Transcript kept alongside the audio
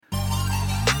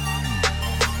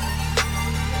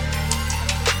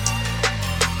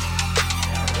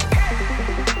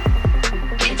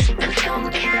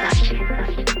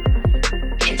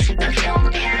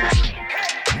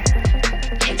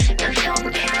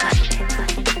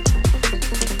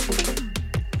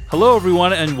Hello,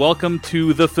 everyone, and welcome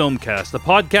to The Filmcast, a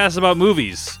podcast about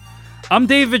movies. I'm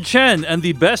David Chen, and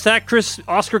the Best Actress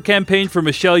Oscar campaign for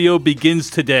Michelle Yeoh begins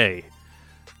today.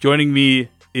 Joining me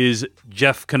is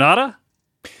Jeff Kanata.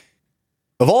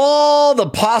 Of all the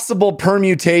possible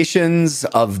permutations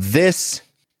of this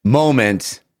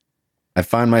moment, I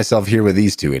find myself here with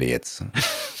these two idiots.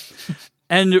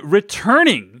 And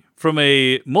returning from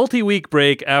a multi-week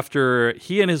break after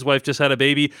he and his wife just had a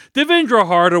baby, Devendra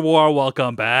Hardawar,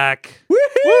 welcome back.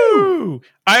 Woo!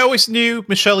 I always knew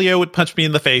Michelle Yeoh would punch me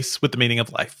in the face with the meaning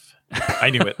of life.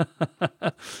 I knew it.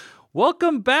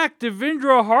 Welcome back,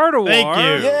 Devendra Hardawar. Thank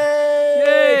you.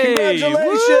 Yay!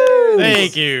 Congratulations! Woo!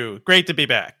 Thank you. Great to be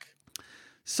back.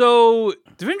 So,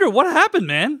 Devendra, what happened,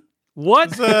 man?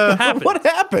 What happened? What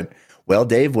happened? Well,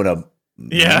 Dave, when a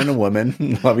man and a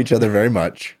woman love each other very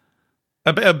much,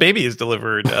 A baby is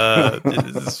delivered.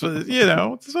 It's fun.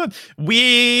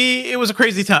 It was a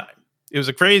crazy time. It was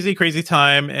a crazy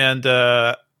time. And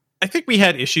I think we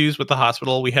had issues with the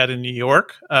hospital we had in New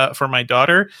York for my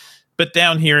daughter. But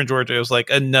down here in Georgia, it was like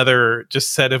another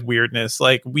just set of weirdness.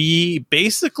 Like we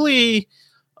basically,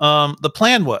 the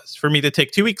plan was for me to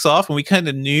take 2 weeks off, and we kind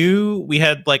of knew we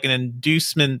had like an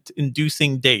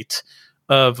inducing date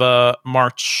of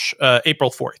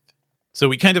April 4th. So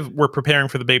we kind of were preparing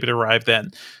for the baby to arrive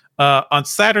then. On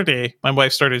Saturday, my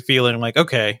wife started feeling like,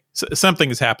 okay, something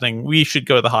is happening. We should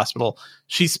go to the hospital.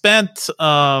 She spent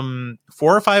 4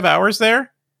 or 5 hours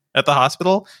there at the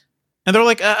hospital. And they're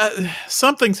like,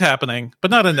 something's happening,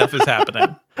 but not enough is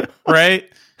happening. Right?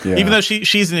 Yeah. Even though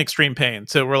she's in extreme pain.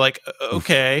 So we're like,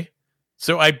 okay.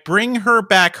 So I bring her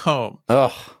back home.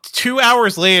 Ugh. 2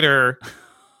 hours later,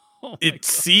 it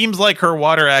seems like her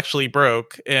water actually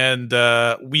broke, and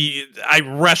I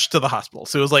rushed to the hospital.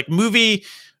 So it was like movie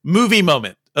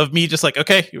moment of me just like,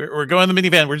 okay, we're going in the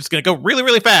minivan. We're just going to go really,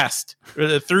 really fast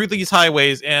through these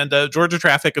highways, and Georgia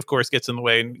traffic, of course, gets in the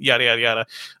way, and yada yada yada.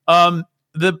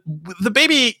 The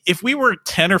baby, if we were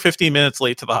 10 or 15 minutes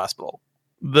late to the hospital,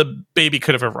 the baby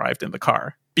could have arrived in the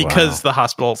car because the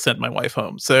hospital sent my wife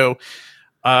home. So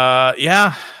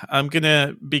I'm going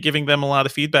to be giving them a lot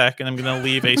of feedback, and I'm going to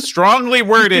leave a strongly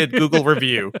worded Google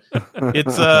review.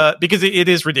 It's because it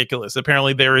is ridiculous.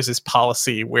 Apparently there is this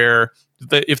policy where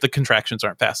if the contractions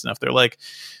aren't fast enough, they're like,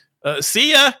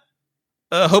 see ya.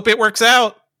 Hope it works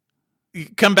out. You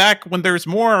come back when there's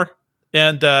more.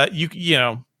 And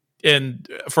and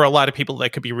for a lot of people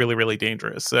that could be really, really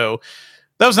dangerous. So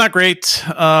that was not great.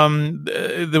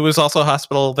 There was also a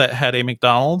hospital that had a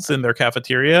McDonald's in their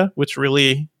cafeteria, which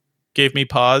really gave me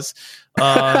pause.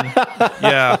 It's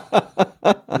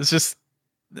just,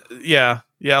 a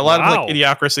lot of like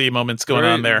idiocracy moments going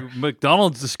on there.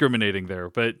 McDonald's discriminating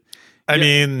there, but I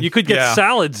mean, you could get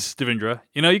salads, Devendra.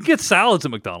 You can get salads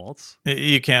at McDonald's.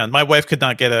 You can. My wife could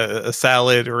not get a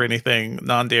salad or anything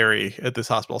non-dairy at this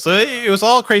hospital. So it was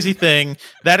all a crazy thing.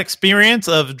 That experience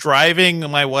of driving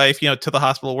my wife, to the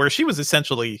hospital where she was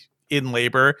essentially in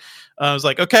labor. I was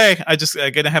like, okay, I'm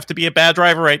going to have to be a bad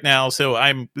driver right now. So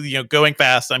I'm, going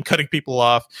fast. I'm cutting people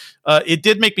off. It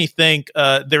did make me think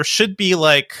there should be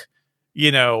like,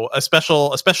 a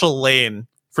special lane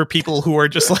for people who are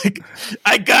just like,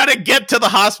 I gotta get to the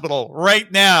hospital right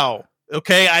now.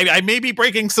 Okay, I may be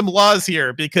breaking some laws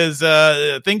here because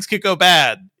things could go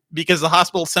bad because the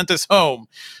hospital sent us home.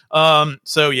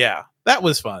 So yeah, that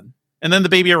was fun. And then the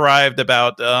baby arrived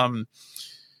about.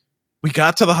 We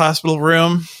got to the hospital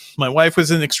room. My wife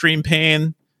was in extreme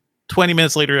pain. 20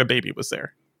 minutes later, a baby was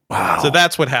there. Wow. So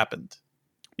that's what happened.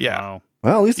 Yeah. Wow.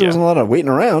 Well, at least there wasn't a lot of waiting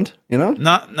around,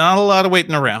 Not a lot of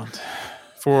waiting around.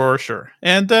 For sure.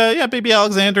 And baby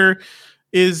Alexander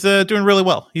is doing really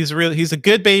well. He's a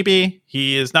good baby.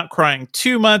 He is not crying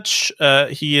too much.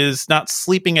 He is not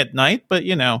sleeping at night, but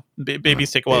babies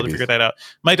take a while to figure that out.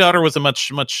 My daughter was a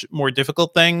much, much more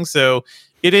difficult thing. So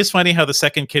it is funny how the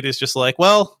second kid is just like,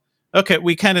 well, okay,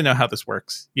 we kind of know how this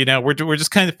works. We're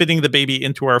just kind of fitting the baby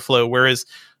into our flow. Whereas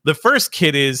the first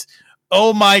kid is,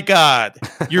 oh my God,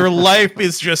 your life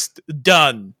is just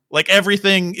done. Like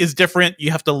everything is different.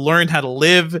 You have to learn how to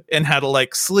live and how to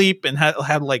like sleep and how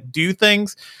to like do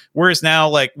things. Whereas now,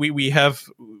 like we have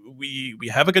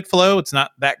a good flow. It's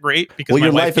not that great because my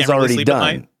your wife life can't is really already sleep at done.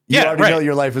 night. You already know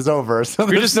your life is over, so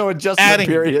You're there's just no adjustment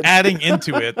period. adding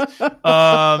into it.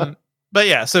 But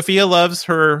yeah, Sophia loves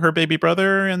her baby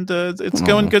brother, and it's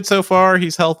going good so far.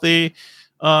 He's healthy.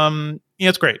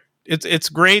 It's great. It's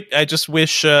great. I just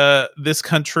wish this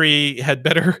country had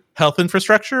better health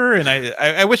infrastructure, and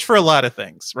I wish for a lot of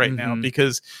things right now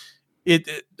because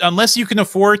unless you can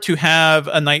afford to have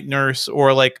a night nurse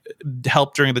or like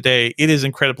help during the day, it is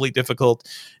incredibly difficult.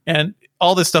 And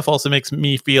all this stuff also makes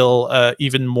me feel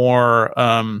even more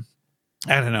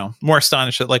I don't know, more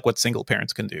astonished at like what single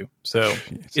parents can do. So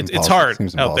it's hard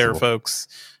out there, folks.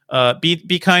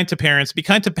 Be kind to parents, be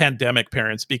kind to pandemic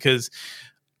parents, because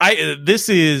this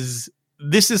is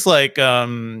like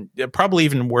probably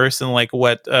even worse than like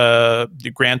what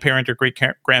the grandparent or great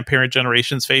grandparent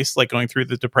generations faced, like going through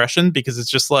the Depression, because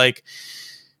it's just like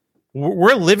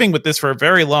we're living with this for a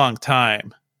very long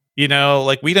time. You know,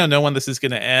 like we don't know when this is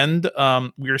going to end.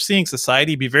 We're seeing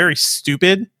society be very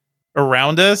stupid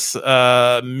around us.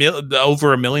 Over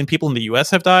 1 million people in the US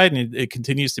have died, and it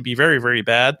continues to be very, very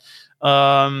bad.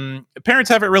 Parents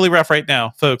have it really rough right now,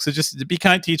 folks. So just be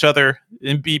kind to each other,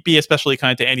 and be especially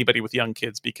kind to anybody with young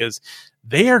kids, because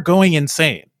they are going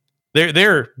insane.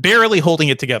 They're barely holding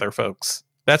it together, folks.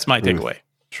 That's my takeaway.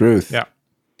 Truth. Yeah.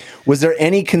 Was there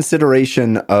any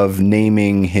consideration of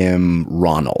naming him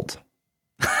Ronald?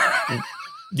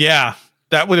 Yeah,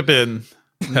 that would have been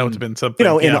something. You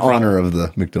know, in honor of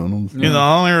the McDonald's. In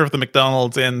honor of the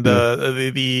McDonald's and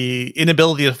the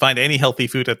inability to find any healthy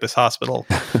food at this hospital.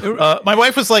 My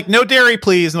wife was like, "No dairy,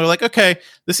 please." And they're like, "Okay,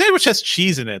 the sandwich has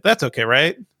cheese in it. That's okay,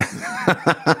 right?"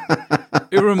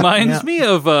 It reminds me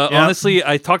of, honestly,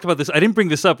 I talked about this. I didn't bring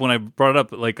this up when I brought it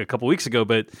up like a couple weeks ago,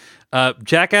 but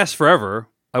Jackass Forever.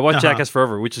 I watched Jackass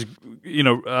Forever, which is,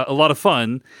 a lot of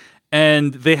fun.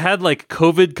 And they had like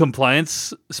COVID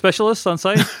compliance specialists on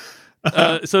site.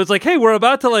 So it's like, hey, we're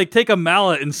about to like take a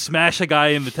mallet and smash a guy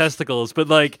in the testicles, but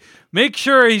like make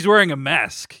sure he's wearing a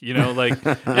mask, like,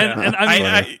 and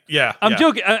I mean, I'm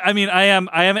joking. I mean, I am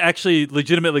actually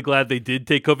legitimately glad they did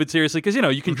take COVID seriously, because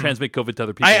you can transmit COVID to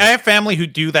other people. I have family who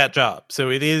do that job, so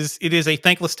it is a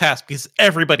thankless task because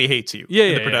everybody hates you.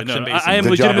 In the production. I am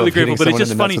legitimately grateful, but it's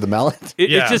just funny.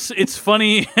 It's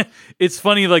funny. It's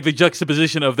funny, like the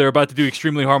juxtaposition of they're about to do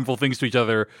extremely harmful things to each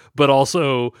other, but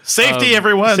also safety.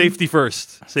 Everyone, safety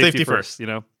first. Safety first.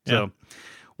 Yeah. So.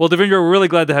 Well, Devendra, we're really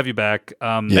glad to have you back.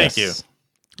 Thank you.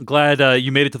 Glad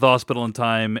you made it to the hospital in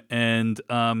time, and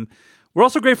we're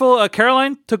also grateful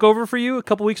Caroline took over for you a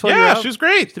couple weeks while you were out. She was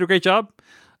great. She did a great job.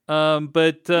 Well,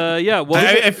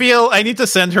 I feel I need to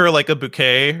send her like a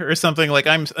bouquet or something. Like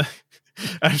I'm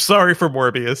sorry for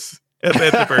Morbius at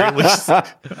the very least.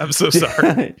 I'm so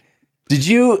sorry. Did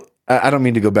you? I don't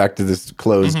mean to go back to this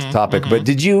closed topic, but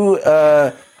did you?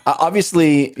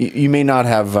 Obviously, you may not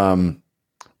have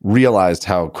realized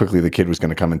how quickly the kid was going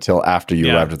to come until after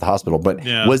you arrived at the hospital. But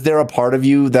was there a part of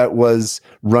you that was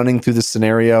running through the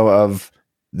scenario of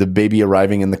the baby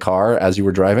arriving in the car as you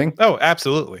were driving? Oh,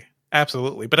 absolutely.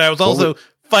 Absolutely. But I was also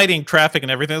fighting traffic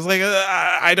and everything. I was like,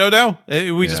 I don't know.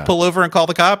 We just pull over and call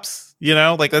the cops.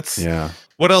 That's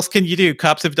what else can you do?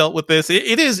 Cops have dealt with this.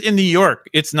 It is in New York.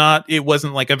 It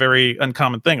wasn't like a very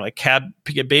uncommon thing. Like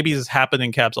babies happen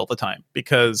in cabs all the time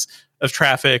because of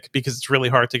traffic, because it's really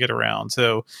hard to get around.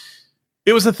 So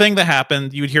it was a thing that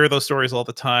happened. You would hear those stories all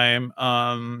the time.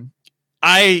 I'm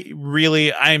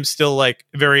still like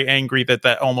very angry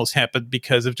that almost happened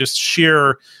because of just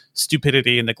sheer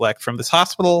stupidity and neglect from this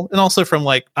hospital. And also from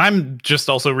I'm just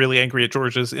also really angry at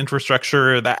Georgia's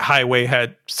infrastructure. That highway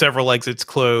had several exits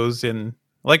closed and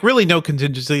really no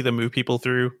contingency to move people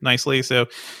through nicely. So,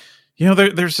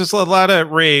 there's just a lot of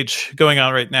rage going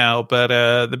on right now, but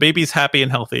the baby's happy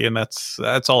and healthy, and that's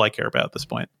all I care about at this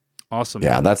point. Awesome.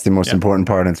 Yeah, that's the most important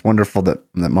part. And it's wonderful that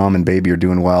mom and baby are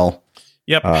doing well.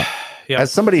 Yep.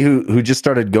 As somebody who just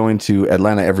started going to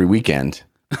Atlanta every weekend,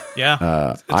 it's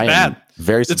bad.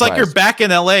 Very surprised. It's like you're back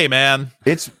in LA, man.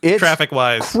 It's traffic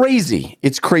wise crazy.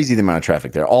 It's crazy the amount of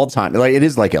traffic there all the time. Like it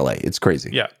is like LA. It's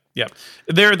crazy. Yeah. Yeah.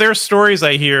 There are stories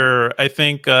I hear. I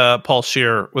think Paul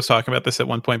Scheer was talking about this at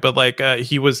one point, but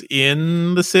he was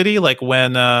in the city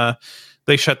when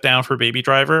they shut down for Baby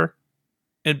Driver.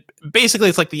 And basically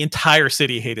it's like the entire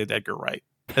city hated Edgar Wright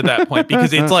at that point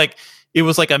because it's it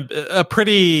was a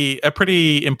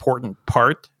pretty important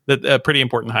part, a pretty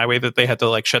important highway that they had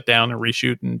to shut down and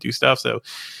reshoot and do stuff. So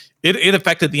it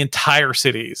affected the entire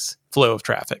city's flow of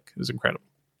traffic. It was incredible.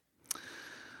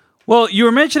 Well, you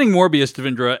were mentioning Morbius,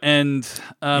 Devendra, and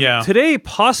today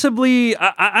possibly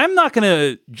I'm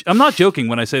not joking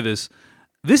when I say this.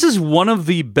 This is one of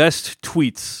the best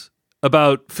tweets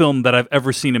about film that I've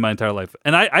ever seen in my entire life.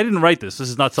 And I didn't write this. This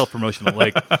is not self-promotional.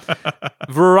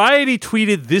 Variety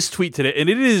tweeted this tweet today, and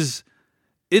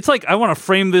it's I want to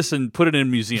frame this and put it in a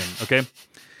museum, okay?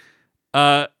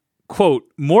 Quote,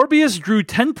 Morbius drew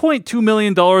 $10.2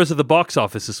 million at the box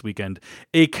office this weekend,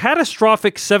 a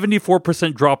catastrophic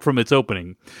 74% drop from its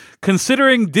opening.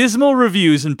 Considering dismal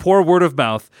reviews and poor word of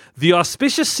mouth, the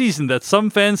auspicious season that some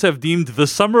fans have deemed the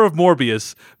summer of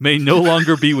Morbius may no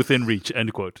longer be within reach,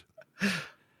 end quote.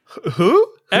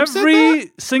 Who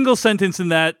Every single sentence in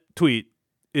that tweet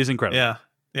is incredible. Yeah.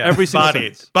 Every single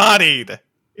sentence. Bodied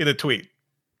in a tweet.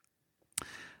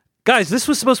 Guys, this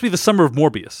was supposed to be the summer of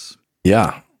Morbius.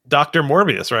 Yeah. Dr.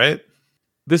 Morbius, right?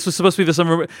 This was supposed to be the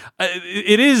summer.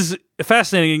 It is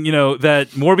fascinating, that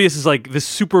Morbius is like this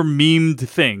super memed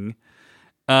thing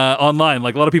online.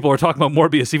 Like a lot of people are talking about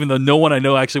Morbius, even though no one I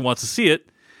know actually wants to see it.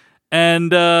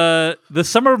 And the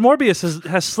summer of Morbius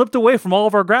has slipped away from all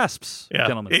of our grasps,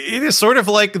 gentlemen. It is sort of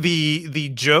like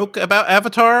the joke about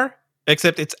Avatar,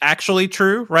 except it's actually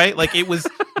true, right? Like it was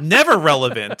never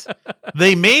relevant.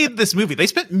 They made this movie. They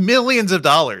spent millions of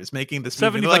dollars making this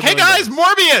movie. They're like, hey guys,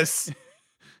 Morbius!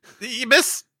 You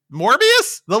miss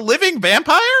Morbius? The living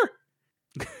vampire?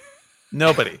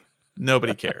 Nobody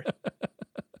cared.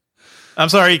 I'm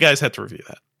sorry you guys had to review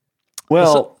that.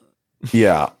 Well,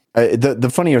 yeah.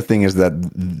 The funnier thing is that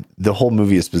the whole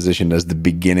movie is positioned as the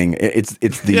beginning. It's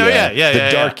the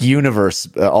dark universe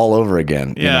all over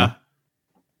again. Yeah.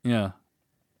 Yeah.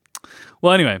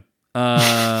 Well, anyway,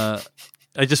 I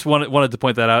just wanted to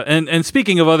point that out. And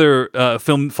speaking of other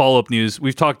film follow-up news,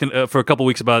 we've talked for a couple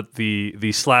weeks about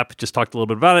the slap. Just talked a little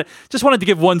bit about it. Just wanted to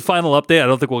give one final update. I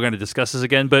don't think we're going to discuss this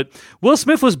again, but Will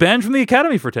Smith was banned from the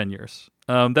Academy for 10 years.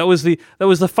 That was the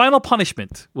final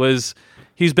punishment.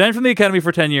 He's banned from the Academy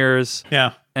for 10 years.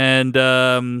 Yeah. And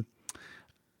some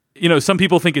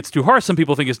people think it's too harsh. Some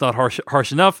people think it's not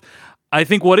harsh enough. I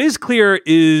think what is clear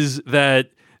is that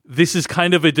this is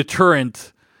kind of a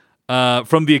deterrent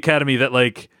from the Academy that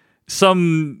like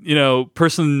some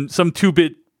person, some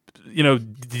 2-bit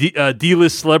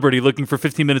D-list celebrity looking for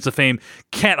 15 minutes of fame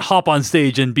can't hop on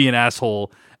stage and be an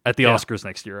asshole at the Oscars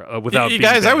next year without. You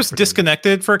guys, I was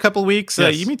disconnected for a couple of weeks.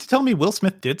 Yes. You mean to tell me Will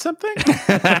Smith did something?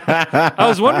 I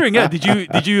was wondering. Yeah,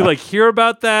 did you like hear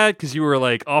about that because you were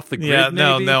like off the grid? Yeah,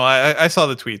 maybe? no. I saw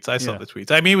the tweets. I saw the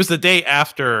tweets. I mean, it was the day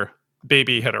after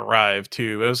Baby had arrived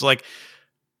too. It was like,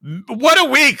 what a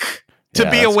week to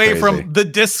be away from the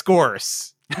discourse.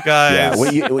 Guys.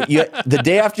 Yeah, the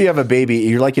day after you have a baby,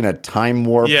 you're like in a time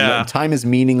warp. Yeah. Time is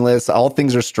meaningless. All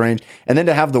things are strange. And then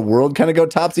to have the world kind of go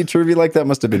topsy-turvy like that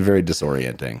must have been very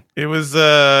disorienting. It was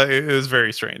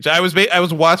very strange. I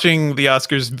was watching the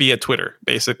Oscars via Twitter,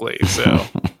 basically, so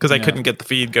because I couldn't get the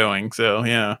feed going. So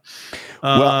yeah.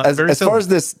 Well, as far as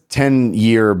this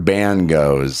 10-year ban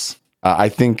goes, I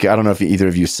don't know if either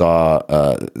of you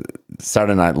saw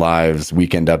Saturday Night Live's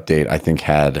Weekend Update. I think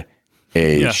had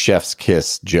a chef's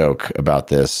kiss joke about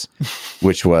this,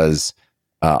 which was,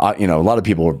 a lot of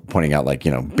people were pointing out, like,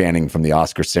 banning from the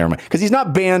Oscar ceremony because he's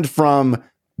not banned from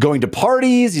going to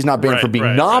parties. He's not banned from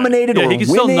being nominated or he can winning.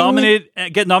 still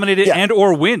get nominated and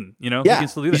or win. He can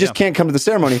still do that. He just can't come to the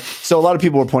ceremony. So a lot of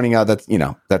people were pointing out that's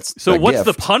so what's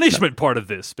the punishment part of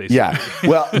this? Basically, yeah.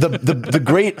 Well, the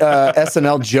great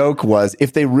SNL joke was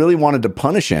if they really wanted to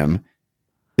punish him,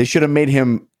 they should have made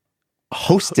him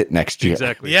host it next year.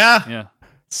 Exactly. Yeah.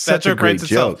 Such a great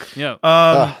joke.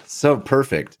 Yeah. So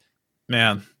perfect.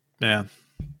 Man.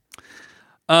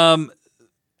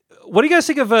 What do you guys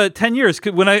think of 10 years?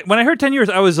 When I heard 10 years,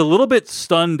 I was a little bit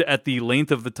stunned at the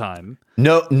length of the time.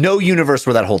 No universe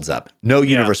where that holds up. No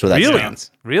universe where that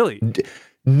stands. Really?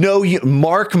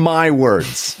 Mark my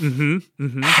words.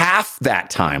 Mm-hmm. Half that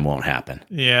time won't happen.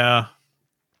 Yeah.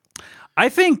 I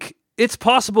think it's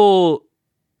possible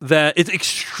that it's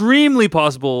extremely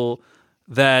possible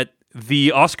that the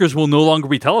Oscars will no longer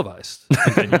be televised.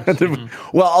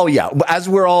 Well, as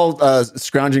we're all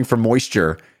scrounging for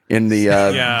moisture in the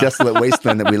desolate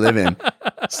wasteland that we live in,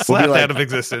 slapped out of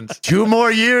existence. 2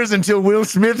 more years until Will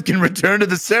Smith can return to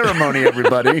the ceremony,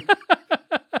 everybody.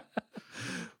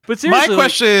 But seriously, my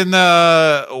question,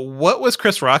 what was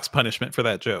Chris Rock's punishment for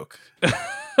that joke?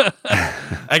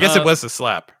 I guess it was the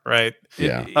slap, right?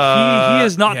 Yeah. He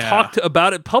has not talked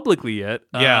about it publicly yet.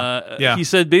 He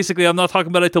said basically, I'm not talking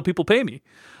about it till people pay me.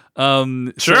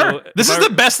 Sure. So this is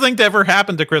the best thing to ever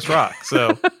happen to Chris Rock.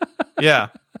 So yeah,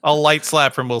 a light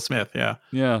slap from Will Smith. Yeah.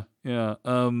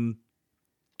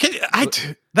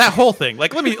 That whole thing,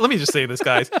 like, let me just say this,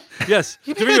 guys. Yes,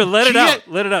 let it out.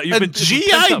 Let it out. You've been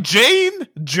G.I. Jane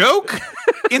joke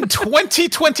in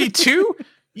 2022.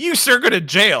 You sir go to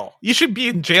jail. You should be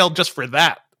in jail just for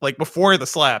that. Like before the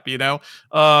slap, But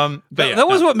that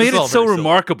was what made it so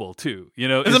remarkable, too.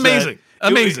 It's amazing.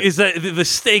 Amazing. Is that the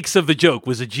stakes of the joke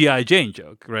was a G.I. Jane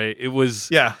joke, right? It was.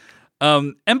 Yeah.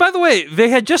 And by the way, they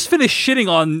had just finished shitting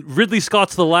on Ridley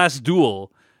Scott's The Last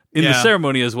Duel in the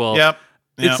ceremony as well. Yep.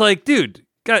 It's like, dude,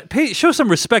 show some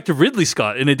respect to Ridley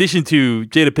Scott in addition to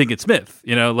Jada Pinkett Smith.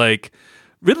 Like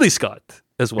Ridley Scott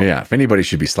as well. Yeah. If anybody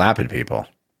should be slapping people,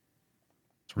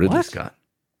 it's Ridley Scott.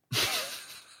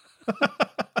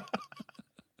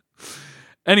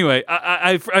 Anyway,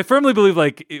 I firmly believe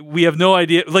like we have no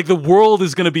idea. Like the world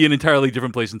is going to be an entirely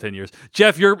different place in 10 years.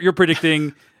 Jeff, you're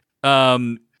predicting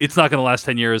it's not going to last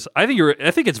 10 years. I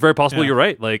think it's very possible you're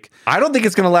right. Like I don't think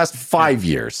it's going to last 5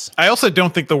 years. I also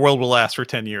don't think the world will last for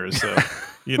 10 years. So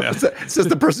you know, it's just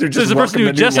the person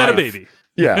who just had a baby.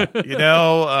 Yeah, you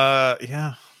know,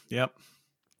 yeah, yep.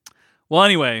 Well,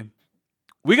 anyway.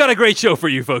 We got a great show for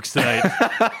you folks tonight.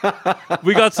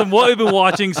 We got some what we've been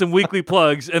watching, some weekly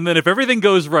plugs, and then if everything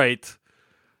goes right,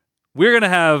 we're going to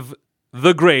have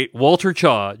the great Walter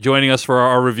Chaw joining us for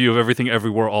our review of Everything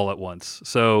Everywhere All at Once.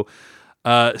 So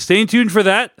stay tuned for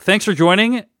that. Thanks for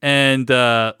joining, and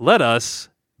let us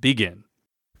begin.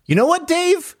 You know what,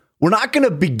 Dave? We're not going to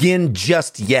begin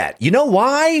just yet. You know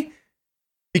why?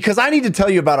 Because I need to tell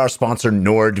you about our sponsor,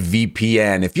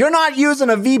 NordVPN. If you're not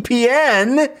using a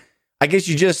VPN... I guess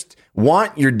you just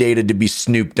want your data to be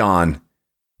snooped on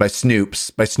by Snoopy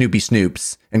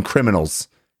Snoops and criminals.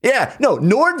 Yeah, no,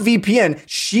 NordVPN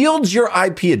shields your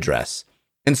IP address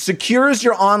and secures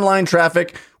your online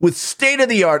traffic with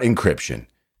state-of-the-art encryption.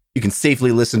 You can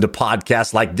safely listen to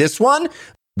podcasts like this one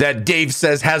that Dave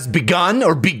says has begun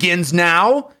or begins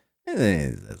now. It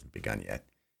hasn't begun yet.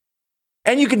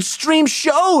 And you can stream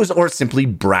shows or simply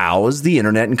browse the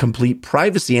internet in complete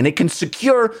privacy, and it can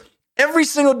secure every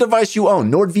single device you own.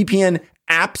 NordVPN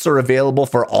apps are available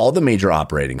for all the major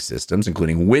operating systems,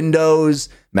 including Windows,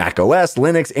 Mac OS,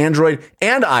 Linux, Android,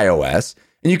 and iOS.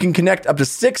 And you can connect up to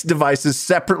 6 devices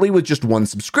separately with just one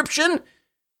subscription,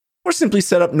 or simply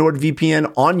set up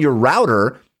NordVPN on your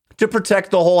router to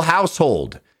protect the whole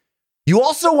household. You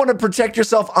also want to protect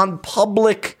yourself on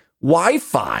public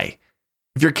Wi-Fi.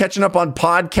 If you're catching up on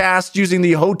podcasts using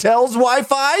the hotel's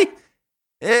Wi-Fi,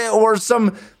 or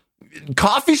some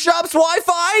coffee shop's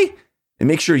Wi-Fi, and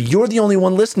make sure you're the only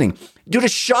one listening. Due to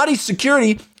shoddy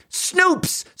security, Snoopy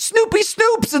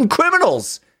Snoops, and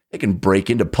criminals, they can break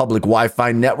into public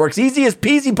Wi-Fi networks easy as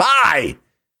peasy pie.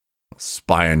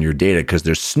 Spy on your data because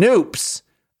they're snoops,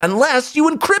 unless you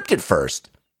encrypt it first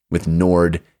with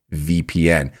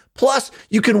NordVPN. Plus,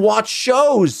 you can watch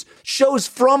shows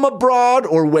from abroad,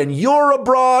 or when you're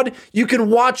abroad, you can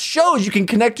watch shows. You can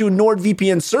connect to a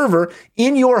NordVPN server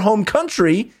in your home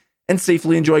country and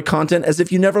safely enjoy content as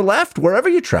if you never left wherever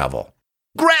you travel.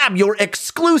 Grab your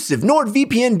exclusive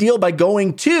NordVPN deal by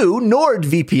going to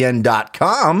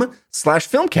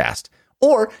nordvpn.com/filmcast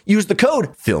or use the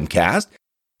code FILMCAST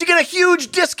to get a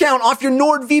huge discount off your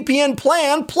NordVPN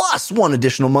plan, plus 1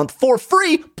 additional month for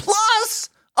free, plus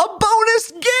a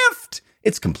bonus gift.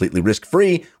 It's completely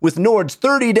risk-free with Nord's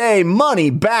 30-day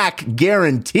money-back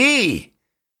guarantee.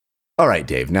 All right,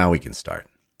 Dave, now we can start.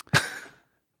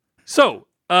 So,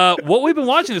 what we've been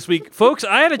watching this week, folks,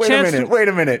 I had a chance to... Wait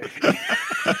a minute.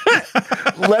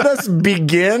 Let us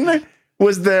begin.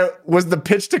 Was the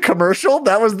pitch to commercial?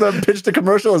 That was the pitch to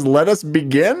commercial, is let us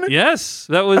begin? Yes,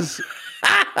 that was...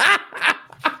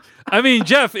 I mean,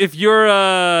 Jeff, if you're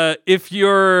a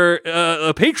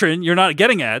patron, you're not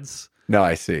getting ads. No,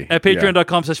 I see. At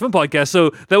patreon.com/filmpodcast.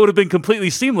 So that would have been completely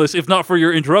seamless if not for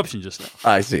your interruption just now.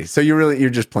 I see. So you're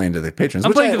just playing to the patrons.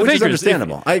 I'm playing to the patrons. Is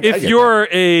understandable. If you're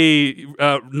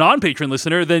a non-patron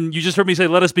listener, then you just heard me say,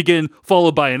 let us begin,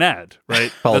 followed by an ad,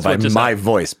 right? Followed by my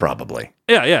voice, probably.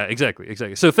 Yeah, exactly.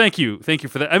 So thank you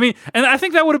for that. I mean, and I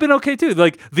think that would have been okay too.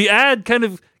 Like the ad kind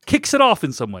of kicks it off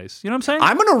in some ways. You know what I'm saying?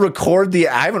 I'm going to record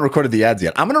I haven't recorded the ads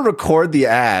yet. I'm going to record the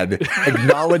ad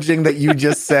acknowledging that you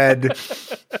just said,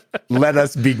 let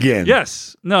us begin.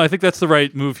 Yes. No, I think that's the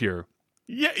right move here.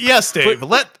 Yes, Dave.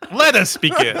 Let us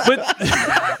begin.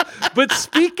 But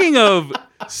speaking of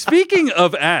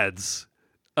ads,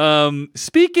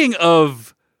 speaking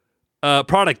of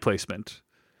product placement,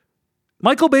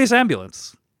 Michael Bay's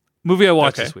Ambulance, movie I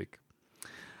watched this week.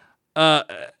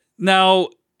 Now,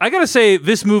 I gotta say,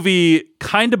 this movie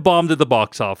kind of bombed at the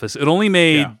box office. It only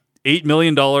made $8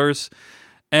 million,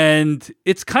 and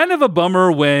it's kind of a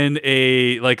bummer when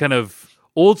a kind of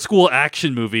old school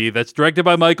action movie that's directed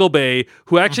by Michael Bay,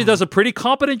 who actually does a pretty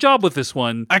competent job with this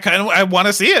one. I want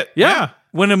to see it. Yeah,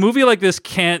 when a movie like this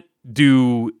can't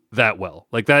do that well,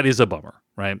 like that is a bummer,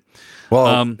 right?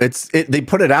 Well, they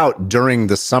put it out during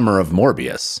the summer of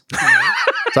Morbius,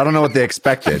 so I don't know what they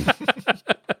expected.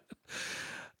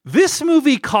 This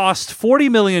movie cost $40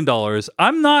 million.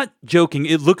 I'm not joking.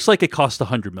 It looks like it cost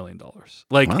 $100 million.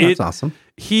 Like, wow, that's awesome.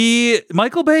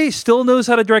 Michael Bay still knows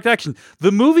how to direct action.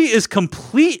 The movie is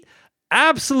complete,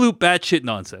 absolute batshit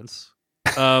nonsense.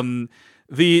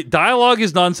 The dialogue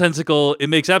is nonsensical. It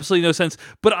makes absolutely no sense.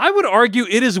 But I would argue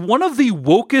it is one of the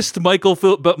wokest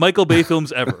Michael Bay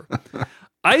films ever.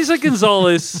 Isaac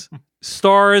Gonzalez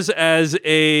stars as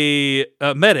a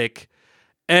medic.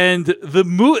 and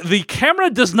the camera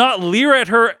does not leer at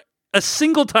her a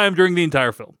single time during the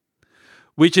entire film,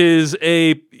 which is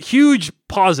a huge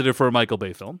positive for a Michael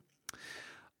Bay film.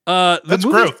 That's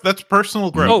growth. That's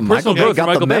personal growth. Oh, personal growth. Got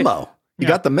Michael the memo. Bay. You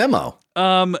got the memo.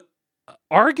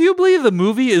 Arguably, the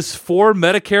movie is for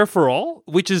Medicare for all,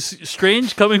 which is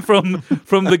strange coming from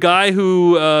the guy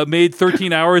who made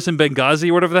 13 Hours in Benghazi,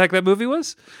 or whatever the heck that movie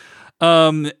was.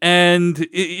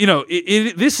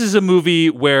 This is a movie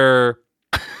where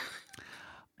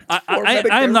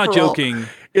I'm not joking.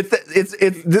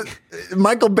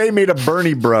 Michael Bay made a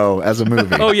Bernie Bro as a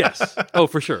movie. Oh yes,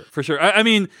 for sure. I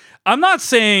mean, I'm not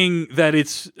saying that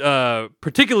it's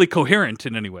particularly coherent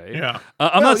in any way. Yeah,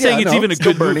 I'm not saying it's even a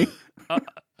good Bernie. movie.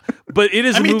 But it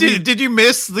is. I mean, did you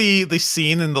miss the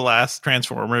scene in the last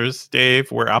Transformers,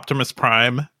 Dave, where Optimus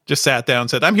Prime just sat down and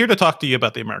said, "I'm here to talk to you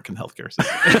about the American healthcare system.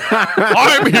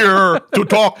 I'm here to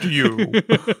talk to you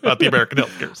about the American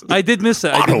healthcare system." I did miss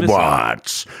that.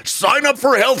 Autobots, sign up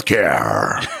for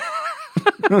healthcare.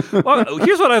 Well,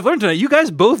 here's what I've learned tonight. You guys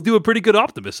both do a pretty good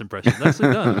Optimus impression. That's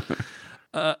done.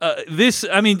 Do you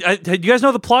guys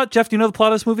know the plot? Jeff, do you know the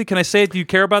plot of this movie? Can I say it? Do you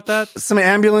care about that? Some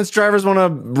ambulance drivers want to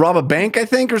rob a bank, I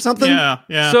think, or something.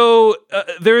 Yeah. So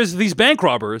there's these bank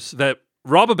robbers that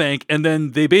rob a bank, and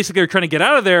then they basically are trying to get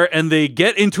out of there, and they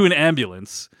get into an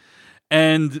ambulance.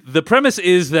 And the premise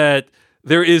is that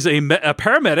there is a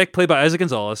paramedic played by Isaac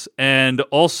Gonzalez, and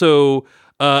also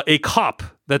a cop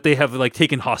that they have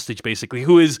taken hostage, basically,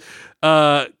 who is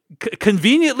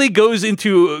conveniently goes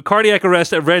into cardiac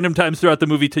arrest at random times throughout the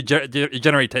movie to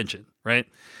generate tension, right?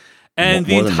 And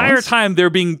the entire time they're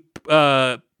being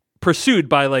pursued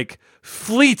by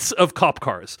fleets of cop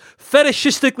cars,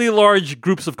 fetishistically large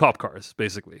groups of cop cars,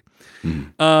 basically.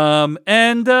 I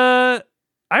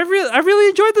really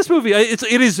enjoyed this movie. It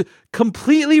is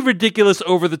completely ridiculous,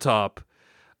 over the top.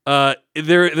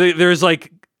 There's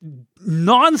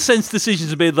nonsense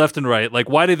decisions made left and right.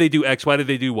 Why did they do X? Why did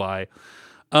they do Y?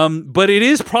 But it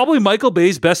is probably Michael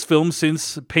Bay's best film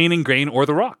since Pain and Gain or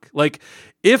The Rock.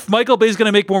 If Michael Bay's going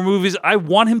to make more movies, I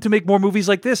want him to make more movies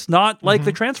like this, not like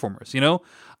the Transformers,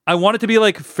 I want it to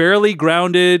be fairly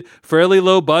grounded, fairly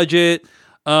low budget,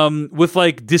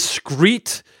 with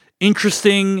discrete,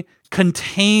 interesting,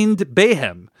 contained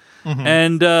Bayhem.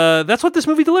 And that's what this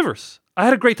movie delivers. I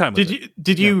had a great time with it.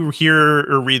 Did you hear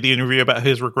or read the interview about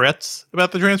his regrets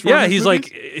about the Transformers? Yeah, he's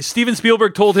movies? Steven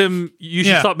Spielberg told him, you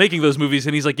should stop making those movies.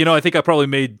 And he's like, I think I probably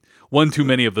made one too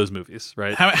many of those movies,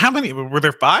 right? How many? Were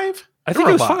there 5? I think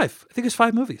it was 5. I think it was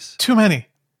 5 movies. Too many.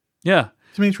 Yeah.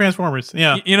 Too many Transformers.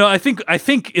 Yeah. I think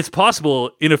it's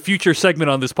possible in a future segment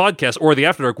on this podcast or the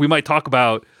After Dark, we might talk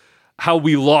about how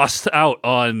we lost out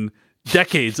on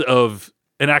decades of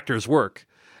an actor's work.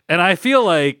 And I feel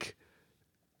like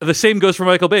the same goes for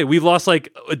Michael Bay. We've lost a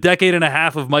decade and a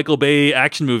half of Michael Bay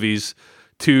action movies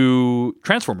to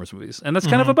Transformers movies. And that's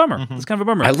kind of a bummer. It's kind of a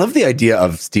bummer. I love the idea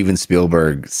of Steven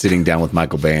Spielberg sitting down with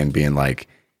Michael Bay and being like,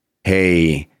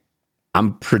 hey,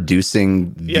 I'm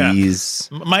producing these.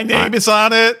 My name is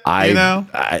on it.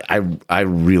 I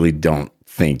really don't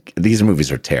think these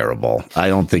movies are terrible. I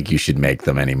don't think you should make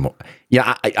them anymore.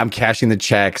 Yeah, I'm cashing the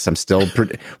checks. I'm still,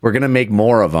 we're going to make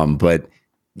more of them, but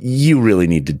you really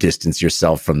need to distance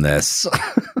yourself from this.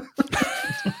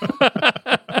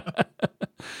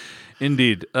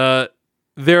 Indeed.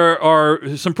 There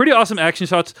are some pretty awesome action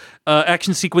shots,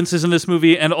 action sequences in this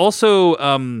movie, and also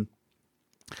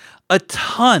a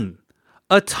ton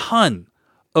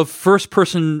of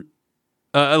first-person,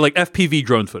 FPV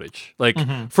drone footage,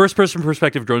 first-person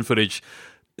perspective drone footage,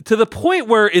 to the point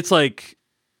where it's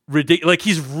ridiculous.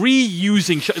 He's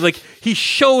reusing, he's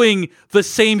showing the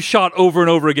same shot over and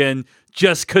over again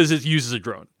just because it uses a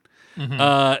drone.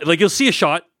 You'll see a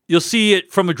shot, you'll see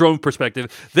it from a drone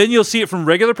perspective, then you'll see it from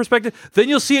regular perspective, then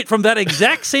you'll see it from that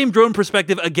exact same drone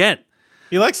perspective again.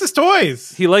 He likes his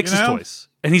toys. He likes his toys.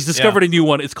 And he's discovered a new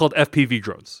one. It's called FPV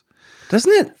drones.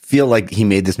 Doesn't it feel like he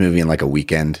made this movie in a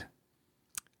weekend?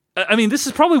 I mean, this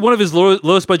is probably one of his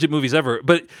lowest budget movies ever.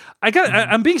 But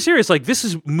I'm being serious. This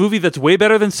is a movie that's way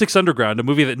better than Six Underground, a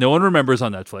movie that no one remembers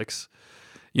on Netflix.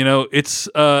 It's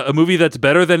a movie that's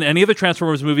better than any of the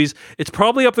Transformers movies. It's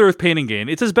probably up there with Pain and Gain.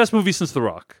 It's his best movie since The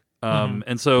Rock.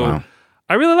 And so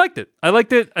I really liked it.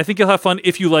 I think you'll have fun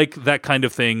if you like that kind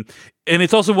of thing. And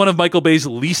it's also one of Michael Bay's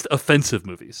least offensive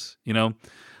movies,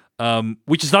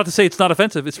 which is not to say it's not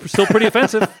offensive. It's still pretty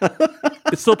offensive.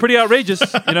 It's still pretty outrageous,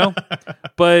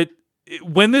 But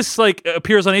when this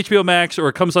appears on HBO Max or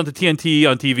it comes onto TNT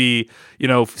on TV,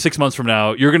 6 months from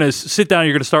now, you're going to sit down,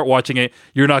 you're going to start watching it.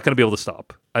 You're not going to be able to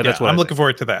stop. That's what I'm looking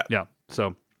forward to that. Yeah.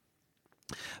 So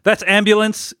that's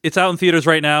Ambulance. It's out in theaters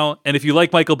right now. And if you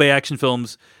like Michael Bay action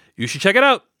films, you should check it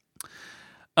out.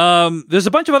 There's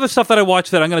a bunch of other stuff that I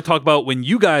watched that I'm going to talk about when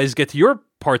you guys get to your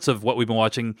parts of what we've been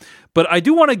watching. But I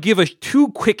do want to give two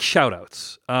quick shout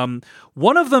outs.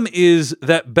 One of them is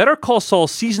that Better Call Saul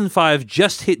Season 5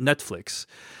 just hit Netflix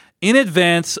in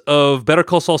advance of Better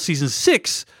Call Saul Season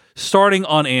 6 starting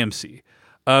on AMC.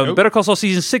 Better Call Saul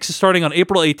Season 6 is starting on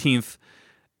April 18th.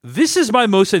 This is my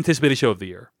most anticipated show of the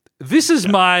year. This is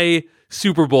my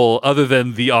Super Bowl, other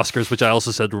than the Oscars, which I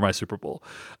also said were my Super Bowl.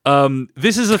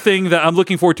 This is a thing that I'm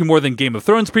looking forward to more than Game of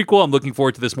Thrones prequel. I'm looking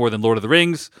forward to this more than Lord of the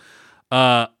Rings.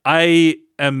 I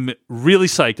am really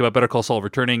psyched about Better Call Saul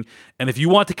returning. And if you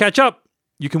want to catch up,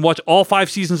 you can watch all 5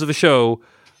 seasons of the show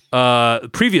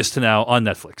previous to now on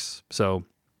Netflix. So,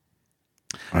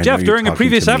 Jeff, during a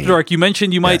previous After Dark, you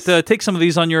mentioned you might take some of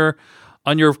these on your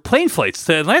plane flights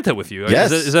to Atlanta with you.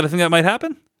 Yes. Is that a thing that might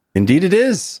happen? Indeed it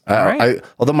is. Right.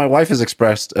 Although my wife has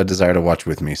expressed a desire to watch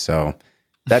with me, so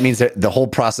that means that the whole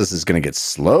process is going to get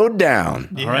slowed down.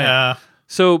 Yeah. All right.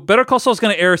 So Better Call Saul is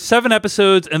going to air 7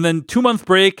 episodes and then 2-month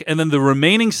break, and then the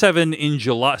remaining 7 in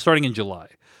July, starting in July.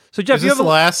 So Jeff, is this the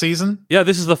last season? Yeah,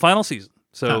 this is the final season.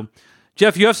 So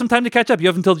Jeff, you have some time to catch up. You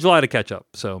have until July to catch up.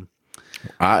 So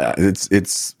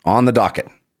it's on the docket.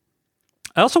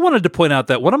 I also wanted to point out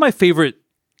that one of my favorite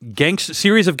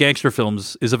series of gangster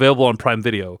films is available on Prime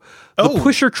Video. The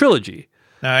Pusher Trilogy.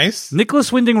 Nice.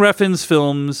 Nicholas Winding Refn's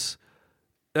films.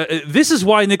 This is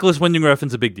why Nicholas Winding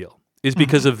Refn's a big deal, is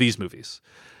because of these movies.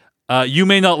 You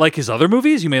may not like his other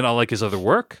movies, you may not like his other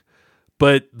work,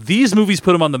 but these movies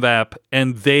put him on the map,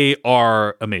 and they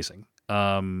are amazing.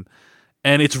 And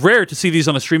it's rare to see these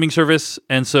on a streaming service,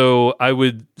 and so I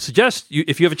would suggest,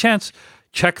 if you have a chance,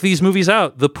 check these movies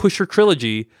out. The Pusher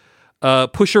Trilogy.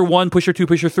 Pusher 1, Pusher 2,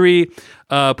 Pusher 3.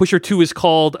 Pusher 2 is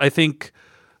called, I think,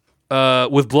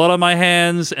 With Blood on My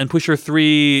Hands, and Pusher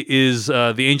 3 is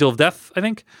The Angel of Death, I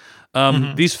think.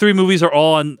 These 3 movies are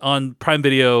all on Prime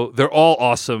Video. They're all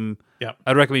awesome. Yeah,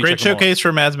 I'd recommend you great check them showcase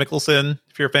for Mads Mikkelsen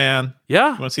if you're a fan.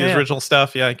 Yeah, you want to see his original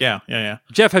stuff? Yeah.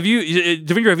 Jeff,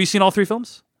 Devindra, have you seen all 3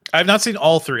 films? I've not seen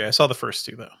all 3. I saw the first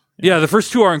 2 though. Yeah, the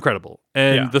first 2 are incredible,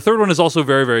 and the third one is also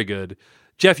very, very good.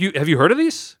 Jeff, have you heard of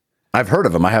these? I've heard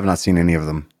of them. I have not seen any of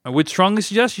them. I would strongly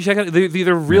suggest you check out.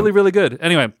 They're really, really good.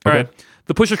 Anyway, all right.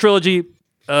 The Pusher Trilogy,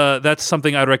 that's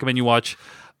something I'd recommend you watch.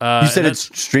 You said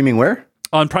it's streaming where?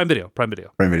 On Prime Video. Prime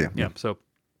Video. Yeah. So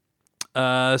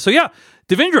yeah.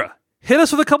 Devindra, hit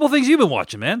us with a couple things you've been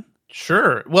watching, man.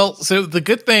 Sure. Well, so the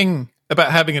good thing about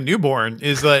having a newborn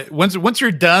is that once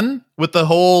you're done with the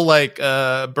whole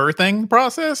birthing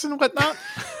process and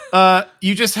whatnot,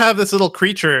 you just have this little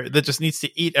creature that just needs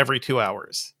to eat every 2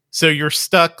 hours. So you're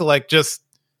stuck just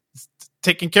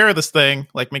taking care of this thing,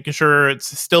 making sure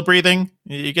it's still breathing,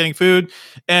 you're getting food,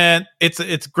 and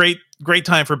it's great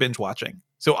time for binge watching.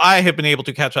 So I have been able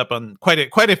to catch up on quite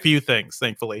a few things,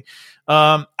 thankfully.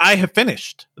 I have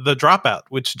finished The Dropout,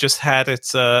 which just had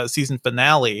its season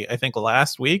finale, I think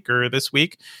last week or this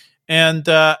week, and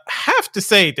have to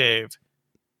say, Dave,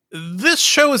 this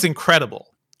show is incredible.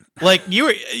 You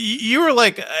were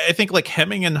I think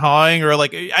hemming and hawing, or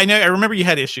I remember you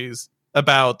had issues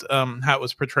about how it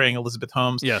was portraying Elizabeth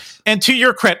Holmes. Yes. And to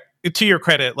your credit,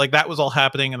 that was all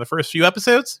happening in the first few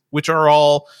episodes, which are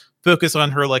all focused on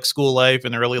her school life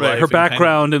and early life, her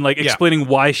background, and explaining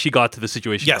why she got to the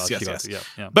situation. Yes.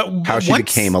 Yeah. But how she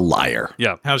became a liar.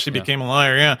 Yeah. How she became a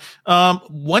liar. Yeah.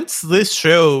 Once this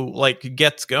show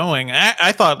gets going,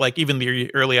 I thought even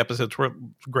the early episodes were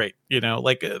great.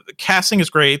 The casting is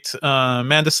great.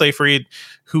 Amanda Seyfried,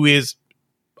 who is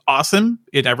awesome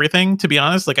in everything, to be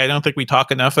honest. I don't think we talk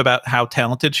enough about how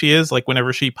talented she is.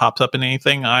 Whenever she pops up in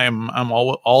anything, I'm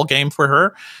all game for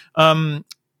her.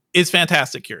 Is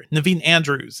fantastic here. Naveen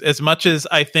Andrews, as much as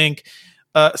I think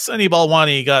Sunny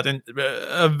Balwani got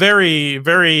a very,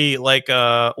 very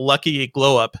lucky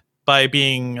glow up by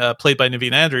being played by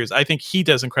Naveen Andrews, I think he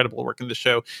does incredible work in the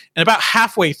show. And about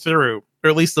halfway through, or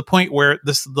at least the point where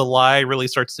the lie really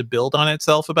starts to build on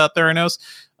itself about Theranos,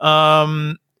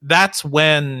 that's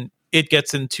when it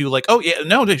gets into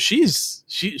she's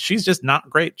just not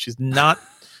great. She's not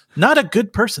a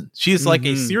good person. She's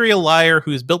a serial liar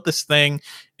who's built this thing,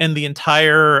 and the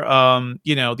entire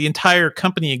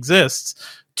company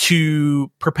exists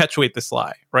to perpetuate this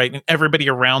lie, right? And everybody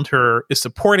around her is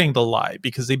supporting the lie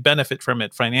because they benefit from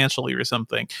it financially or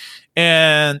something.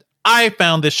 And I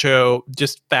found this show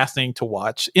just fascinating to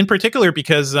watch, in particular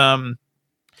because I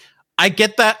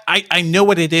get that. I know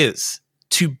what it is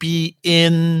to be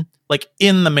in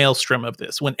the maelstrom of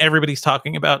this, when everybody's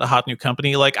talking about a hot new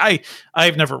company.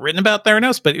 I've never written about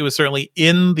Theranos, but it was certainly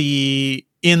in the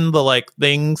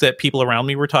things that people around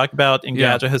me were talking about.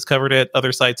 Engadget has covered it.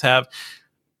 Other sites have.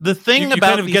 the thing you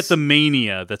about kind of get the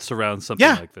mania that surrounds something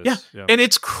like this. Yeah, and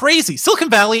it's crazy. Silicon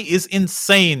Valley is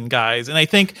insane, guys, and I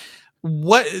think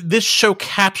what this show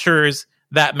captures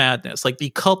that madness, like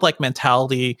the cult-like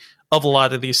mentality of a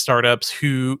lot of these startups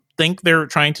who think they're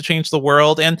trying to change the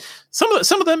world, and some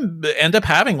of them end up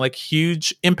having like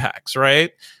huge impacts,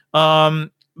 right?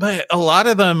 But a lot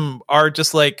of them are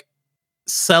just like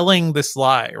selling this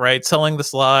lie, right? Selling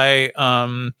this lie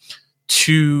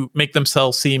to make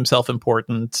themselves seem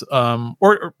self-important,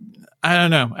 or I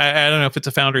don't know. I don't know if it's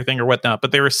a founder thing or whatnot,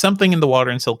 but there was something in the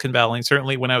water in Silicon Valley. And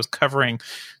certainly when I was covering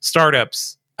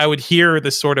startups, I would hear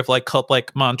this sort of like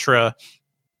cult-like mantra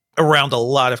around a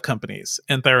lot of companies,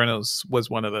 and Theranos was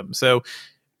one of them. So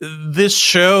this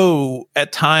show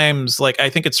at times, like, I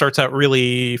think it starts out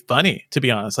really funny, to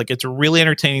be honest. Like, it's really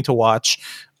entertaining to watch.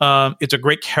 It's a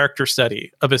great character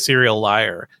study of a serial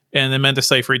liar, and Amanda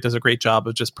Seyfried does a great job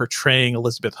of just portraying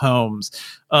Elizabeth Holmes.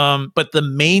 But the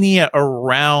mania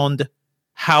around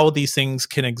how these things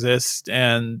can exist,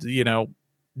 and, you know,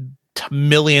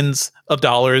 millions of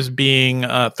dollars being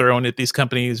thrown at these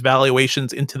companies,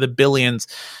 valuations into the billions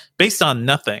based on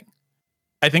nothing.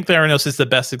 I think Theranos is the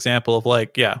best example of,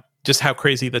 like, just how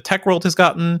crazy the tech world has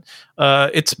gotten.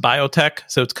 It's biotech,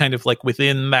 so it's kind of like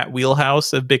within that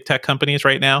wheelhouse of big tech companies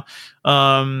right now.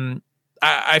 I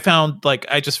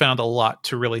just found a lot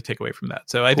to really take away from that.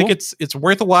 So I think it's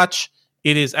worth a watch.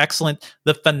 It is excellent.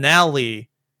 The finale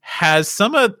has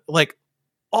some of like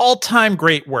all-time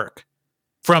great work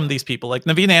from these people. Like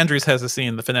Naveen Andrews has a scene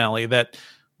in the finale that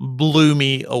blew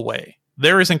me away.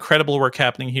 There is incredible work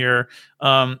happening here.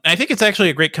 I think it's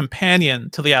actually a great companion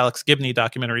to the Alex Gibney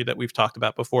documentary that we've talked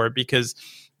about before, because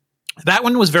that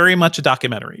one was very much a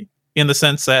documentary in the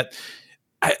sense that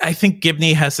I think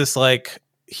Gibney has this, like,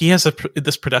 he has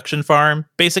this production farm.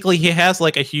 Basically, he has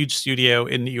like a huge studio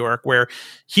in New York where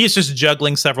he is just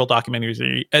juggling several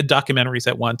documentaries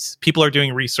at once. People are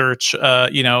doing research.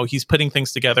 He's putting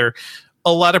things together.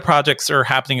 A lot of projects are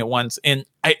happening at once. And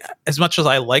as much as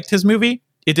I liked his movie,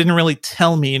 it didn't really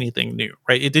tell me anything new,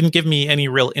 right? It didn't give me any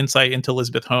real insight into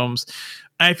Elizabeth Holmes.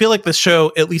 I feel like the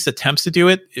show at least attempts to do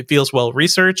it. It feels well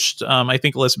researched. I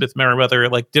think Elizabeth Merriweather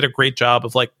did a great job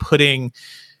of putting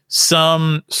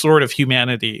some sort of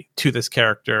humanity to this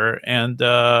character, and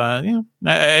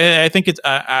I think it's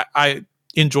I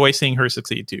enjoy seeing her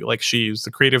succeed too. Like, she's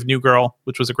the creator of New Girl,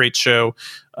 which was a great show.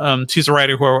 She's a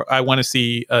writer who I want to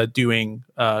see doing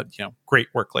great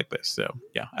work like this. So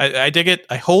yeah, I dig it.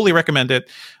 I wholly recommend it.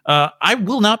 I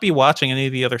will not be watching any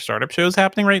of the other startup shows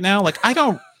happening right now. Like, I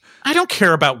don't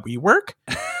care about WeWork.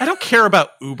 I don't care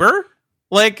about Uber.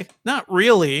 Like, not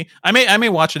really. I may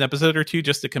watch an episode or two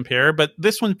just to compare, but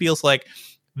this one feels like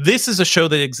this is a show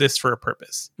that exists for a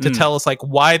purpose, to tell us like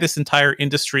why this entire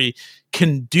industry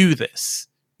can do this,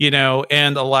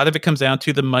 and a lot of it comes down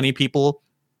to the money people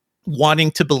wanting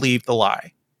to believe the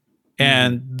lie,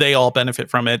 and they all benefit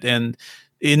from it. And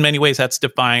in many ways, that's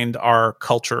defined our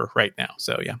culture right now.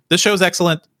 So yeah, this show's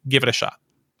excellent. Give it a shot.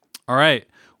 All right.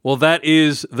 Well, that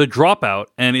is The Dropout,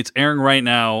 and it's airing right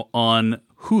now on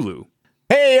Hulu.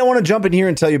 Hey, I want to jump in here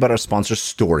and tell you about our sponsor,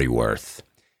 Storyworth.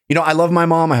 I love my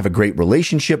mom. I have a great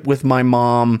relationship with my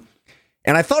mom.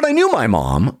 And I thought I knew my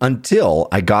mom until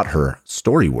I got her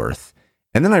Storyworth.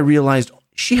 And then I realized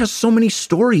she has so many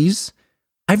stories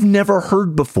I've never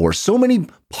heard before. So many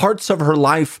parts of her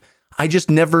life I just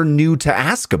never knew to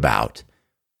ask about.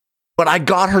 But I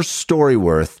got her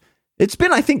Storyworth. It's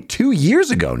been, I think, 2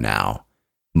 years ago now,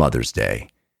 Mother's Day.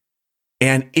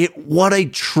 And what a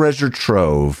treasure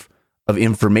trove of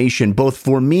information, both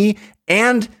for me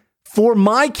and for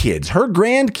my kids, her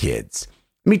grandkids.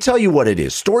 Let me tell you what it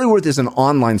is. Storyworth is an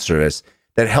online service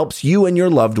that helps you and your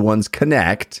loved ones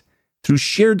connect through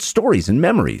shared stories and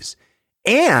memories.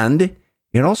 And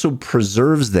it also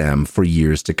preserves them for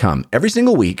years to come. Every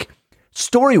single week,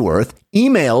 Storyworth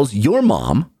emails your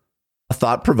mom a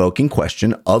thought-provoking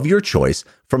question of your choice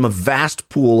from a vast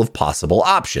pool of possible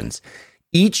options.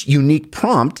 Each unique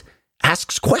prompt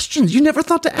asks questions you never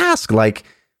thought to ask, like,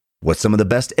 what's some of the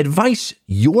best advice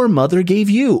your mother gave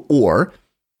you? Or,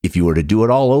 if you were to do it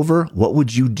all over, what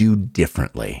would you do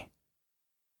differently?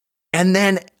 And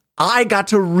then I got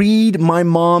to read my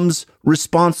mom's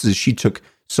responses. She took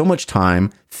so much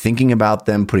time thinking about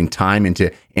them, putting time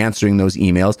into answering those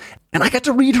emails. And I got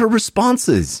to read her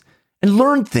responses and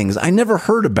learn things I never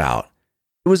heard about.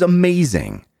 It was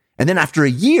amazing. And then after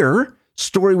a year,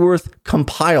 Storyworth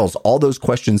compiles all those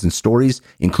questions and stories,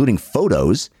 including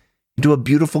photos, into a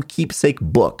beautiful keepsake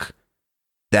book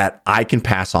that I can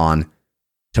pass on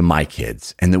to my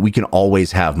kids, and that we can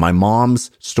always have my mom's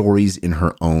stories in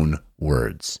her own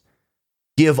words.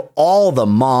 Give all the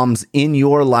moms in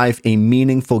your life a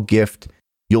meaningful gift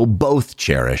you'll both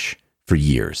cherish for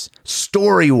years.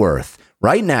 Storyworth.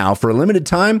 Right now, for a limited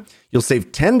time, you'll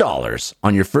save $10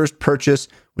 on your first purchase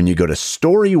when you go to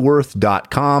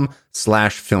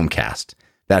storyworth.com/filmcast.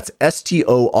 That's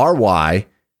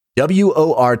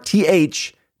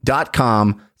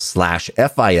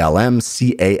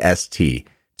STORYWORTH.com/FILMCAST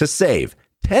to save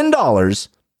 $10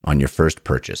 on your first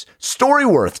purchase.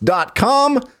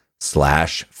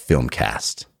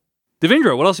 Storyworth.com/filmcast.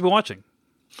 Devindra, what else have you been watching?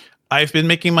 I've been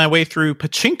making my way through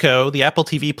Pachinko, the Apple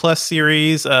TV Plus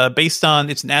series, based on,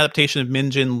 it's an adaptation of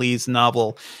Min Jin Lee's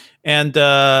novel. And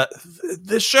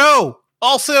the show,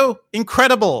 also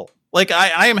incredible. Like,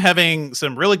 I am having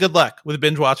some really good luck with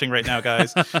binge watching right now,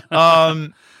 guys.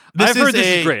 I've heard this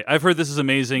is great. I've heard this is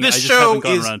amazing. This I just show haven't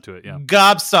gotten is around to it. Yeah.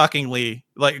 gobstoppingly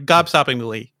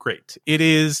great. It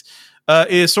is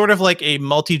sort of like a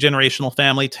multi-generational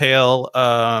family tale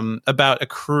about a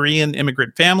Korean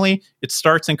immigrant family. It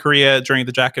starts in Korea during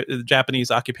the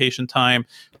Japanese occupation time,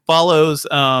 follows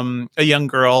a young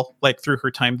girl like through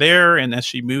her time there, and as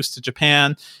she moves to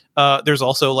Japan. There's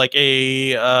also like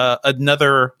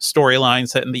another storyline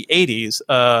set in the 80s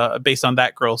based on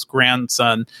that girl's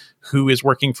grandson who is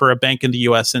working for a bank in the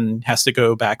US and has to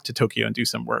go back to Tokyo and do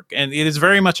some work. And it is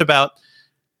very much about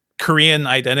Korean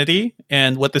identity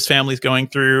and what this family is going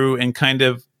through and kind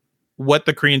of what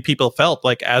the Korean people felt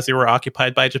like as they were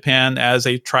occupied by Japan, as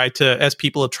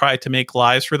people have tried to make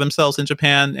lives for themselves in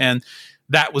Japan. And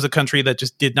that was a country that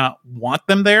just did not want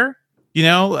them there. You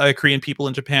know, Korean people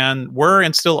in Japan were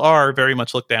and still are very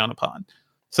much looked down upon.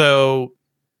 So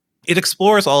it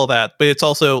explores all of that, but it's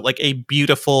also like a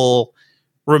beautiful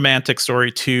romantic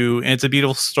story too. And it's a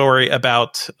beautiful story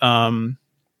about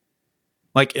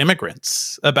like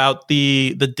immigrants, about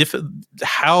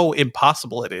how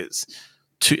impossible it is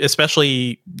to,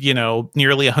 especially, you know,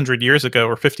 nearly 100 years ago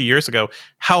or 50 years ago,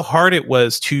 how hard it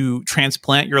was to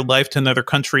transplant your life to another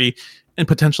country and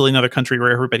potentially another country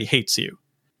where everybody hates you.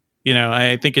 You know,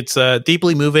 I think it's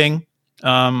deeply moving.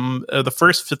 The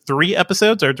first 3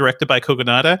 episodes are directed by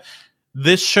Kogonada.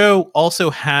 This show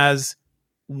also has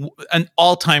an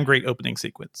all-time great opening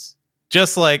sequence.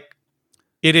 Just like,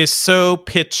 it is so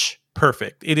pitch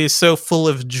perfect. It is so full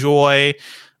of joy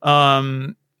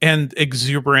and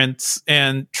exuberance,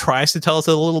 and tries to tell us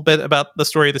a little bit about the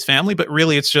story of this family, but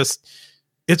really it's just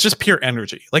pure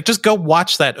energy. Like, just go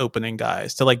watch that opening,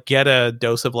 guys, to like get a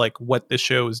dose of like what this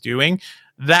show is doing.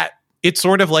 That it's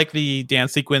sort of like the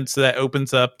dance sequence that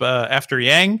opens up after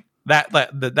Yang. That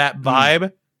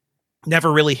vibe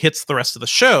never really hits the rest of the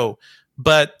show,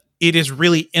 but it is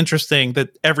really interesting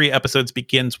that every episode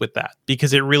begins with that,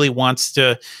 because it really wants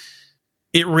to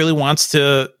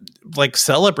like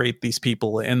celebrate these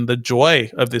people and the joy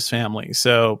of this family.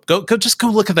 So go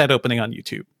look at that opening on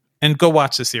YouTube and go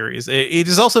watch the series. It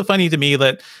is also funny to me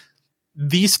that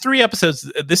these 3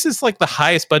 episodes, this is like the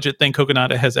highest budget thing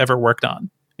Kogonada has ever worked on.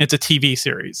 It's a TV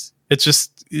series. It's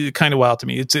just kind of wild to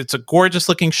me. It's a gorgeous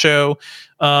looking show.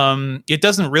 It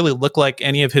doesn't really look like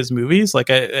any of his movies. Like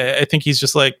I think he's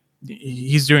just like,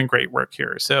 he's doing great work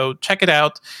here. So check it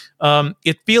out.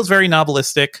 It feels very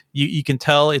novelistic. You can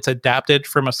tell it's adapted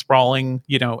from a sprawling,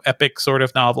 you know, epic sort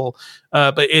of novel.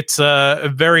 But it's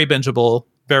very bingeable,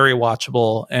 very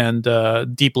watchable,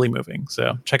 and deeply moving.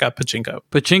 So check out Pachinko.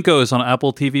 Pachinko is on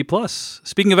Apple TV Plus.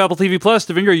 Speaking of Apple TV Plus,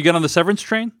 Devindra, you get on the Severance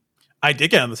train? I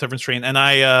did get on the Severance train, and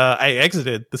I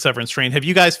exited the Severance train. Have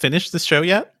you guys finished this show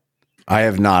yet? I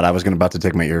have not. I was about to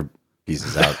take my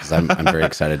earpieces out because I'm very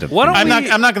excited to. I'm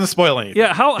not going to spoil anything.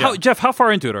 Yeah. How Jeff? How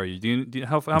far into it are you? Do you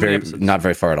how many episodes? Not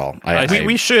very far at all.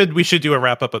 We should do a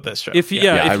wrap up of this show.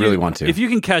 I really want to. If you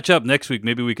can catch up next week,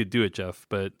 maybe we could do it, Jeff.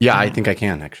 But yeah, I think I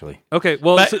can actually. Okay.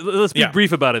 Well, let's be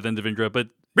brief about it then, Devindra. But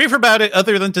brief about it,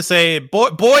 other than to say,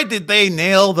 boy, did they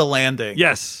nail the landing?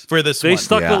 Yes, for this they one.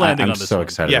 stuck the landing on this. I'm so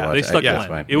excited. Yeah, they stuck the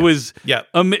landing. It was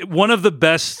one of the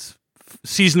best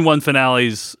season 1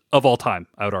 finales of all time,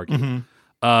 I would argue. Mm-hmm.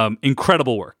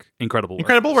 Incredible work. So,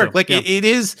 like it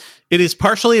is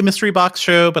partially a mystery box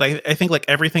show, but I think like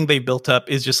everything they built up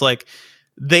is just like,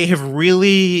 they have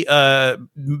really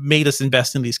made us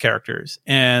invest in these characters,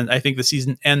 and I think the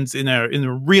season ends in a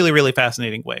really, really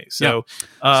fascinating way. So,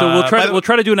 we'll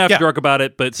try to do an after dark about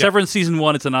it. But Severance season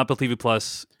 1, it's on Apple TV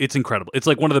Plus. It's incredible. It's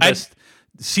like one of the best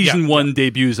season 1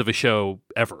 debuts of a show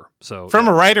ever. So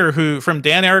from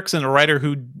Dan Erickson, a writer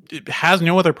who has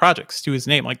no other projects to his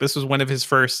name. Like, this was one of his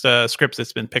first scripts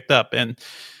that's been picked up. And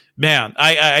man,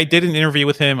 I did an interview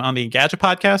with him on the Gadget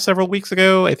podcast several weeks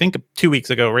ago. I think 2 weeks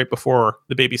ago, right before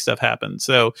the baby stuff happened.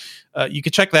 So you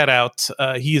could check that out.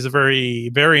 He is a very,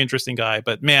 very interesting guy.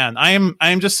 But man, I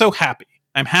am just so happy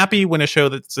I'm happy when a show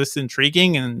that's this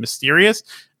intriguing and mysterious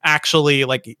actually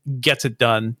like gets it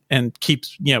done and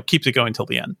keeps it going till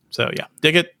the end. So yeah,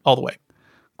 dig it all the way.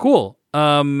 Cool.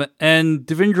 And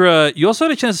Devindra, you also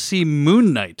had a chance to see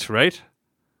Moon Knight, right?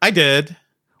 I did.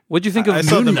 What'd you think of I Moon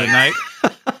saw the Knight? Moon Knight.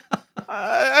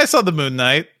 I saw the Moon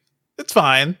Knight. It's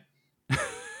fine.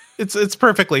 It's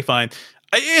perfectly fine.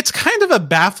 It's kind of a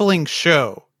baffling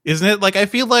show, isn't it? Like I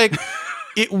feel like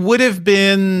it would have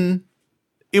been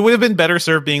better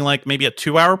served being like maybe a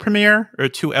 2-hour premiere or a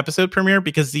 2-episode premiere,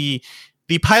 because the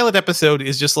pilot episode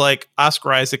is just like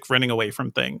Oscar Isaac running away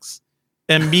from things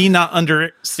and me not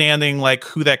understanding like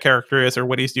who that character is or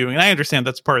what he's doing. And I understand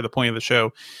that's part of the point of the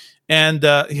show. And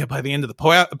by the end of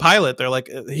the pilot, they're like,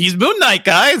 he's Moon Knight,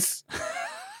 guys.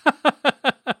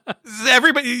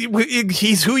 Everybody,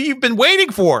 he's who you've been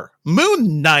waiting for.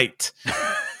 Moon Knight.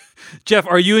 Jeff,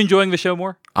 are you enjoying the show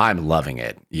more? I'm loving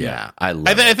it. Yeah, I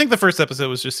think the first episode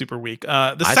was just super weak.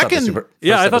 I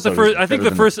thought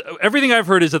the first. Everything I've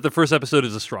heard is that the first episode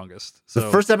is the strongest. So.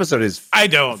 The first episode is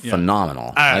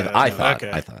phenomenal. I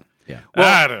thought. Yeah. Well,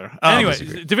 I don't know. Anyway,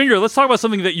 Devindra, let's talk about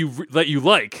something that you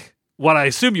like. What I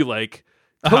assume you like,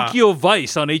 Tokyo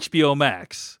Vice on HBO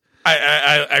Max.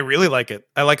 I really like it.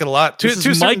 I like it a lot. This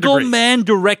is Michael Mann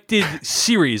directed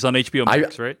series on HBO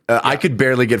Max, right? I could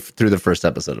barely get through the first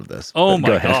episode of this. Oh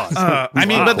my god! I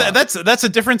mean, but that's a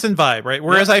difference in vibe, right?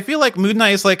 Whereas I feel like Moon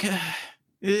Knight is like,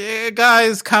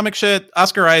 guys, comic shit.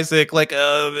 Oscar Isaac, like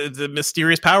the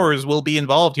mysterious powers will be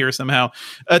involved here somehow.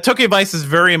 Tokyo Vice is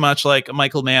very much like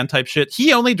Michael Mann type shit.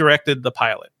 He only directed the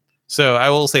pilot. So I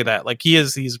will say that, like,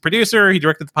 he's a producer. He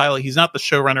directed the pilot. He's not the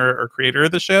showrunner or creator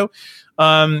of the show.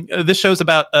 This show's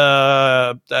about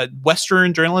a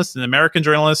Western journalist, an American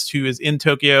journalist who is in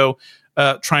Tokyo,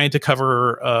 trying to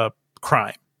cover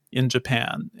crime in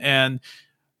Japan. And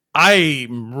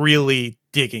I'm really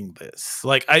digging this.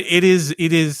 Like, it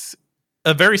is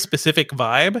a very specific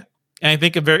vibe. And I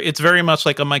think it's very much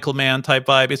like a Michael Mann type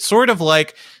vibe. It's sort of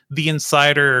like The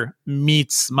Insider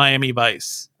meets Miami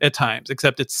Vice at times,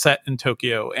 except it's set in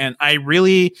Tokyo. And I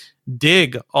really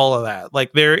dig all of that.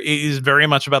 Like, there is very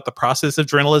much about the process of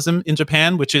journalism in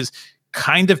Japan, which is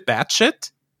kind of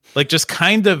batshit, like just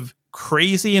kind of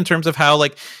crazy in terms of how,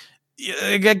 like,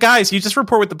 guys, you just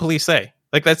report what the police say.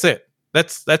 Like, that's it.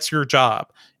 That's your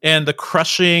job. And the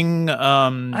crushing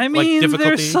difficulty.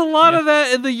 There's a lot of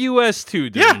that in the US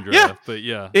too, Devindra. Yeah. But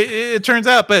it turns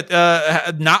out, but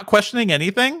not questioning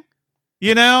anything,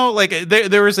 like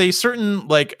there is a certain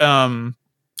like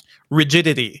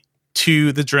rigidity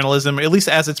to the journalism, at least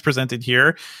as it's presented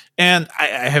here. And I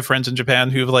have friends in Japan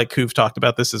who've talked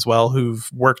about this as well, who've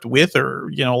worked with or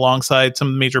alongside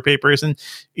some major papers, and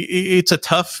it's a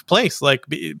tough place. Like,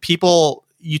 people,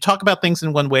 you talk about things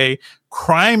in one way,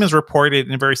 crime is reported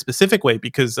in a very specific way,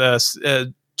 because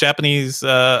Japanese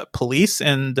police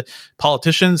and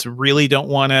politicians really don't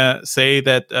want to say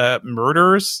that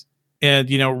murders and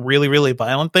really, really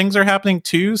violent things are happening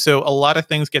too. So a lot of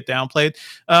things get downplayed.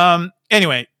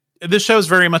 Anyway, this show is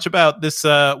very much about this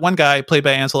one guy played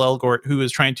by Ansel Elgort, who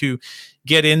is trying to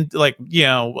get in,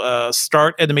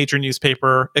 start at a major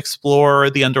newspaper, explore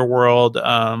the underworld,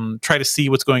 try to see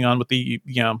what's going on with the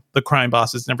crime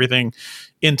bosses and everything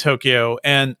in Tokyo.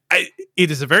 And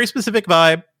it is a very specific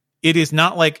vibe. It is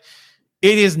not like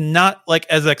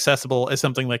as accessible as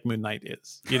something like Moon Knight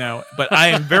is, but I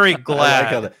am very glad.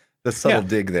 I like how the subtle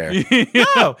dig there.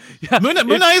 No, Moon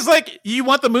Knight is like, you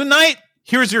want the Moon Knight?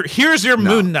 Here's your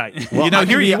Moon Knight. Well,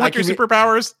 you want your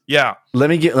superpowers? Yeah. Let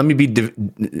me be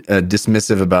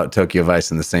dismissive about Tokyo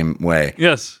Vice in the same way.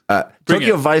 Yes.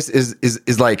 Tokyo Vice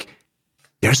is like,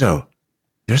 there's a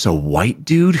white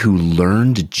dude who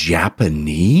learned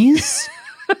Japanese.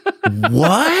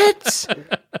 What?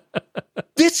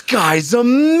 This guy's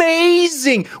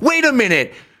amazing. Wait a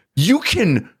minute. You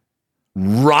can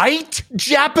write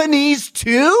Japanese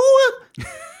too?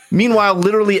 Meanwhile,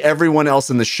 literally everyone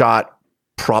else in the shot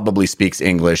probably speaks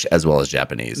English as well as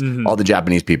Japanese. Mm-hmm. All the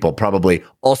Japanese people probably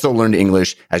also learned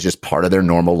English as just part of their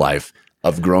normal life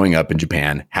of growing up in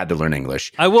Japan, had to learn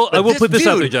English. I will put this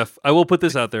out there, Jeff. I will put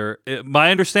this out there.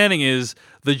 My understanding is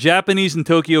the Japanese in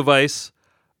Tokyo Vice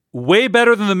way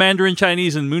better than the Mandarin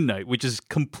Chinese in Moon Knight, which is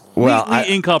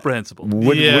completely incomprehensible.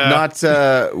 Would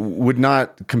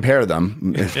not compare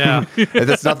them. Yeah.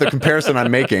 That's not the comparison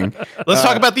I'm making. Let's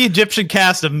talk about the Egyptian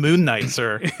cast of Moon Knight,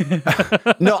 sir.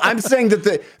 No, I'm saying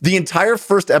that the entire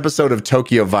first episode of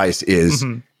Tokyo Vice is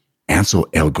Ansel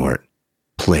Elgort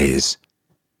plays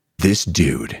this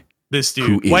dude.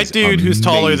 White dude who's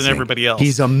taller than everybody else.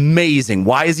 He's amazing.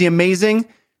 Why is he amazing?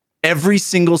 Every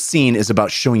single scene is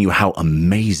about showing you how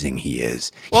amazing he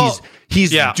is. Well,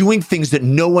 he's doing things that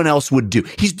no one else would do.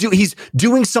 He's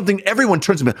doing something everyone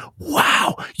turns to him.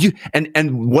 Wow.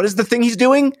 And what is the thing he's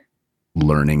doing?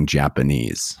 Learning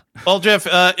Japanese. Well, Jeff,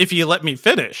 if you let me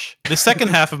finish, the second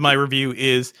half of my review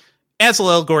is Ansel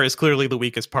Elgort is clearly the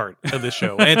weakest part of this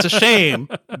show. And it's a shame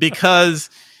because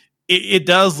it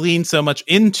does lean so much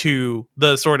into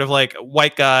the sort of like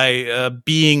white guy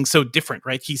being so different,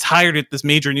 right? He's hired at this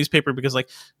major newspaper because like,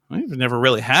 we've never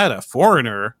really had a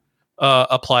foreigner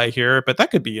apply here, but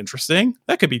that could be interesting.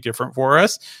 That could be different for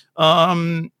us.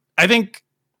 I think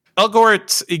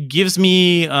Elgort, it gives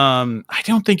me, I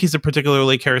don't think he's a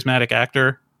particularly charismatic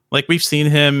actor. Like we've seen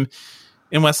him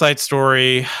in West Side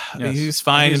Story. Yes. He's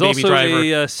fine. He's in Baby also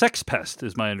Driver. a sex pest,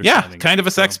 is my understanding. Yeah, kind of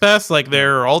a sex pest. Like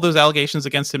there are all those allegations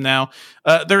against him now.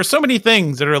 There are so many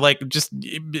things that are like just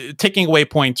taking away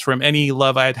points from any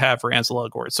love I'd have for Ansel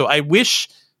Elgort. So I wish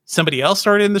somebody else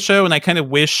started in the show, and I kind of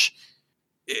wish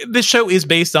this show is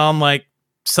based on like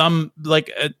some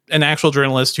like an actual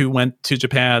journalist who went to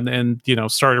Japan and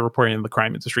started reporting in the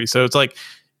crime industry. So it's like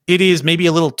it is maybe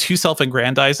a little too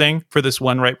self-aggrandizing for this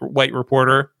one white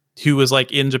reporter who was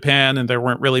like in Japan, and there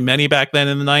weren't really many back then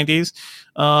in the 90s.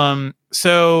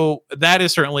 So that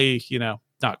is certainly,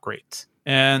 not great.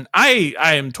 And I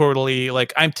am totally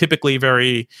like, I'm typically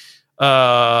very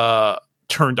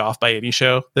turned off by any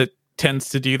show that tends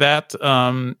to do that.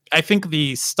 I think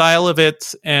the style of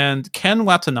it and Ken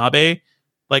Watanabe,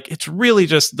 like it's really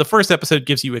just the first episode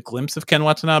gives you a glimpse of Ken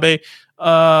Watanabe.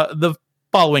 The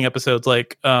following episodes,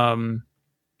 like I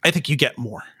think you get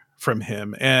more from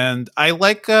him, and I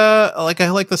like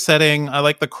the setting. I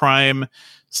like the crime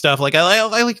stuff. Like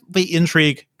I like the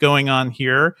intrigue going on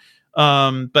here.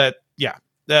 But yeah,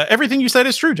 everything you said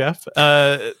is true, Jeff.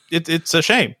 It's a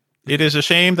shame. It is a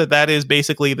shame that is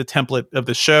basically the template of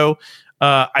the show.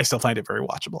 I still find it very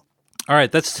watchable. All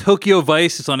right, that's Tokyo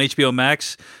Vice. It's on HBO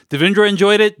Max. Devindra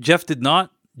enjoyed it. Jeff did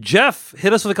not. Jeff,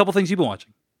 hit us with a couple things you've been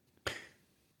watching.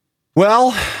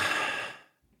 Well,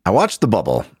 I watched The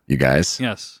Bubble, you guys.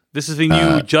 Yes. This is the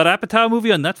new Judd Apatow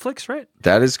movie on Netflix, right?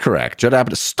 That is correct. Judd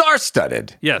Apatow,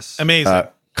 star-studded. Yes. Amazing.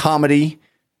 Comedy.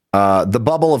 The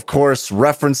Bubble, of course,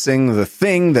 referencing the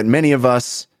thing that many of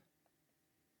us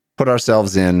put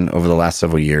ourselves in over the last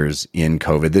several years in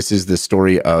COVID. This is the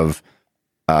story of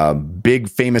big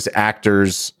famous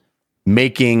actors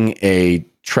making a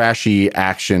trashy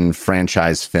action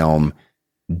franchise film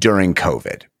during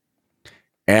COVID.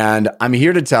 And I'm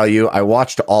here to tell you, I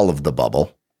watched all of The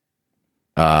Bubble.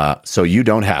 So you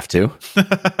don't have to.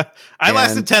 I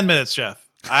lasted 10 minutes, Jeff.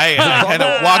 I kind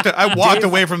of walked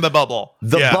away from The Bubble.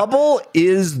 The Bubble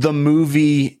is the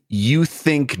movie you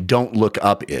think Don't Look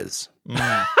Up is.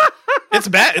 It's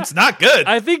bad. It's not good.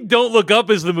 I think Don't Look Up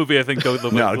is the movie. I think Don't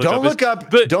Look Up. Don't Look Up.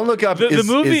 Don't Look Up. The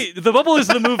movie. The Bubble is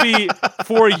the movie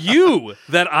for you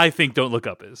that I think Don't Look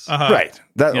Up is. Right.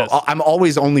 Yes. I'm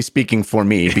always only speaking for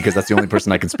me because that's the only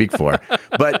person I can speak for.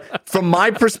 But from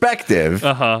my perspective,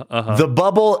 The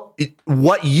Bubble,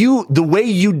 the way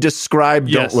you describe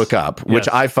Don't Look Up, which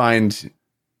I find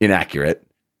inaccurate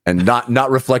and not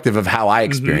reflective of how I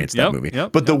experienced that movie.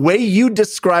 But the way you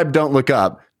describe Don't Look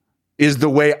Up is the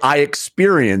way I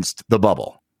experienced The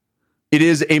Bubble. It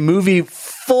is a movie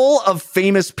full of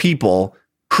famous people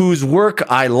whose work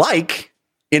I like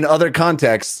in other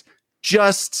contexts,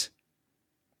 just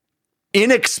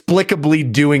inexplicably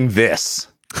doing this.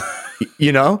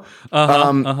 There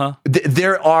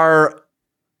are,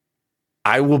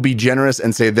 I will be generous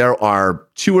and say there are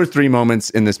 2 or 3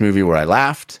 moments in this movie where I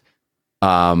laughed.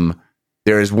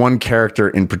 There is one character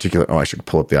in particular. Oh, I should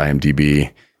pull up the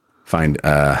IMDb. Find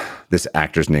this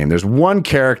actor's name. There's one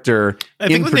character. I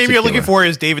think the name you're looking for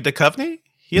is David Duchovny.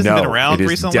 He hasn't been around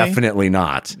recently. Definitely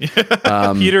not.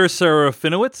 Peter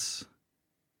Serafinowicz.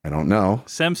 I don't know.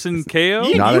 Samson Kao.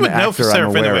 Not an actor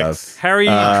I'm aware of. Harry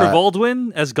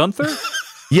Trevaldwin as Gunther.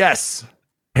 Yes,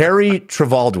 Harry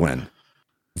Trevaldwin.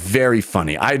 Very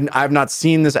funny. I've not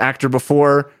seen this actor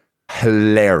before.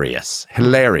 Hilarious.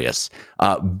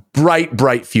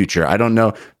 Bright future. I don't know.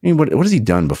 I mean, what has he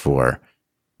done before?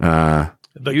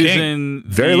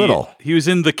 Very little. He was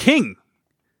in The King.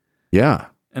 Yeah.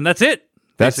 And that's it.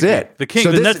 That's it. The King,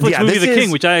 so the Netflix movie The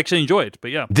King, which I actually enjoyed.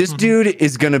 But yeah. This dude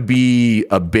is going to be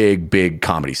a big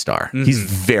comedy star. He's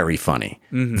very funny.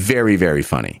 Very, very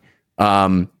funny.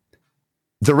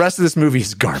 The rest of this movie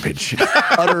is garbage.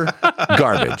 Utter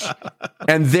garbage.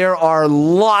 And there are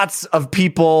lots of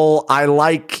people I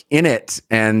like in it,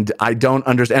 and I don't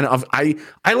understand.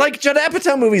 I like Judd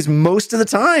Apatow movies most of the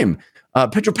time.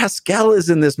 Pedro Pascal is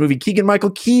in this movie.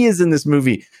 Keegan-Michael Key is in this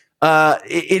movie.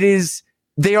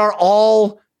 They are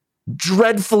all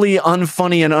dreadfully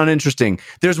unfunny and uninteresting.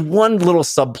 There's one little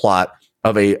subplot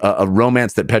of a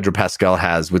romance that Pedro Pascal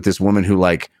has with this woman who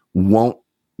like won't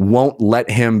let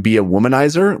him be a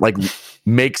womanizer, like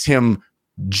makes him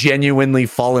genuinely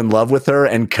fall in love with her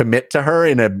and commit to her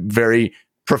in a very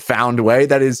profound way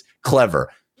that is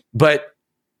clever. But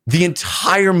the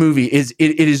entire movie is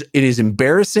it is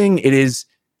embarrassing.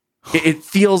 It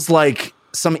feels like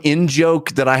some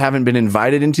in-joke that I haven't been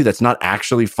invited into that's not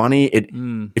actually funny.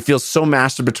 It feels so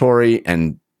masturbatory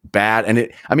and bad.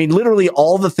 And literally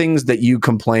all the things that you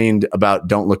complained about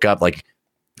Don't Look Up, like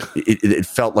it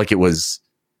felt like it was,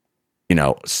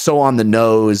 so on the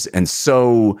nose and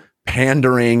so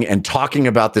pandering and talking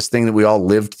about this thing that we all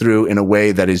lived through in a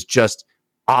way that is just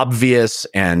obvious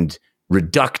and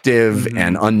reductive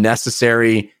and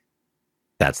unnecessary.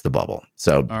 That's The Bubble.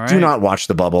 So do not watch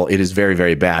The Bubble. It is very,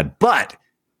 very bad. But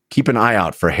keep an eye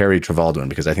out for Harry Trevelyan,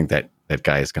 because I think that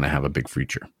guy is going to have a big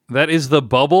future. That is The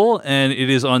Bubble, and it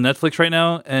is on Netflix right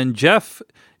now. And Jeff,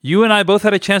 you and I both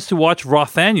had a chance to watch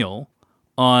Rothaniel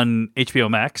on HBO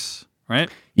Max, right?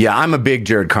 Yeah, I'm a big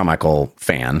Jared Carmichael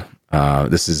fan.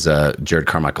 This is Jared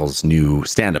Carmichael's new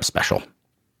stand-up special.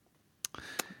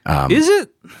 Is it?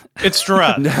 It's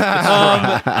Gerard.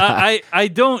 I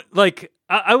don't like.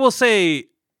 I will say.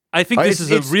 I think this is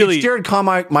it's Jared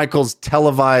Carmichael's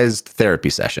televised therapy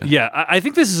session. Yeah, I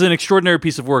think this is an extraordinary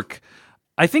piece of work.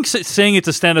 I think saying it's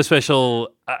a stand-up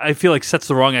special, I feel like sets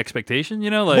the wrong expectation.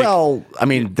 Well,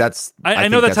 that's. I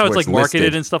know that's how it's like marketed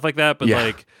listed. And stuff like that, but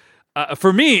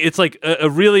for me, it's like a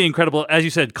really incredible, as you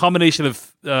said, combination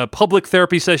of public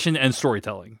therapy session and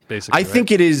storytelling. Basically, I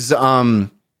think it is.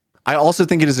 I also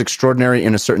think it is extraordinary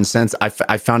in a certain sense.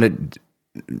 I found it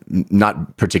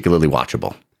not particularly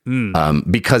watchable.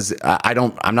 Because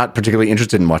I'm not particularly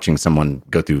interested in watching someone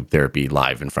go through therapy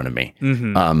live in front of me.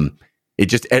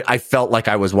 I felt like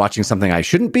I was watching something I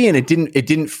shouldn't be, and it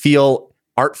didn't feel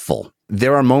artful.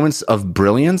 There are moments of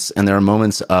brilliance and there are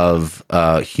moments of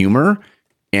humor,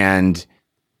 and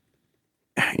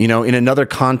in another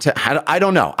context, I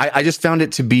don't know. I just found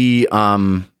it to be.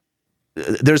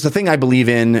 There's a thing I believe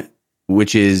in,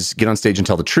 which is get on stage and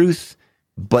tell the truth,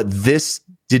 but this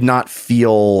did not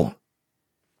feel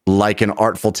like an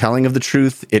artful telling of the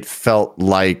truth. It felt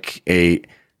like I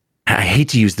hate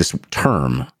to use this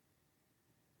term,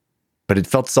 but it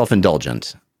felt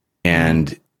self-indulgent.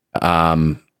 And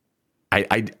I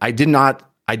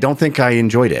don't think I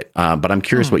enjoyed it, but I'm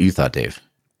curious what you thought, Dave.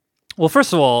 Well,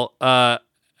 first of all,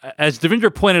 as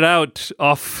Devendra pointed out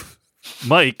off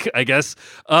mic, I guess,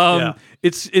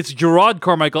 it's Gerard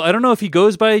Carmichael. I don't know if he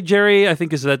goes by Jerry. I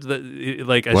think is that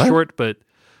like a short, but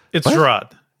it's Gerard.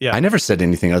 Yeah, I never said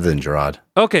anything other than Gerard.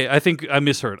 Okay, I think I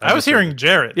misheard. I was hearing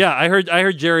Jared. Yeah, I heard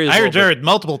Jerry. I heard Jared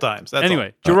multiple times. That's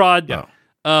anyway, Gerard.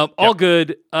 All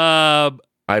good. I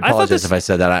apologize if I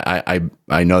said that.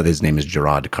 I know that his name is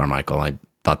Gerard Carmichael. I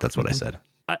thought that's what I said.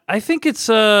 I think it's.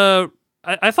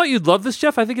 I thought you'd love this,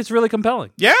 Jeff. I think it's really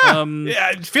compelling. Yeah,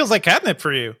 it feels like catnip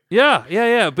for you.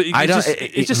 Yeah. But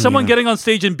it's just someone getting on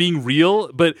stage and being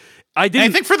real. But I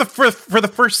think for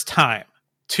the first time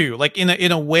too, like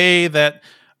in a way that.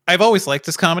 I've always liked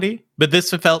this comedy, but this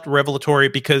felt revelatory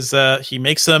because he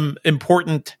makes some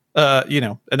important,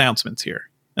 announcements here,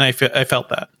 and I felt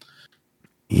that.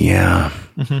 Yeah,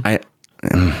 and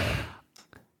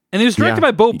it was directed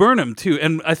by Bo Burnham too.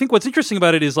 And I think what's interesting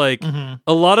about it is like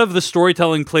a lot of the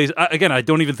storytelling plays. Again, I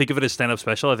don't even think of it as stand-up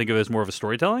special. I think of it as more of a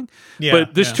storytelling. Yeah,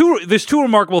 but there's two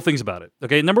remarkable things about it.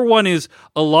 Okay, number one is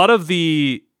a lot of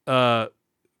the.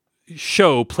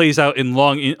 Show plays out in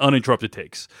long uninterrupted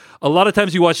takes. A lot of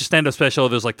times you watch a stand-up special,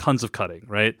 there's like tons of cutting,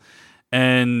 right?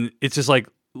 And it's just like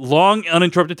long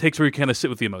uninterrupted takes where you kind of sit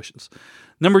with the emotions.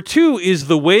 Number two is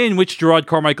the way in which Gerard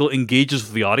Carmichael engages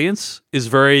with the audience is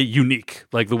very unique.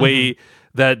 Like the way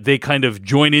that they kind of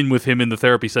join in with him in the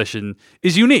therapy session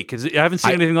is unique. I haven't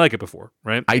seen anything like it before,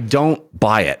 right? I don't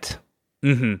buy it.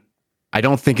 I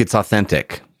don't think it's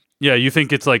authentic. Yeah, you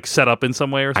think it's like set up in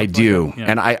some way or something? I do.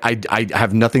 And I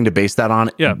have nothing to base that on.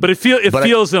 Yeah, but it feels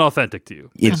inauthentic to you.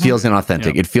 It feels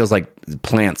inauthentic. Yeah. It feels like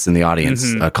plants in the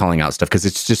audience calling out stuff because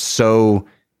it's just so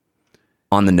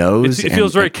on the nose. It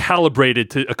feels very calibrated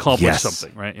to accomplish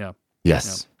something, right? Yeah.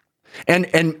 Yes. Yeah.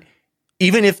 And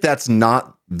even if that's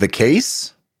not the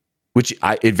case, which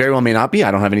it very well may not be, I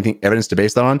don't have anything evidence to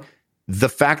base that on. The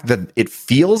fact that it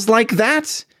feels like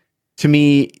that to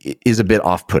me is a bit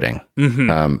off-putting.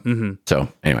 So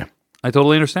anyway, I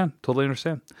totally understand.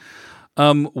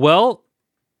 Well,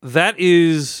 that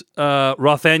is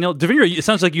Rothaniel. Devendra, it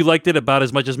sounds like you liked it about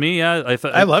as much as me. Yeah,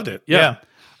 I loved it. Yeah.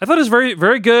 I thought it was very,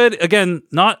 very good. Again,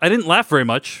 I didn't laugh very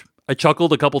much. I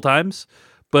chuckled a couple times,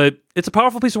 but it's a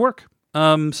powerful piece of work.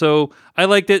 So I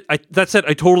liked it. That said,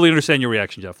 I totally understand your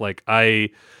reaction, Jeff. Like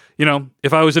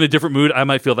if I was in a different mood, I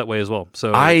might feel that way as well.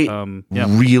 So I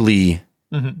really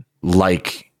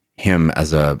like him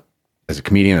as a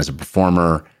comedian, as a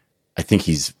performer. I think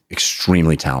he's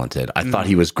extremely talented. I thought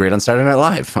he was great on Saturday Night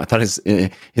Live. I thought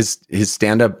his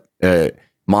stand-up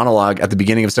monologue at the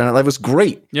beginning of Saturday Night Live was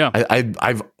great. Yeah,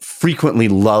 I've frequently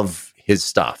love his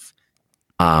stuff.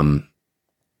 And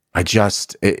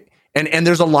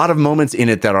there's a lot of moments in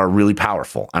it that are really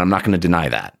powerful, and I'm not going to deny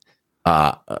that.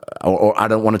 Or I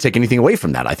don't want to take anything away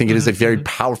from that. I think it is a very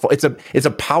powerful. It's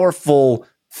a powerful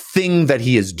thing that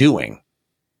he is doing.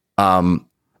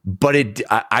 But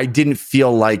I didn't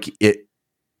feel like it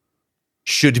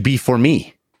should be for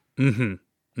me. You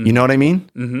know what I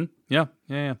mean? Yeah.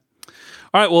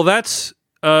 All right. Well, that's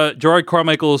Gerard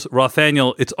Carmichael's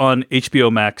Rothaniel. It's on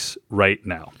HBO Max right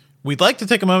now. We'd like to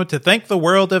take a moment to thank the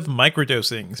world of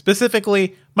microdosing,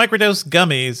 specifically Microdose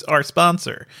Gummies, our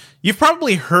sponsor. You've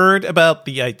probably heard about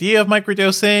the idea of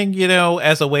microdosing,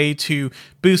 as a way to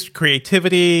boost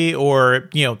creativity or,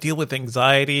 deal with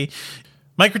anxiety.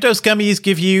 Microdose gummies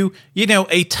give you,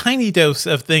 a tiny dose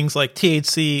of things like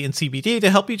THC and CBD to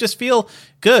help you just feel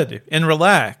good and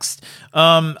relaxed.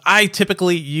 I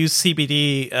typically use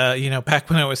CBD, back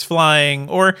when I was flying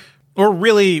or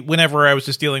really whenever I was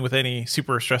just dealing with any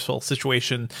super stressful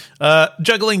situation.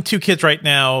 Juggling 2 kids right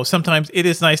now, sometimes it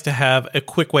is nice to have a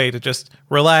quick way to just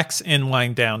relax and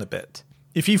wind down a bit.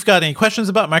 If you've got any questions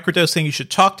about microdosing, you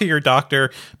should talk to your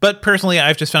doctor. But personally,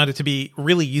 I've just found it to be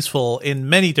really useful in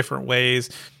many different ways.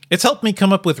 It's helped me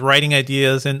come up with writing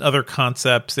ideas and other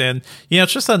concepts. And,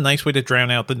 it's just a nice way to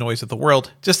drown out the noise of the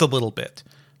world just a little bit.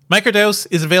 Microdose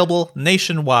is available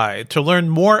nationwide. To learn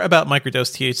more about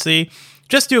Microdose THC,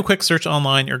 just do a quick search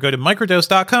online or go to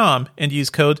microdose.com and use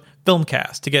code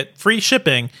FILMCAST to get free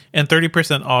shipping and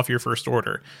 30% off your first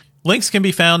order. Links can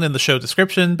be found in the show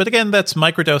description, but again, that's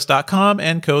microdose.com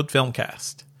and code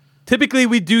FILMCAST. Typically,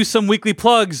 we do some weekly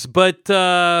plugs, but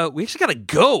we actually got to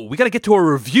go. We got to get to a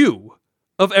review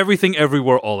of Everything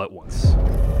Everywhere All at Once.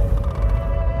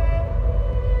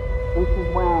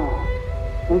 Mrs.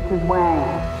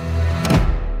 Wang.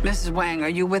 Mrs. Wang, are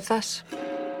you with us?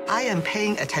 I am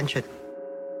paying attention.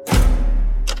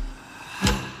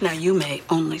 Now, you may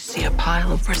only see a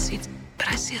pile of receipts, but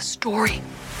I see a story.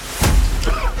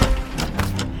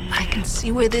 I can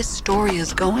see where this story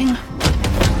is going.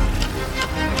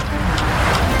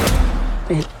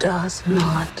 It does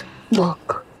not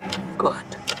look good.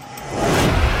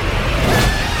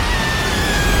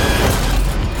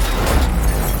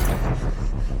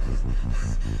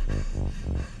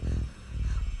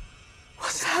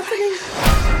 What's happening?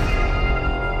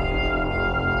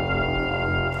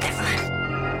 Evelyn,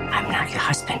 I'm not your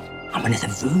husband. I'm another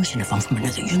version of him from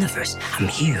another universe. I'm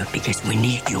here because we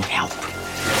need your help.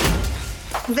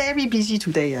 Very busy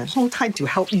today. No time to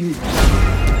help you.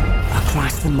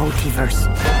 Across the multiverse,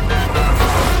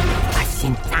 I've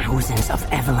seen thousands of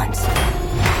Evelyns.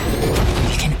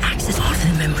 You can access all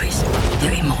their memories,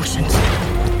 their emotions,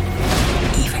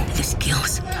 even their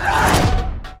skills.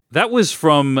 That was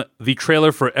from the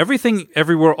trailer for Everything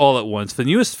Everywhere All at Once, the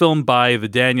newest film by the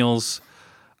Daniels.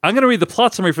 I'm going to read the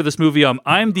plot summary for this movie on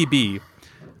IMDb.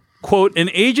 Quote, an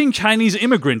aging Chinese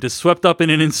immigrant is swept up in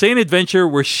an insane adventure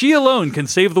where she alone can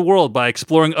save the world by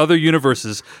exploring other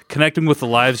universes, connecting with the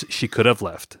lives she could have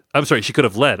left. She could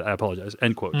have led. I apologize.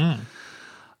 End quote.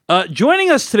 Joining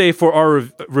us today for our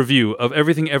review of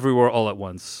Everything Everywhere All at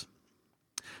Once.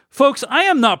 Folks, I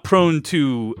am not prone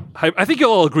to... I think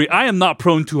you'll all agree, I am not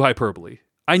prone to hyperbole.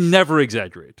 I never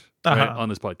exaggerate. Right, on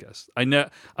this podcast. I'm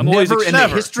always never in the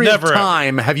history of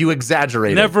time have you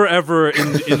exaggerated. Never ever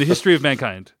in the history of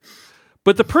mankind.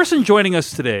 But the person joining us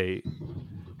today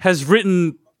has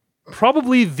written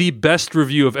probably the best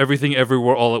review of Everything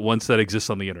Everywhere All at Once that exists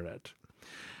on the internet.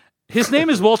 His name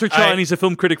is Walter Chaw, and he's a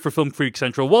film critic for Film Freak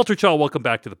Central. Walter Chaw, welcome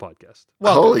back to the podcast.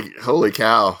 Holy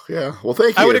cow. Yeah. Well,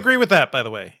 thank you. I would agree with that, by the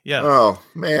way. Yeah. Oh,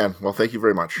 man. Well, thank you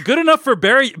very much. Good enough for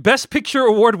Best Picture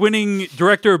Award-winning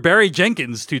director Barry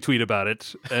Jenkins to tweet about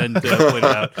it and point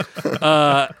it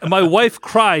out. My wife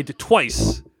cried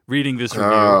twice reading this review.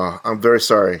 I'm very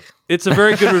sorry. It's a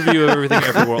very good review of Everything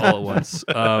Everywhere All at Once.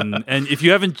 And if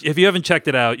you haven't checked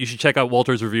it out, you should check out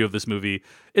Walter's review of this movie.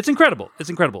 It's incredible.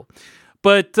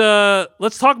 But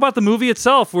let's talk about the movie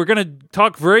itself. We're going to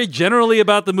talk very generally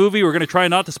about the movie. We're going to try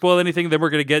not to spoil anything. Then we're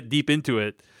going to get deep into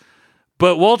it.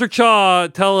 But Walter Chaw,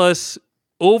 tell us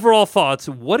overall thoughts.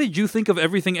 What did you think of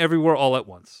Everything Everywhere All at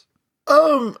Once?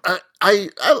 I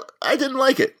didn't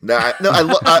like it. I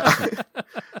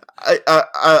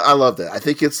loved it. I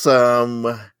think it's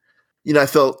I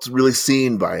felt really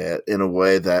seen by it in a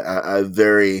way that I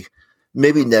very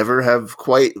maybe never have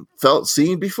quite felt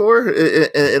seen before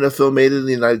in a film made in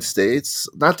the United States.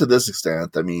 Not to this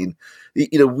extent. I mean,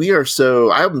 I'm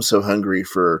so hungry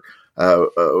for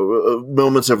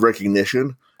moments of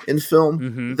recognition in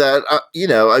film that,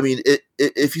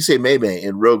 if you say Mei Mei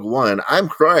in Rogue One, I'm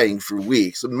crying for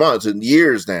weeks and months and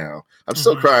years now. I'm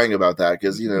still crying about that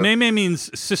because, Mei Mei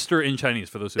means sister in Chinese,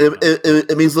 for those who don't know.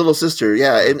 It means little sister.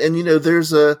 Yeah. And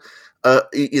there's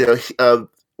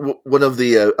one of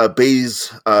the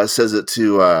bays says it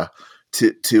to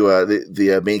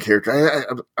the main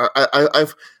character.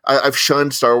 I've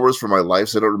shunned Star Wars for my life,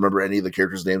 so I don't remember any of the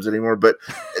characters' names anymore. But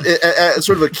at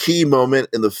sort of a key moment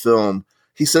in the film,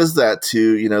 he says that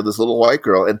to this little white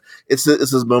girl, and it's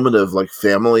this moment of like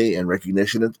family and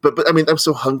recognition. But I mean, I'm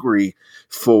so hungry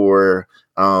for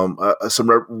some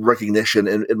recognition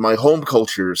in my home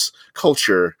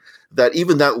culture that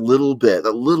even that little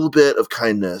bit of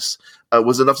kindness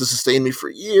was enough to sustain me for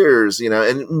years,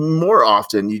 and more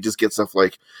often you just get stuff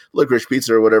like licorice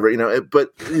pizza or whatever,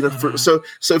 so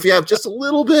if you have just a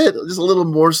little bit, just a little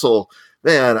morsel,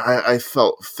 man, I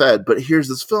felt fed. But here's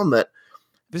this film that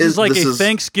this is like a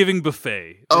Thanksgiving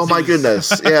buffet. Oh my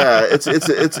goodness. Yeah.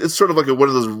 It's sort of like one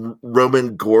of those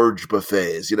Roman gorge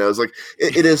buffets, it's like,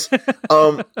 it is,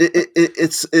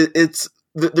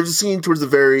 there's a scene towards the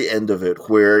very end of it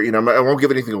where, I won't give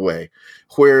anything away,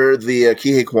 where the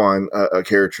Kihei Kwan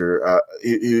character,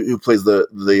 who plays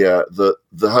the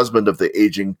husband of the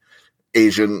aging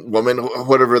Asian woman,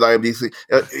 whatever the IMDb,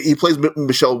 he plays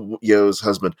Michelle Yeoh's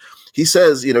husband. He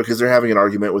says, because they're having an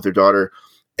argument with their daughter,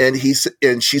 and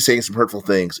she's saying some hurtful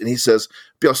things, and he says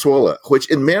 "不要说了," which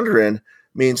in Mandarin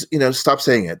means stop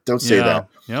saying it, don't say that.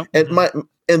 Yep.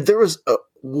 And there was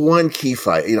one key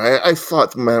fight. I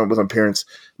fought with my parents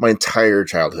my entire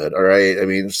childhood. All right, I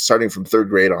mean, starting from third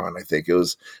grade on, I think it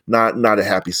was not a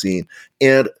happy scene.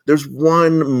 And there's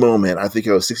one moment, I think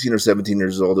I was 16 or 17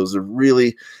 years old. It was a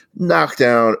really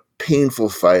knockdown, painful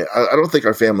fight. I don't think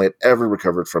our family had ever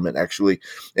recovered from it, actually.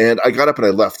 And I got up and I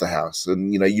left the house.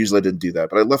 And usually I didn't do that,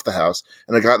 but I left the house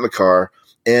and I got in the car.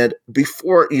 And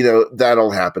before that all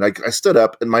happened, I stood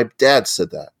up, and my dad said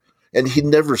that. And he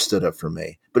never stood up for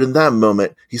me. But in that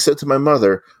moment, he said to my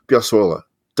mother, "不要说了,"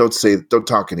 don't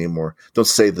talk anymore. Don't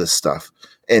say this stuff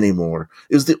anymore.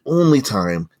 It was the only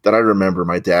time that I remember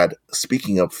my dad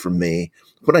speaking up for me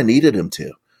when I needed him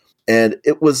to. And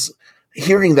it was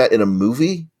hearing that in a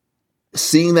movie,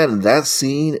 seeing that in that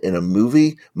scene in a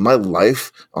movie, my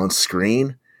life on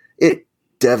screen, it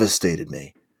devastated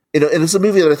me. And it's a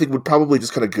movie that I think would probably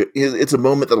just kind of go, it's a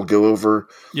moment that'll go over,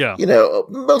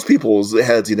 most people's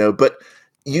heads, but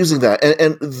using that,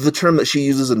 and the term that she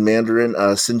uses in Mandarin,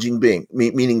 Sinjingbing,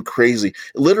 meaning crazy.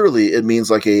 Literally, it means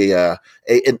like an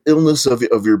illness of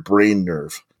your brain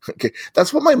nerve. Okay,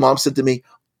 that's what my mom said to me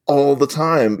all the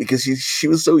time because she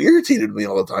was so irritated with me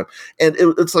all the time. And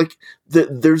it's like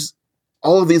there's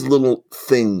all of these little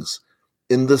things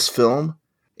in this film.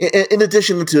 In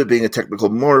addition to it being a technical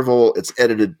marvel, it's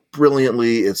edited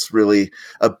brilliantly. It's really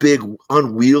a big,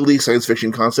 unwieldy science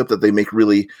fiction concept that they make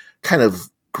really kind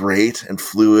of great and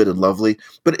fluid and lovely.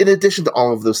 But in addition to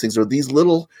all of those things, are these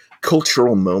little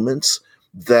cultural moments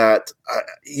that,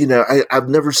 I've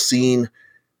never seen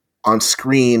on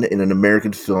screen in an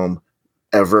American film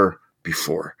ever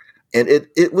before. And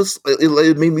it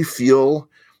made me feel...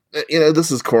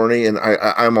 this is corny, and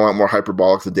I'm a lot more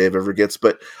hyperbolic than Dave ever gets,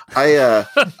 but it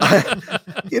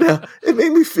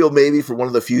made me feel, maybe for one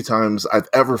of the few times I've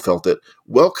ever felt it,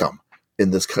 welcome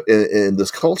in this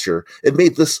culture. It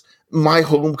made this my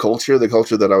home culture, the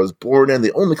culture that I was born in,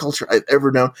 the only culture I've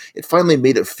ever known. It finally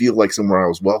made it feel like somewhere I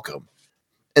was welcome.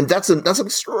 And that's an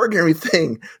extraordinary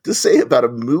thing to say about a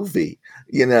movie.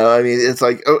 I mean, it's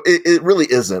like, it really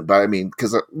isn't, but I mean,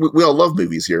 because we all love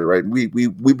movies here, right? We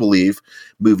believe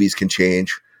movies can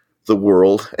change the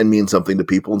world and mean something to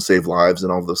people and save lives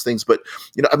and all of those things. But,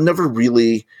 I've never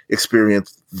really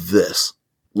experienced this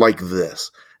like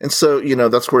this. And so,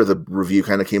 that's where the review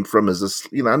kind of came from, is this,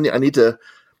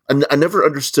 I never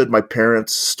understood my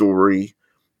parents' story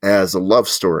as a love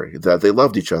story, that they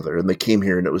loved each other and they came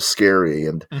here and it was scary,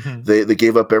 and they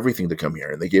gave up everything to come here,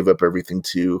 and they gave up everything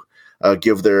to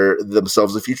give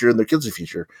themselves a future and their kids a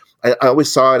future. I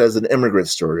always saw it as an immigrant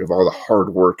story of all the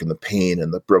hard work and the pain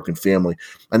and the broken family.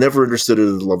 I never understood it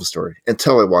as a love story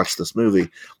until I watched this movie.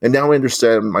 And now I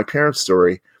understand my parents'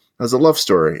 story as a love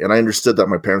story. And I understood that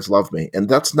my parents loved me. And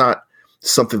that's not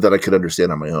something that I could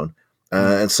understand on my own.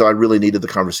 And so I really needed the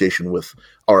conversation with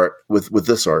art, with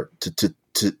this art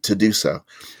to do so.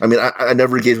 I mean, I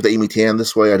never engaged with Amy Tan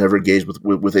this way. I never engaged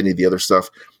with any of the other stuff.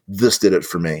 This did it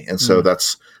for me. And so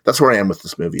that's where I am with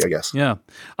this movie, I guess. Yeah.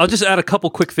 I'll just add a couple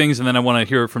quick things and then I want to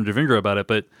hear from Devindra about it.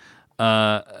 But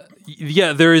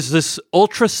there is this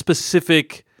ultra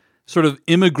specific sort of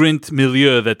immigrant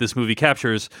milieu that this movie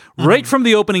captures right from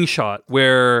the opening shot,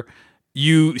 where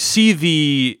you see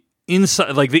the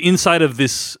inside of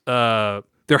this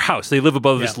their house. They live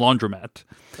above this laundromat.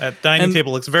 That dining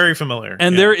table looks very familiar.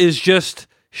 And there is just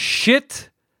shit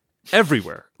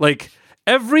everywhere. Like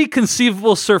every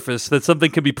conceivable surface that something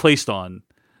can be placed on,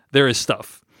 there is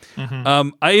stuff.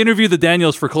 I interviewed the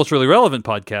Daniels for Culturally Relevant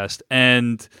podcast,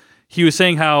 and he was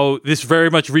saying how this very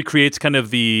much recreates kind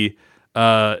of the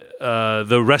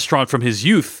restaurant from his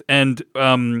youth. And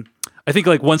I think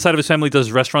like one side of his family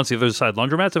does restaurants, the other side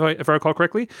laundromats, if I recall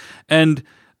correctly. And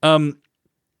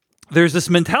there's this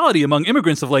mentality among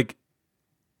immigrants of like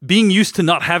being used to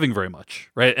not having very much,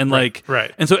 right? And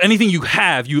and so anything you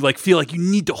have, you like feel like you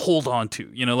need to hold on to,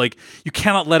 you know, like you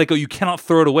cannot let it go, you cannot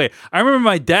throw it away. I remember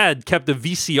my dad kept a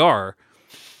VCR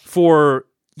for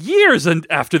years and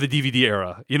after the DVD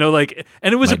era, you know, like,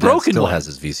 and it was My a broken dad still one. has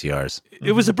his VCRs.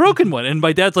 It was a broken one, and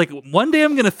my dad's like, "One day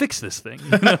I'm going to fix this thing."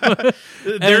 You know?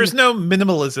 There's no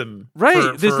minimalism,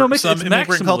 right? There's no some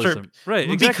immigrant culture, right?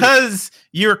 Exactly. Because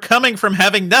you're coming from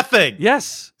having nothing.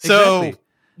 Yes, so exactly.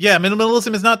 yeah,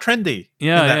 minimalism is not trendy.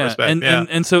 Yeah, in that respect.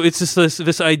 And so it's just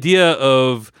this idea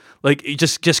of like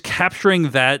just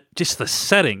capturing that, just the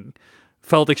setting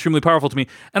felt extremely powerful to me.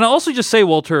 And I'll also just say,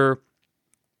 Walter,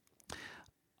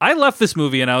 I left this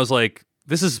movie and I was like,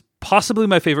 this is possibly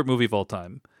my favorite movie of all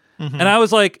time. And I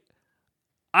was like,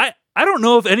 I don't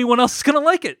know if anyone else is going to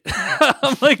like it.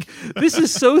 I'm like, this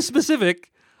is so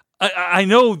specific. I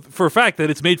know for a fact that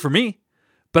it's made for me,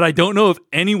 but I don't know if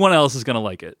anyone else is going to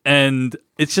like it. And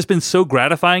it's just been so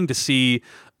gratifying to see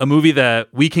a movie that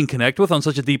we can connect with on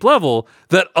such a deep level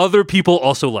that other people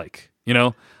also like, you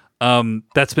know?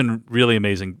 That's been really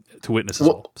amazing to witness as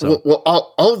well. So. Well,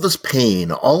 all of this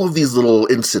pain, all of these little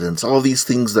incidents, all of these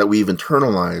things that we've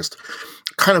internalized,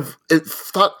 I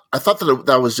thought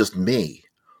that was just me.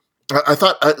 I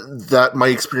thought that my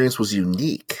experience was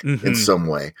unique in some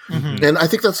way, and I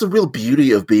think that's the real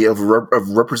beauty of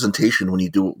representation when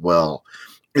you do it well,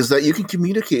 is that you can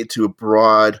communicate to a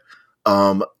broad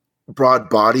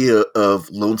body of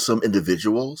lonesome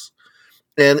individuals,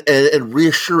 and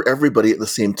reassure everybody at the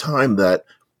same time that,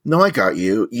 no, I got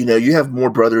you. You know, you have more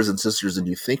brothers and sisters than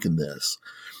you think in this.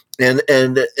 And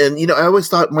you know, I always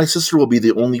thought my sister will be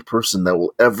the only person that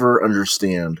will ever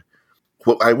understand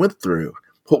what I went through,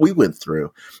 what we went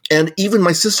through. And even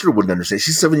my sister wouldn't understand.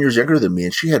 She's 7 years younger than me,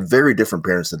 and she had very different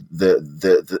parents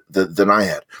than I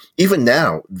had. Even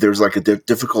now, there's like a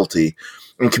difficulty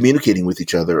in communicating with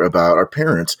each other about our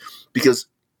parents, because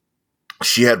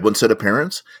she had one set of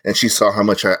parents and she saw how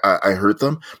much I hurt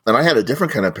them. And I had a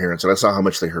different kind of parents and I saw how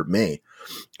much they hurt me.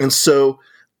 And so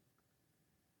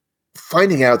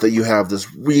finding out that you have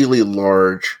this really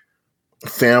large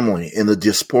family in the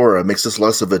diaspora makes this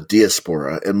less of a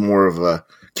diaspora and more of a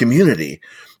community.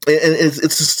 And it's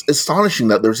just astonishing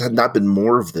that there's not been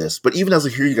more of this. But even as I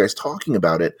hear you guys talking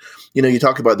about it, you know, you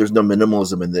talk about there's no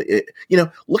minimalism in you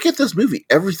know, look at this movie,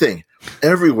 everything,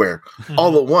 everywhere,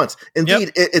 all at once.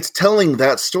 Indeed, it's telling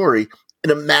that story in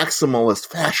a maximalist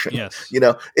fashion. Yes. You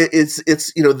know,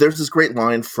 it's you know, there's this great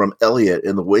line from Eliot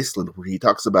in The Wasteland where he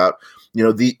talks about, you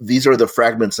know, these are the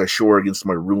fragments I shore against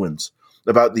my ruins.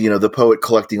 About the, you know, the poet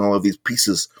collecting all of these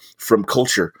pieces from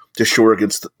culture to shore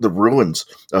against the ruins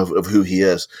of who he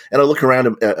is. And I look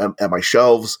around at my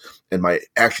shelves and my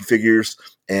action figures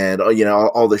and, you know,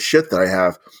 all the shit that I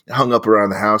have hung up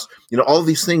around the house. You know, all of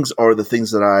these things are the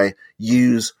things that I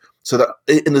use so that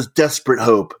in this desperate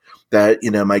hope that,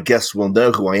 you know, my guests will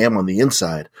know who I am on the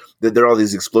inside, that there are all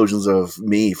these explosions of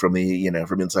me from the, you know,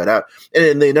 from inside out.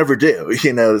 And they never do,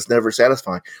 you know, it's never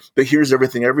satisfying. But here's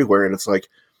everything everywhere. And it's like,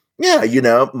 yeah, you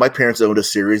know, my parents owned a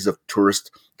series of tourist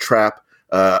trap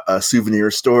souvenir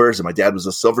stores, and my dad was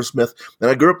a silversmith, and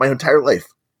I grew up my entire life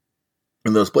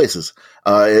in those places.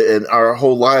 And our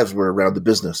whole lives were around the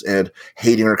business and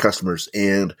hating our customers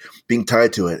and being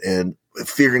tied to it and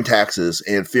fearing taxes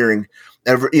and fearing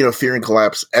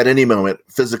collapse at any moment,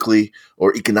 physically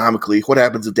or economically. What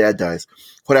happens if dad dies?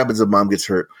 What happens if mom gets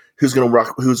hurt? Who's gonna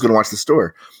watch the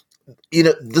store? You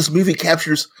know, this movie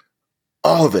captures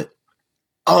all of it.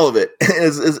 All of it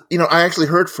is, you know, I actually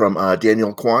heard from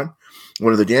Daniel Kwan,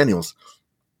 one of the Daniels,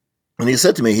 and he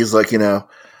said to me, he's like, you know,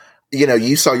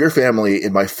 you saw your family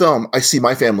in my film. I see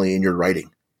my family in your writing,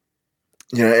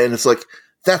 you know, and it's like,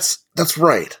 that's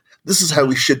right. this is how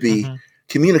we should be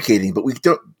communicating, but we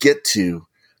don't get to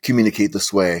communicate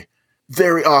this way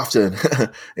very often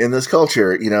in this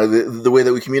culture. You know, the way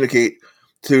that we communicate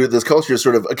to this culture is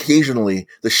sort of occasionally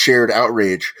the shared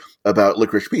outrage about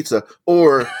licorice pizza,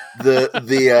 or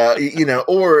you know,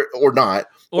 or not.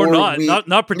 Or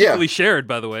not particularly shared,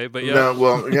 by the way, but yeah. No,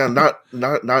 well, yeah, not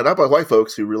by white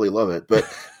folks who really love it,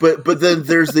 but then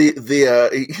there's the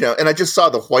you know, and I just saw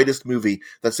the whitest movie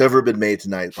that's ever been made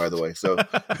tonight, by the way. So,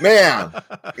 man,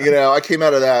 you know, I came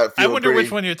out of that. I wonder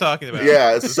which one you're talking about.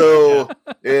 Yeah, so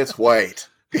it's white.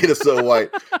 It is so white.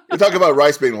 You talk about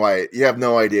rice being white, you have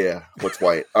no idea what's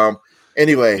white.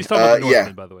 Anyway, he's talking about the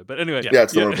Northman, by the way. But anyway, yeah,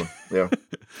 it's the Northman. Yeah,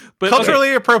 but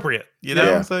culturally appropriate, you know.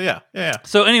 Yeah. So yeah.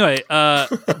 So anyway,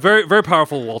 very very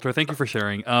powerful, Walter. Thank you for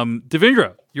sharing.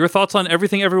 Devindra, your thoughts on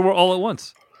Everything Everywhere All at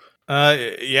Once?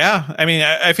 Yeah. I mean,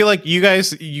 I feel like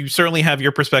you certainly have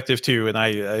your perspective too, and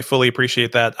I fully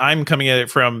appreciate that. I'm coming at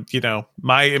it from, you know,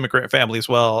 my immigrant family as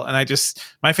well, and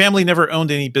my family never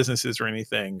owned any businesses or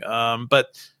anything, but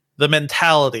the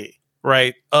mentality,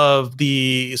 right, of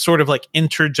the sort of like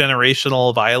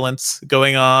intergenerational violence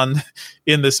going on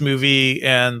in this movie,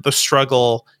 and the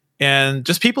struggle, and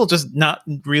just people just not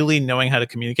really knowing how to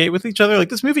communicate with each other. Like,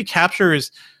 this movie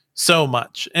captures so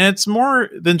much, and it's more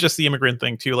than just the immigrant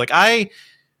thing too. Like, I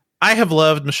have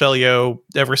loved Michelle Yeoh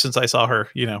ever since I saw her,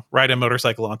 you know, ride a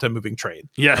motorcycle onto a moving train.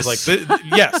 Yes. I was like,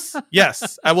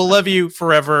 yes, I will love you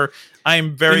forever.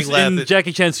 I'm very glad in that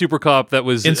Jackie Chan Super Cop, that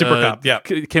was in Super Cop, yeah,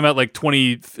 came out like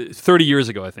 30 years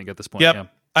ago, I think, at this point. Yep. Yeah.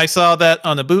 I saw that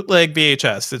on a bootleg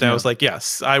VHS, and I was like,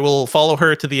 yes, I will follow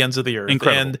her to the ends of the earth.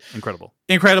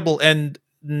 Incredible. And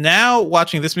now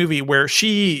watching this movie, where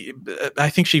I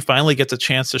think she finally gets a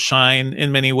chance to shine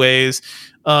in many ways.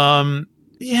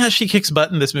 Yeah, she kicks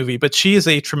butt in this movie, but she is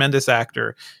a tremendous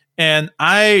actor. And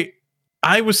I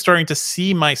was starting to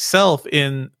see myself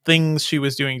in things she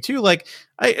was doing too. Like,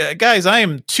 I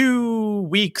am 2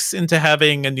 weeks into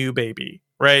having a new baby,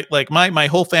 right? Like, my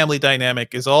whole family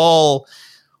dynamic is all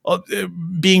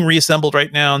being reassembled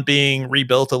right now and being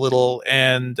rebuilt a little.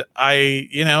 And I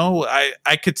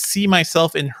could see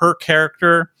myself in her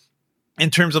character in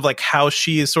terms of like how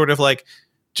she is sort of like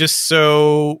just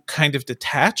so kind of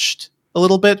detached a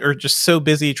little bit, or just so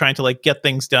busy trying to like get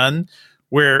things done,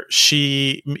 where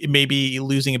she may be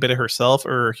losing a bit of herself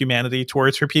or humanity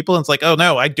towards her people. And it's like, oh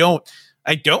no, I don't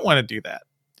want to do that.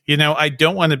 You know, I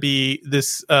don't want to be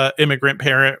this immigrant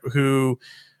parent who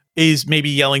is maybe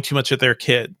yelling too much at their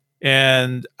kid.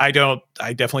 And I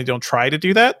definitely don't try to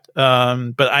do that.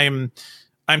 But I'm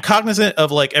cognizant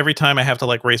of like every time I have to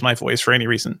like raise my voice for any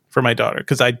reason for my daughter,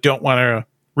 because I don't want to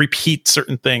repeat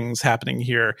certain things happening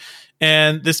here.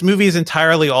 And this movie is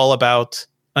entirely all about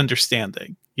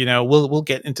understanding. You know, we'll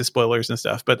get into spoilers and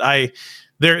stuff, but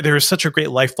there is such a great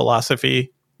life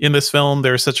philosophy in this film.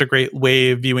 There's such a great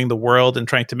way of viewing the world and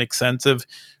trying to make sense of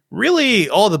really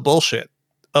all the bullshit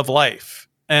of life.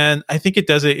 And I think it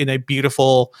does it in a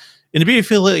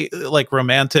beautifully like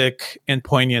romantic and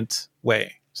poignant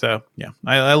way. So yeah,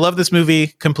 I love this movie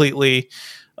completely.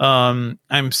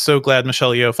 I'm so glad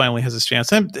Michelle Yeoh finally has this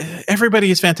chance.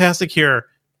 Everybody is fantastic here.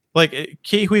 Like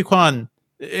Ke Huy Quan,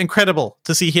 incredible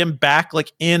to see him back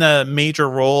like in a major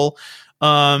role.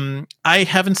 I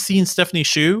haven't seen Stephanie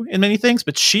Hsu in many things,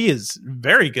 but she is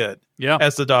very good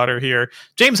as the daughter here.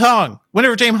 James Hong,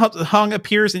 whenever James Hong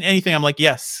appears in anything, I'm like,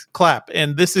 yes, clap.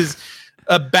 And this is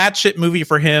a batshit movie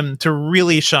for him to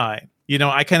really shine. You know,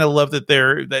 I kind of love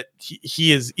that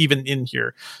he is even in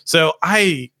here. So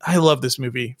I love this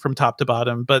movie from top to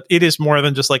bottom, but it is more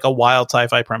than just like a wild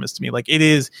sci-fi premise to me. Like, it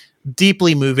is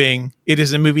deeply moving. It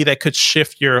is a movie that could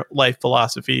shift your life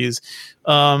philosophies.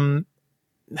 I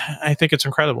think it's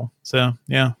incredible. So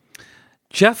yeah.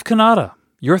 Jeff Kanata,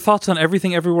 your thoughts on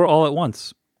Everything Everywhere All at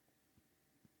Once?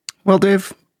 Well,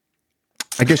 Dave,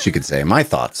 I guess you could say my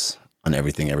thoughts on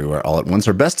Everything Everywhere All at Once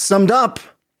are best summed up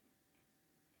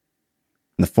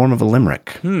in the form of a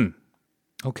limerick.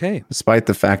 Okay. Despite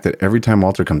the fact that every time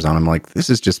Walter comes on, I'm like, this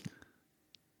is just,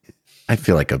 I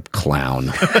feel like a clown.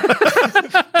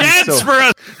 Dance for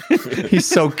us. He's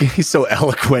so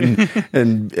eloquent,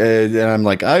 and I'm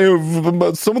like,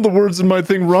 some of the words in my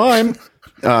thing rhyme.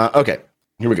 Okay,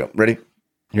 here we go. Ready?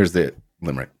 Here's the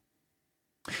limerick.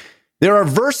 There are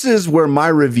verses where my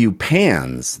review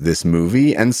pans this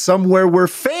movie, and somewhere we're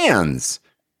fans.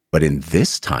 But in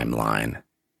this timeline,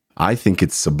 I think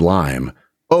it's sublime.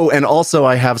 Oh, and also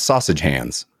I have sausage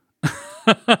hands.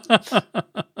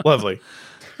 Lovely.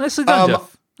 Nicely done,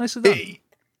 Jeff. Nicely done.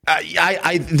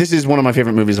 This is one of my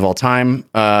favorite movies of all time.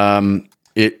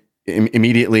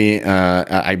 immediately,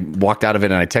 I walked out of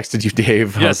it and I texted you,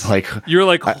 Dave. I was like, you're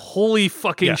like, holy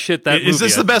fucking shit! That is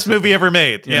this the best movie ever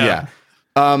made? Yeah.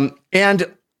 And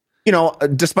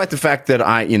despite the fact that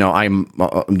I'm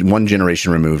one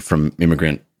generation removed from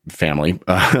immigrant family,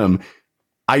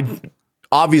 I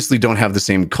obviously don't have the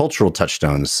same cultural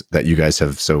touchstones that you guys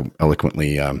have so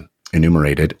eloquently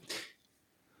enumerated.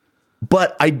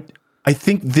 But I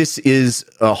think this is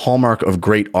a hallmark of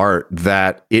great art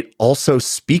that it also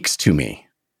speaks to me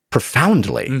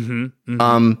profoundly.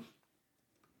 And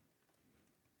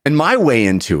my way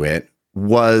into it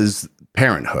was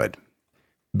parenthood,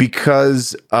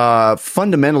 because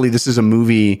fundamentally this is a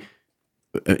movie,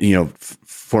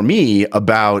 for me,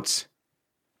 about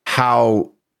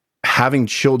how having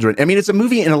children. I mean, it's a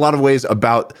movie in a lot of ways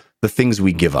about the things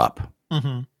we give up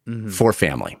for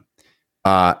family,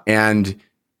 and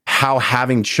how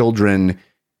having children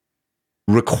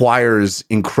requires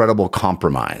incredible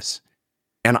compromise.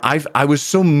 And I was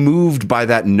so moved by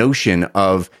that notion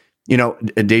of,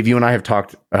 Dave, you and I have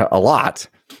talked a lot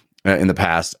in the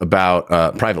past about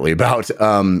privately about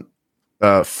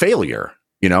failure,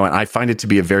 and I find it to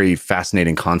be a very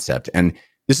fascinating concept. And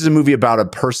this is a movie about a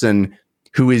person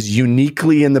who is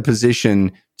uniquely in the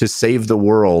position to save the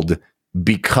world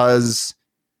because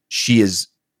she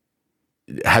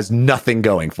has nothing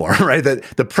going for her, right? That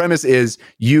the premise is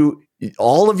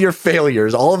all of your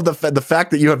failures, all of the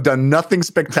fact that you have done nothing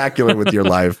spectacular with your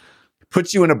life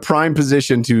puts you in a prime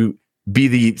position to be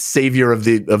the savior of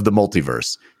the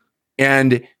multiverse.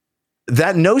 And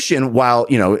that notion, while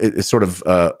it's sort of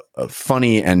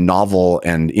funny and novel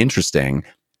and interesting,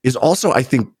 is also, I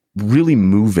think, really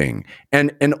moving.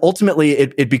 And ultimately,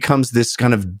 it becomes this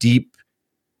kind of deep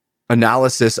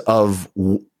analysis of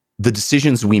the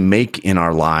decisions we make in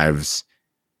our lives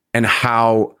and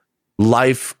how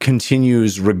life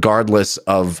continues regardless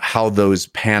of how those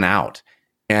pan out.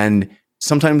 And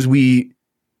sometimes and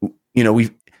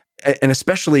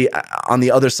especially on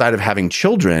the other side of having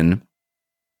children,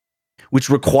 which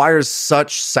requires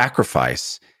such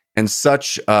sacrifice and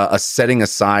such a setting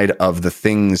aside of the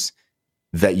things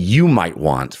that you might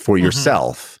want for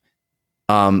yourself.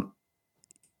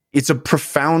 It's a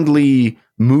profoundly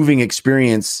moving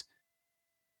experience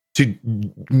to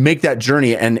make that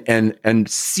journey and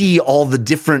see all the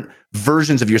different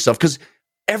versions of yourself, because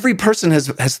every person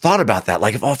has thought about that.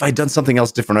 Like, if I'd done something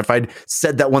else different, if I'd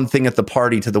said that one thing at the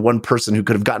party to the one person who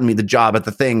could have gotten me the job at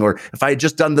the thing, or if I had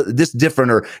just done this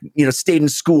different, or stayed in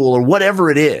school, or whatever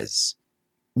it is,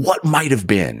 what might have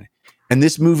been. And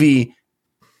this movie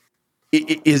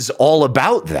is all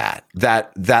about that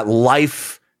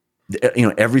life.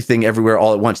 Everything, everywhere,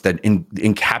 all at once, that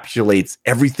encapsulates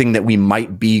everything that we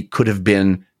might be, could have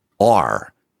been,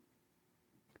 are.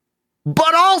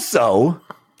 But also,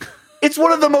 it's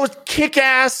one of the most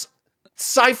kick-ass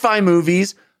sci-fi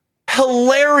movies,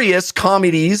 hilarious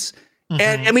comedies,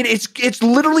 and I mean, it's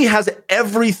literally has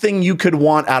everything you could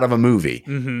want out of a movie.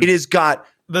 It has got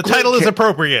the title is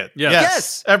appropriate.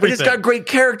 Yes, everything. It has got great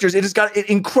characters. It has got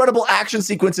incredible action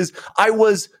sequences. I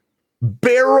was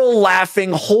barrel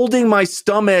laughing, holding my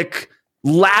stomach,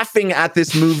 laughing at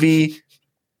this movie,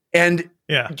 and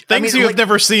things you have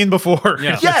never seen before.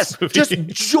 Yes, just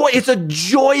joy. It's a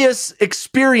joyous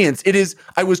experience. It is.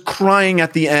 I was crying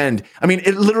at the end. I mean,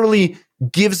 it literally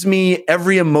gives me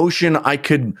every emotion I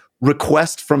could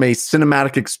request from a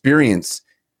cinematic experience.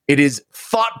 It is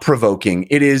thought-provoking.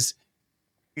 It is,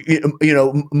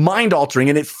 mind-altering,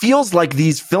 and it feels like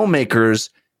these filmmakers.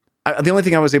 The only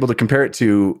thing I was able to compare it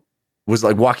to was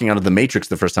like walking out of The Matrix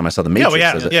the first time I saw The Matrix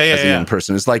as a young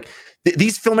person. It's like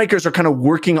these filmmakers are kind of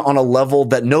working on a level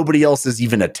that nobody else is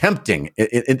even attempting.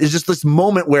 It's just this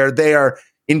moment where they are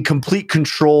in complete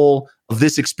control of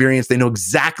this experience. They know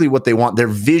exactly what they want. Their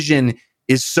vision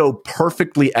is so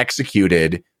perfectly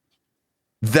executed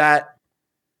that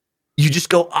you just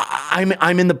go,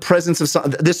 I'm in the presence of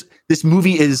something. This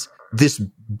movie is this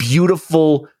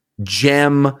beautiful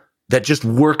gem that just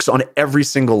works on every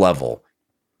single level.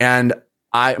 And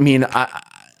I mean,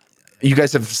 you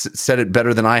guys have said it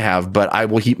better than I have, but I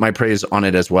will heap my praise on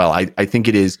it as well. I think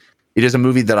it is a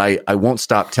movie that I won't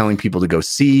stop telling people to go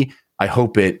see. I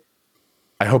hope it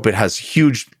has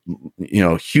huge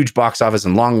box office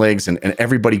and long legs, and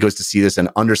everybody goes to see this and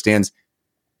understands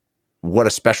what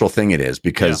a special thing it is,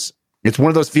 because it's one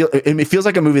of those it feels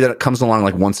like a movie that comes along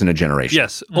like once in a generation.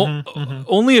 Yes.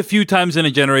 Only a few times in a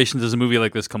generation does a movie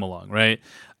like this come along, right?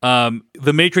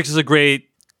 The Matrix is a great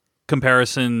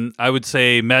comparison. I would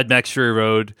say Mad Max Fury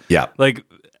Road. Yeah. Like,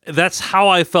 that's how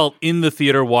I felt in the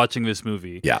theater watching this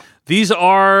movie. Yeah. These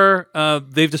are,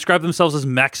 they've described themselves as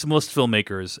maximalist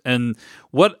filmmakers. And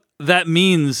what that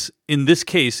means in this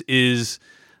case is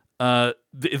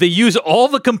they use all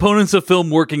the components of film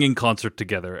working in concert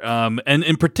together, and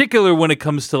in particular when it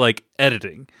comes to like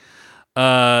editing.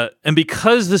 And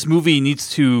because this movie needs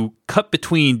to cut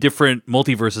between different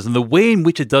multiverses, and the way in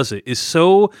which it does it is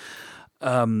so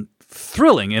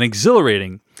thrilling and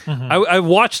exhilarating. I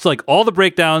watched like all the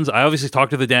breakdowns. I obviously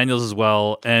talked to the Daniels as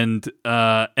well, and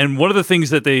one of the things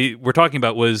that they were talking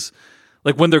about was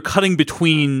like when they're cutting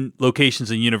between locations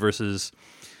and universes,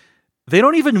 they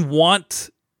don't even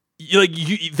want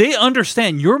they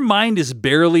understand your mind is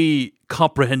barely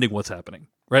comprehending what's happening,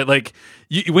 right? Like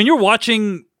when you're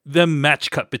watching them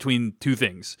match cut between two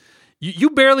things,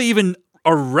 you barely even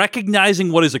are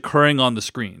recognizing what is occurring on the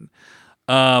screen,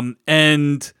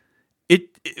 and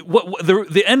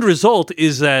the end result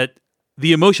is that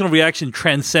the emotional reaction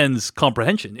transcends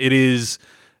comprehension. It is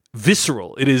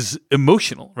visceral. It is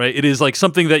emotional, right? It is like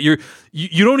something that you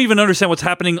don't even understand what's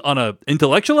happening on an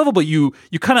intellectual level, but you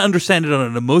kind of understand it on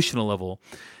an emotional level.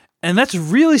 And that's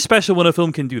really special when a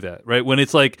film can do that, right? When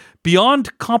it's like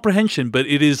beyond comprehension, but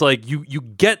it is like you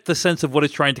get the sense of what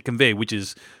it's trying to convey, which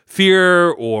is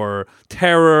fear or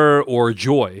terror or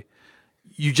joy.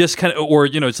 You just kind of, or,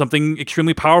 something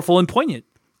extremely powerful and poignant.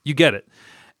 You get it.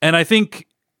 And I think,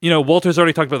 Walter's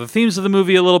already talked about the themes of the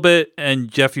movie a little bit.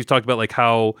 And Jeff, you've talked about like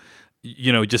how,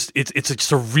 just it's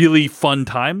just a really fun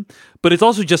time, but it's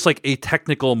also just like a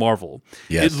technical marvel.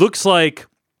 Yes. It looks like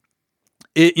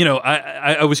it,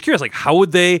 I was curious, like how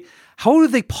would they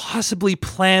possibly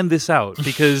plan this out?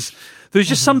 Because there's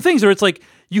just some things where it's like,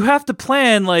 you have to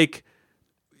plan like,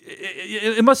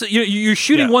 it must, you're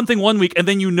shooting one thing one week and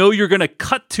then you're going to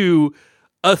cut to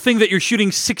a thing that you're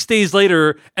shooting 6 days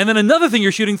later and then another thing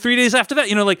you're shooting 3 days after that.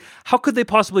 Like how could they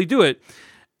possibly do it?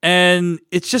 And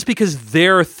it's just because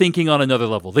they're thinking on another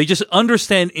level. They just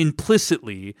understand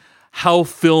implicitly how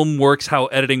film works, how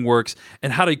editing works,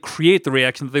 and how to create the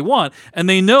reaction that they want. And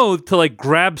they know to like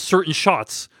grab certain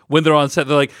shots when they're on set.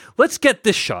 They're like, let's get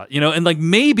this shot, and like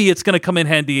maybe it's going to come in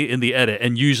handy in the edit.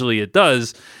 And usually it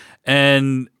does.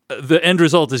 And the end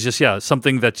result is just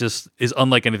something that just is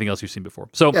unlike anything else you've seen before.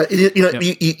 So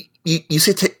you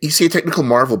say a technical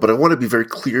marvel, but I want to be very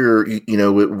clear,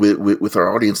 with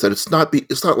our audience that it's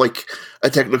not like a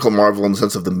technical marvel in the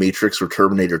sense of The Matrix or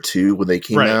Terminator 2 when they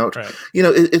came out. Right.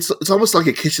 It's almost like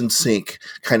a kitchen sink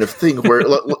kind of thing where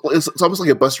it's almost like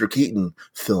a Buster Keaton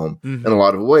film in a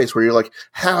lot of ways, where you're like,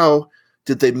 how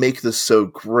did they make this so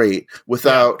great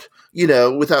without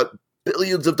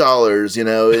billions of dollars,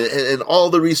 and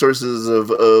all the resources of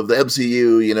the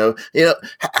MCU,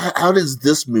 how does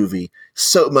this movie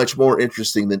so much more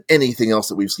interesting than anything else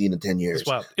that we've seen in 10 years?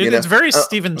 Wow. It's very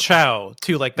Stephen Chow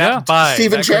too, like that vibe.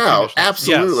 Stephen Chow,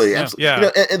 absolutely. Yes.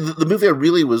 Absolutely. And the movie I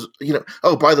really was,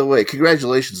 oh, by the way,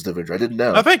 congratulations, Devendra. I didn't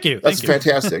know. Oh, thank you. That's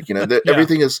fantastic.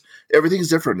 Everything is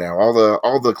different now.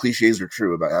 All the cliches are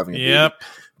true about having a movie.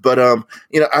 But I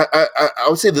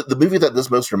would say that the movie that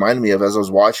this most reminded me of as I was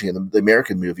watching it, the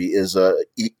American movie, is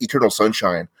Eternal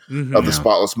Sunshine of the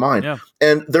Spotless Mind. Yeah.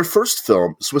 And their first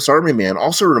film, Swiss Army Man,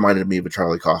 also reminded me of a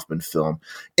Charlie Kaufman film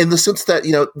in the sense that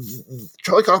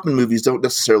Charlie Kaufman movies don't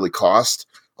necessarily cost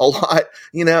a lot,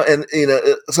 and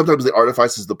sometimes the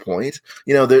artifice is the point.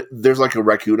 There's like a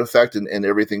raccoon effect and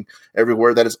everything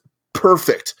everywhere that is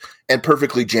perfect and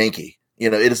perfectly janky.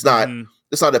 It is not.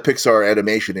 It's not a Pixar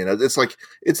animation, It's like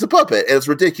it's a puppet and it's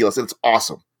ridiculous and it's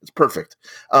awesome. It's perfect.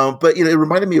 But it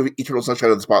reminded me of Eternal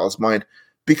Sunshine of the Spotless Mind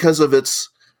because of its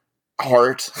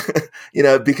heart.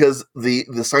 Because the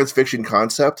science fiction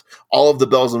concept, all of the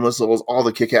bells and whistles, all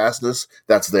the kick-assness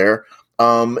that's there,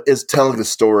 is telling the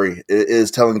story,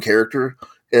 is telling character,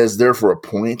 is there for a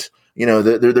point.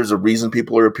 There's a reason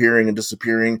people are appearing and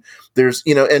disappearing. There's,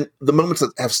 and the moments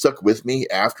that have stuck with me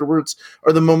afterwards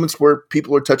are the moments where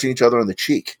people are touching each other on the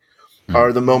cheek,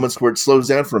 are the moments where it slows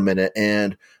down for a minute.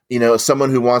 And, someone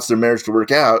who wants their marriage to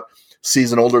work out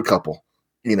sees an older couple,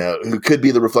 who could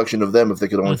be the reflection of them if they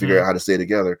could only figure out how to stay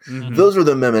together. Those are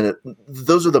the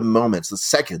moments, the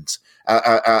seconds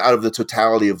out of the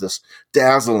totality of this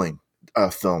dazzling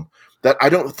film. That I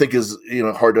don't think is,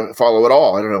 hard to follow at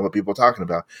all. I don't know what people are talking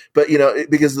about. But,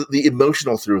 because the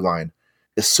emotional through line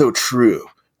is so true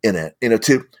in it,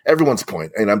 to everyone's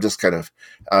point. And I'm just kind of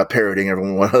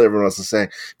parroting what everyone else is saying.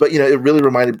 But, it really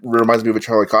reminds me of a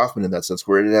Charlie Kaufman in that sense,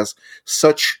 where it has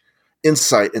such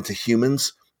insight into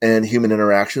humans and human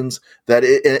interactions that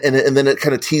and then it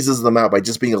kind of teases them out by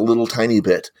just being a little tiny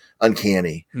bit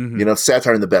uncanny.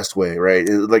 Satire in the best way, right?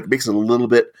 It like makes it a little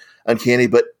bit uncanny,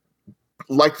 but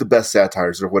like the best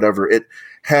satires or whatever, it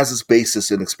has its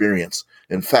basis in experience.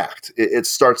 In fact, it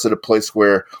starts at a place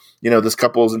where this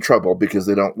couple is in trouble because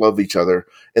they don't love each other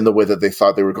in the way that they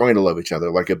thought they were going to love each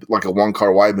other, like a Wong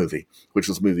Kar-wai movie, which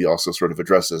this movie also sort of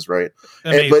addresses, right?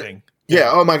 Amazing.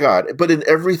 Yeah. Oh my God. But in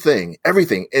everything, and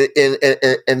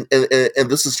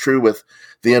this is true with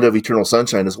the end of Eternal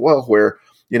Sunshine as well, where,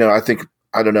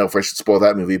 I don't know if I should spoil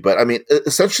that movie, but I mean,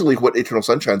 essentially what Eternal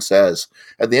Sunshine says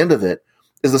at the end of it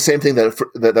is the same thing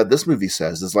that this movie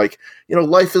says, is like,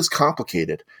 life is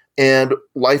complicated, and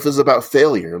life is about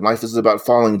failure, and life is about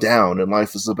falling down, and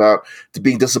life is about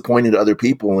being disappointed to other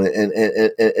people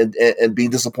and being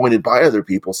disappointed by other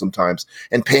people sometimes,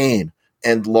 and pain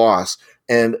and loss.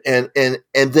 And then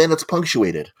it's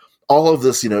punctuated. All of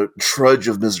this, trudge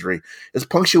of misery is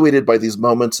punctuated by these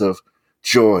moments of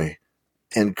joy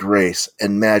and grace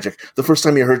and magic. The first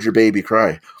time you heard your baby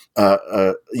cry,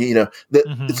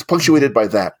 it's punctuated by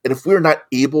that. And if we're not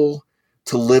able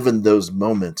to live in those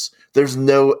moments, there's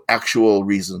no actual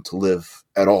reason to live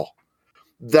at all.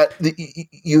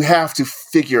 You have to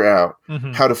figure out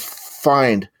how to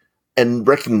find and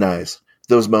recognize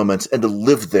those moments and to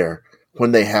live there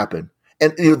when they happen.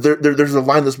 And there's a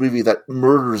line in this movie that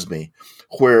murders me,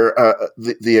 where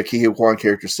the Ke Huy Quan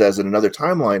character says in another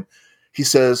timeline, he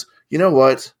says, "You know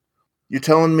what? You're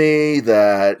telling me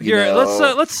that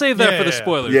let's save that for the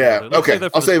spoilers. Yeah, okay.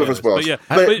 I'll save it for spoilers.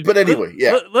 But anyway,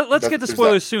 let's get to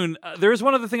spoilers soon. There is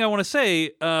one other thing I want to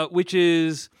say, which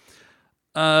is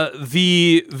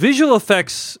the visual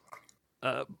effects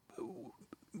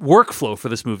workflow for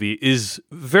this movie is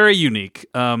very unique.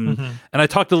 And I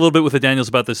talked a little bit with the Daniels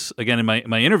about this again in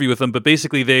my interview with them. But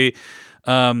basically, they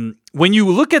when you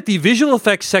look at the visual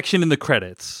effects section in the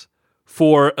credits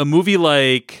for a movie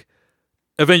like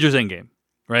Avengers Endgame,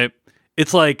 right?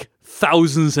 It's like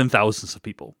thousands and thousands of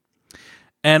people.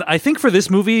 And I think for this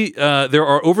movie, there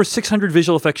are over 600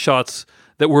 visual effects shots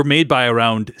that were made by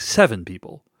around 7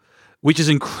 people, which is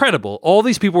incredible. All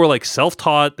these people were like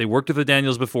self-taught. They worked with the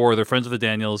Daniels before. They're friends with the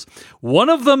Daniels. One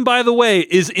of them, by the way,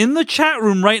 is in the chat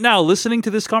room right now listening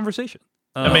to this conversation.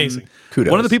 Amazing.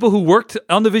 Kudos. One of the people who worked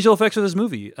on the visual effects of this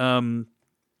movie.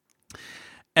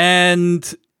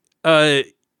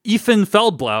 Ethan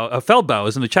Feldbau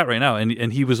is in the chat right now,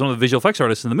 and he was one of the visual effects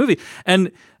artists in the movie.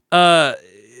 And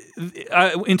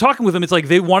in talking with him, it's like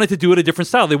they wanted to do it a different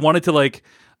style. They wanted to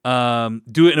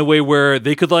do it in a way where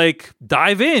they could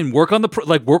dive in, work on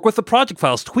work with the project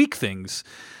files, tweak things.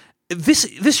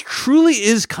 This truly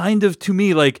is kind of, to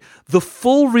me, like the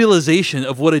full realization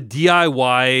of what a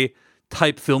DIY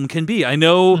type film can be. I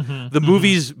know the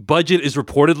movie's budget is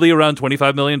reportedly around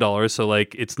 $25 million, so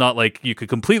it's not like you could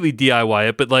completely DIY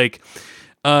it, but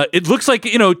it looks like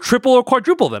triple or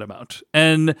quadruple that amount.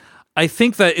 And I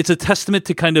think that it's a testament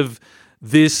to kind of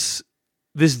this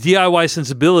DIY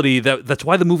sensibility that's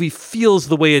why the movie feels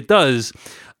the way it does.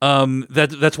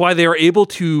 That's why they are able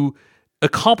to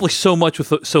accomplish so much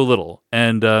with so little.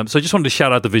 And so I just wanted to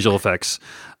shout out the visual effects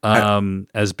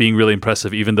as being really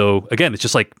impressive, even though, again, it's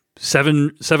just like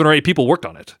seven or eight people worked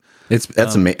on it.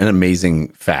 That's an amazing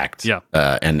fact. Yeah.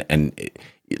 And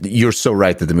you're so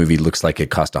right that the movie looks like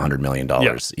it cost $100 million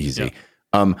easy.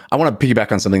 Yeah. I want to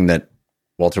piggyback on something that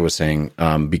Walter was saying,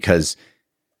 because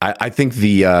I think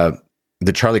the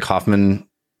Charlie Kaufman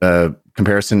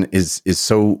comparison is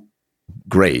so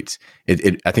great.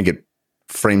 I think it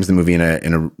frames the movie in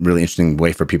a really interesting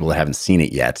way for people that haven't seen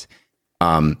it yet.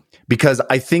 Because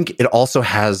I think it also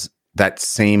has that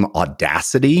same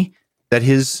audacity that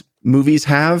his movies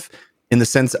have, in the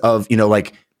sense of, I'm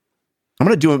going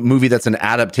to do a movie that's an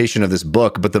adaptation of this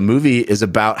book, but the movie is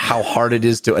about how hard it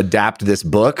is to adapt this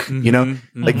book,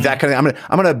 that kind of,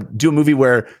 I'm going to do a movie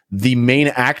where the main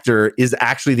actor is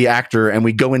actually the actor and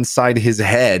we go inside his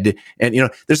head. And,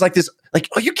 there's this,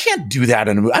 you can't do that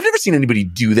in a movie. I've never seen anybody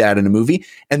do that in a movie.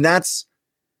 And that's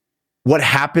what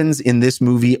happens in this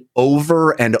movie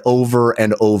over and over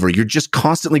and over. You're just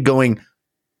constantly going,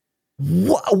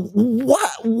 what?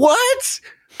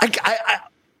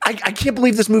 I can't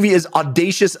believe this movie is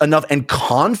audacious enough and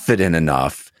confident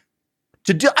enough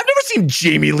to do. I've never seen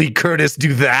Jamie Lee Curtis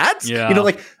do that.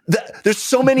 Yeah. There's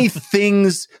so many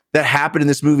things that happen in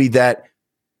this movie that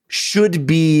should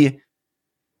be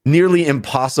nearly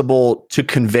impossible to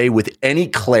convey with any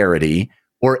clarity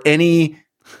or any,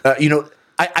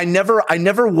 I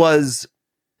never was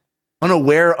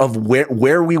unaware of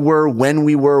where we were, when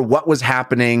we were, what was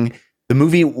happening. The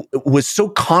movie was so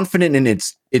confident in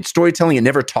its storytelling. It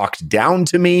never talked down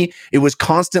to me. It was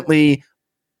constantly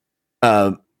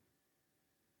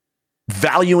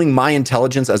valuing my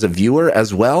intelligence as a viewer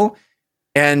as well.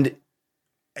 And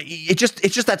it's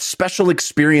just that special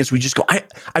experience. We just go,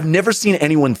 I've never seen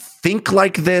anyone think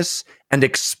like this and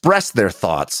express their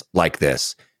thoughts like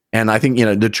this. And I think,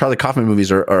 the Charlie Kaufman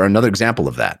movies are another example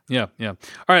of that. Yeah. All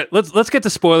right, let's get to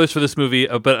spoilers for this movie.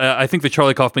 But I think the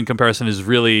Charlie Kaufman comparison is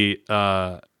really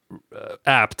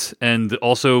apt, and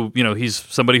also, he's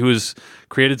somebody who has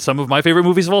created some of my favorite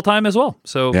movies of all time as well.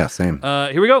 So yeah, same.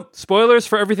 Here we go. Spoilers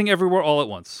for Everything Everywhere All at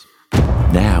Once.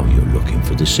 Now you're looking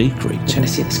for the secret. You're gonna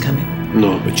see this coming.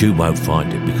 No, But you won't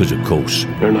find it because, of course,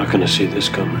 you're not going to see this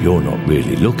coming. you're not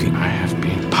really looking. I have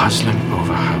been puzzling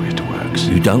over how it works.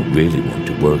 You don't really want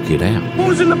to work it out.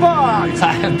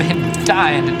 I have been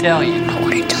dying to tell you. I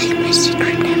want to tell you my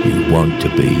secret. You want to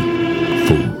be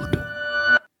fooled.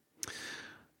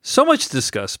 So much to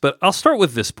discuss, but I'll start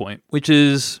with this point, which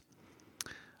is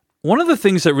one of the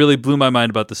things that really blew my mind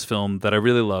about this film that I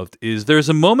really loved is there's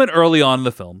a moment early on in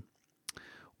the film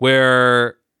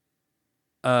where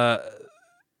the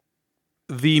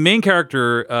main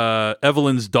character,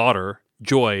 Evelyn's daughter,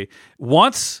 Joy,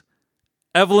 wants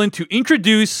Evelyn to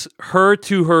introduce her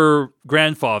to her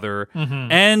grandfather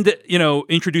and,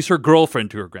 introduce her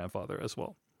girlfriend to her grandfather as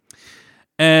well.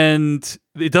 And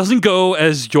it doesn't go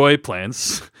as Joy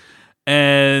plans.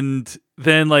 And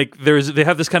then they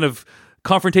have this kind of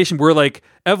confrontation where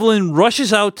Evelyn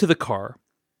rushes out to the car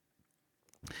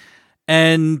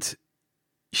and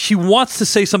she wants to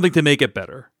say something to make it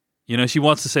better. She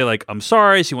wants to say I'm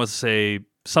sorry. She wants to say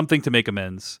something to make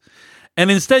amends.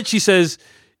 And instead she says,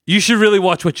 you should really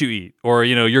watch what you eat, or,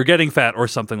 you're getting fat, or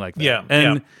something like that. Yeah.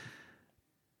 And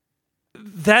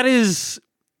that is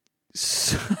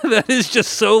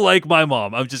just so like my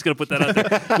mom. I'm just going to put that out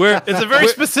there. Where It's a very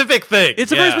specific thing.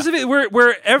 It's a very specific,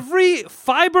 where every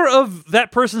fiber of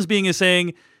that person's being is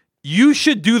saying, you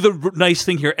should do the nice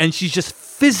thing here. And she's just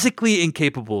physically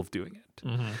incapable of doing it.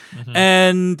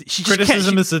 And she just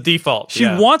criticism is the default. She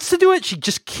wants to do it. She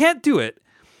just can't do it.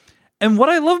 And what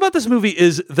I love about this movie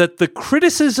is that the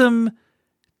criticism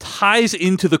ties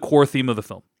into the core theme of the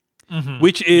film,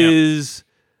 which is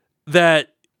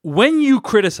that when you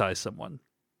criticize someone,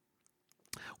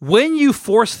 when you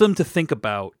force them to think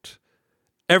about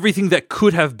everything that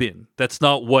could have been, that's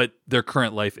not what their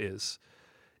current life is,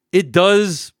 it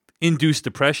does induce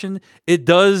depression. It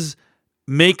does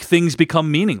make things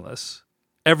become meaningless.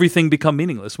 Everything become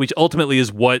meaningless, which ultimately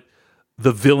is what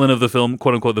the villain of the film,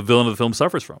 quote unquote, the villain of the film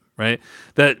suffers from, right?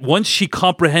 That once she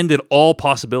comprehended all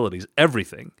possibilities,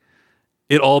 everything,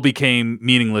 it all became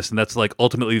meaningless. And that's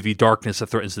ultimately the darkness that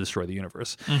threatens to destroy the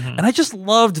universe. And I just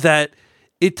loved that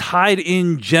it tied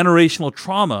in generational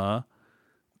trauma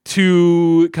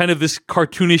to kind of this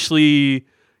cartoonishly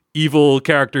evil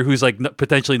character who's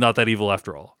potentially not that evil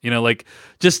after all.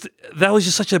 Just that was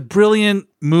just such a brilliant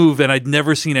move, and I'd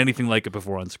never seen anything like it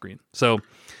before on screen. So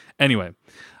anyway,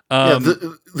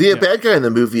 the bad guy in the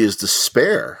movie is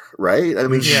despair, right? I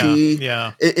mean, she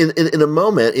in a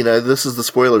moment, this is the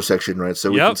spoiler section, right?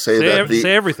 So we can say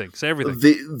say everything.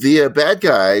 The bad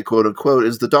guy, quote unquote,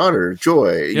 is the daughter,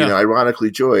 Joy.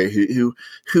 Ironically, Joy,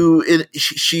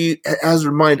 she has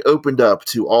her mind opened up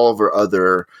to all of her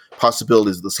other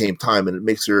possibilities at the same time, and it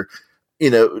makes her,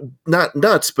 not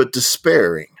nuts but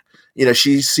despairing.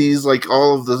 She sees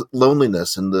all of the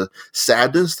loneliness and the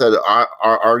sadness that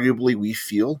arguably we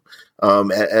feel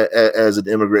as an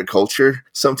immigrant culture,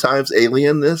 sometimes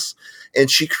alienness.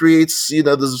 And she creates,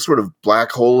 this sort of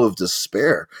black hole of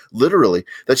despair, literally,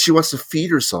 that she wants to feed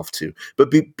herself to.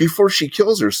 But before she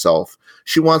kills herself,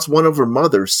 she wants one of her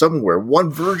mothers somewhere,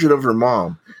 one version of her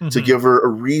mom, to give her a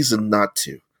reason not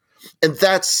to. And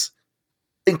that's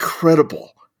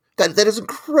incredible. That is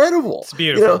incredible. It's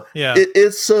beautiful.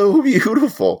 It's so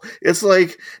beautiful. It's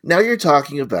now you're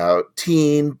talking about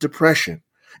teen depression.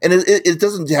 And it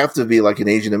doesn't have to be an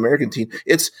Asian American teen.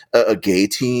 It's a gay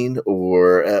teen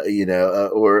or any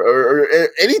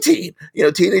teen.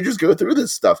 Teenagers go through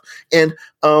this stuff. And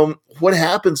what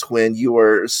happens when you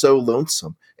are so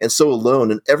lonesome and so alone,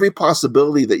 and every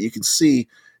possibility that you can see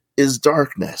is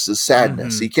darkness, is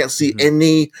sadness. You can't see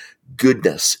any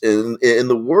goodness in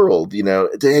the world, to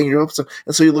hang your hopes on.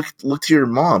 And so you look to your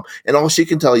mom, and all she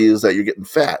can tell you is that you're getting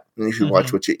fat and you should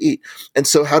watch what you eat. And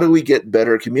so how do we get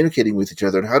better at communicating with each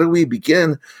other? And how do we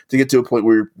begin to get to a point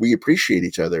where we appreciate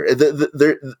each other?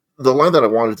 The line that I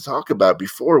wanted to talk about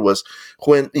before was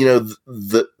when,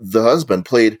 the husband,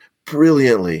 played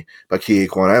brilliantly by Ke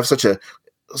Kwan. I have such a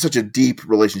deep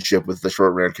relationship with the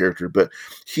short round character, but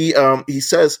he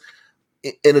says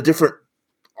in a different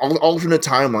alternate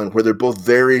timeline where they're both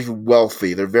very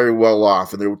wealthy, they're very well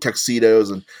off, and they're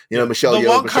tuxedos, and Michelle the Yeoh,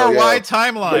 Wong Michelle Kar-wai Yeoh.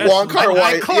 timeline. The Wong Kar-wai,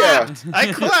 I clapped.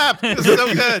 I clapped. It's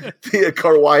so good. The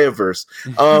Kar-wai-verse.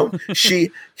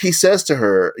 He says to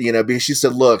her, because she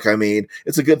said, "Look, I mean,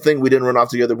 it's a good thing we didn't run off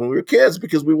together when we were kids,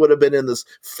 because we would have been in this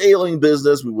failing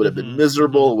business. We would have been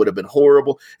miserable. It would have been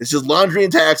horrible. It's just laundry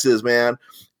and taxes, man."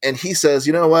 And he says,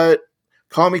 "You know what?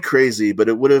 Call me crazy, but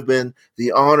it would have been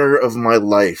the honor of my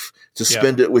life to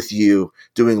spend it with you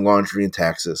doing laundry and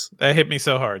taxes." That hit me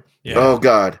so hard. Yeah. Oh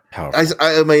God. Powerful.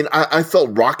 I mean, I felt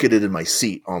rocketed in my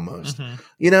seat almost, and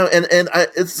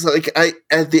it's like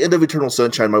at the end of Eternal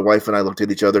Sunshine, my wife and I looked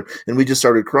at each other and we just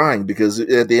started crying, because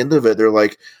at the end of it, they're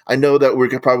like, "I know that we're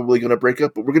probably going to break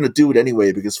up, but we're going to do it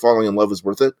anyway, because falling in love is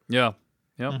worth it." Yeah.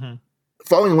 Yep.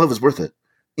 Falling in love is worth it.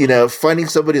 Finding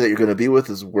somebody that you're going to be with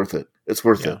is worth it. It's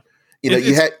worth it.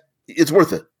 It's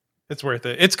worth it. It's worth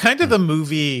it. It's kind of the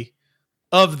movie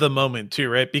of the moment too,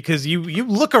 right? Because you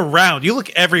look around, you look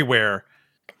everywhere.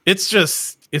 It's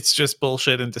just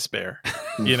bullshit and despair.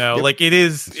 Like it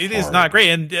is not great,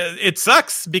 and it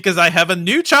sucks because I have a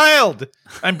new child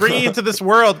I'm bringing into this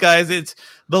world, guys. It's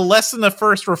the lesson of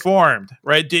First Reformed,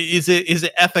 right? Is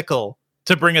it ethical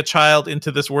to bring a child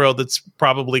into this world that's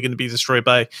probably going to be destroyed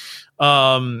by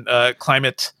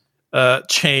climate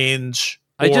change?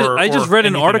 I just read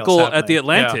an article at The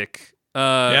Atlantic.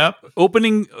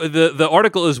 Opening the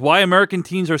article is "Why American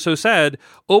Teens Are So Sad."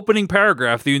 Opening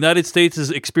paragraph: the United States is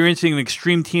experiencing an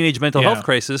extreme teenage mental health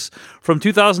crisis. From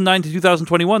 2009 to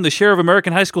 2021, the share of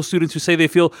American high school students who say they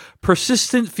feel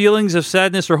persistent feelings of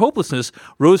sadness or hopelessness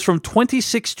rose from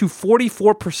 26 to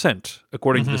 44%,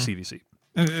 according to the CDC.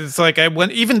 It's like I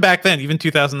went even back then, even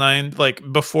 2009, like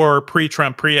before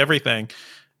pre-Trump, pre-everything.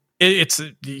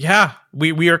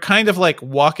 We are kind of like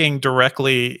walking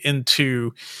directly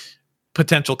into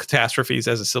potential catastrophes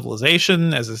as a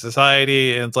civilization, as a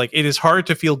society, and it's like it is hard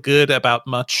to feel good about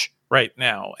much right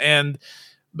now. And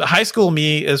the high school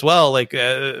me as well, like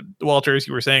Walter, as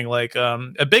you were saying, like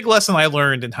a big lesson I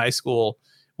learned in high school,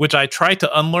 which I tried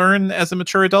to unlearn as a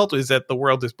mature adult, is that the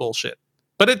world is bullshit.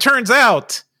 But it turns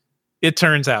out,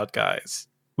 guys,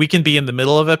 we can be in the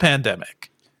middle of a pandemic.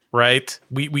 Right.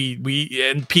 We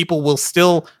and people will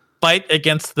still fight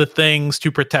against the things to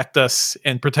protect us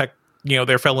and protect,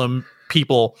 their fellow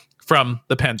people from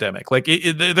the pandemic. Like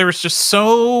there's just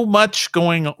so much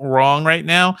going wrong right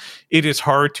now. It is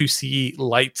hard to see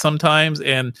light sometimes.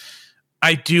 And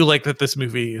I do like that this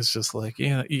movie is just like,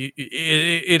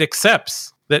 it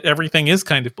accepts that everything is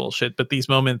kind of bullshit, but these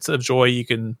moments of joy you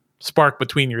can spark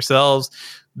between yourselves,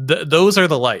 those are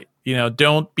the light.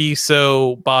 Don't be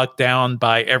so bogged down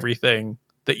by everything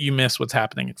that you miss what's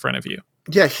happening in front of you.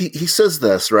 Yeah, he says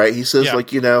this, right? He says,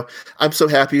 "I'm so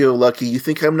happy or lucky. You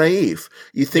think I'm naive.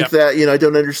 You think that, I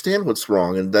don't understand what's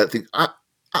wrong. And that thing,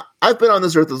 I've been on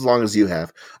this earth as long as you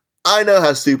have. I know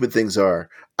how stupid things are.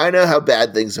 I know how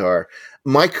bad things are.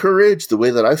 My courage, the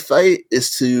way that I fight,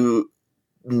 is to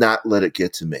not let it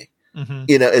get to me.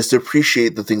 Is to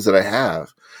appreciate the things that I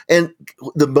have. And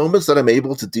the moments that I'm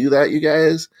able to do that, you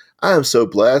guys, I am so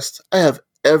blessed. I have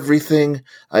everything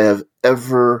I have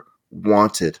ever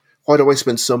wanted. Why do I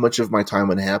spend so much of my time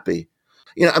unhappy?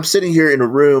 I'm sitting here in a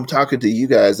room talking to you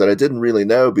guys that I didn't really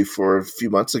know before a few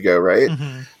months ago, right?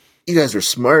 You guys are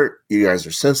smart. You guys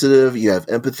are sensitive. You have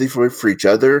empathy for each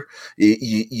other.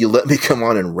 You let me come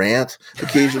on and rant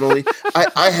occasionally.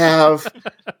 I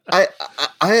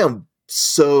am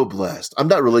so blessed. I'm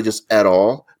not religious at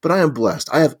all, but I am blessed.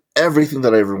 I have everything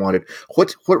that I ever wanted.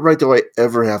 What right do I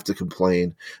ever have to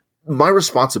complain? My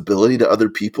responsibility to other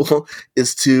people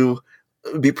is to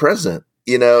be present,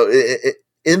 in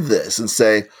this and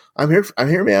say, I'm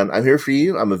here, man. I'm here for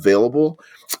you. I'm available.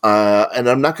 And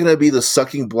I'm not going to be the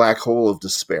sucking black hole of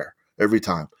despair every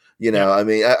time. I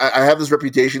mean, I have this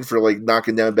reputation for like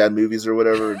knocking down bad movies or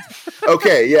whatever.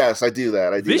 Okay, yes, I do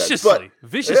that. I do viciously.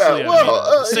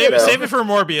 Yeah, save it for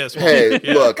Morbius. Hey,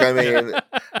 look, I mean,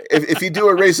 if you do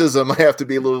a racism, I have to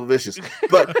be a little vicious.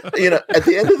 But at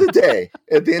the end of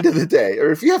the day, or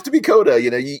if you have to be Coda,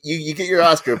 you get your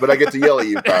Oscar, but I get to yell at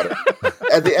you about it.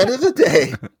 At the end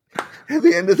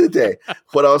of the day,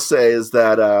 what I'll say is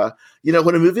that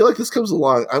when a movie like this comes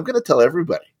along, I'm going to tell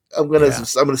everybody. I'm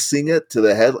gonna sing it to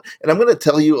the head, and I'm gonna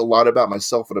tell you a lot about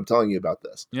myself when I'm telling you about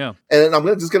this. Yeah, and I'm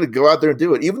just gonna go out there and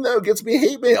do it, even though it gets me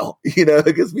hate mail.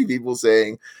 It gets me people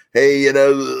saying, "Hey,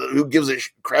 who gives a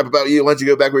crap about you? Why don't you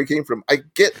go back where you came from?" I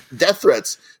get death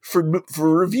threats for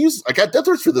reviews. I got death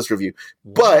threats for this review,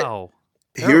 but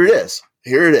here it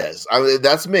is. I mean,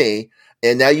 that's me.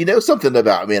 And now you know something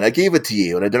about me, and I gave it to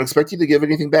you, and I don't expect you to give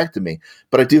anything back to me.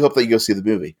 But I do hope that you go see the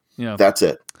movie. Yeah, that's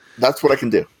it. That's what I can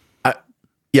do.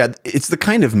 Yeah, it's the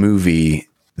kind of movie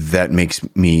that makes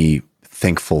me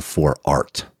thankful for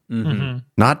art.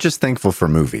 Not just thankful for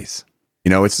movies.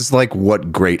 It's just like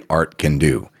what great art can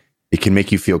do. It can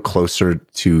make you feel closer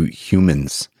to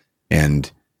humans and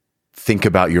think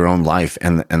about your own life.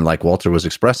 And like Walter was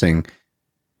expressing,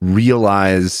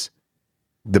 realize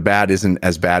the bad isn't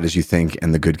as bad as you think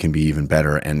and the good can be even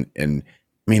better. And I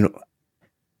mean,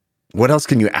 what else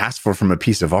can you ask for from a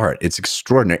piece of art? It's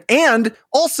extraordinary. And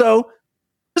also,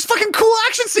 there's fucking cool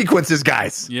action sequences,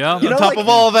 guys. Yeah. On top of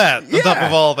all that. On top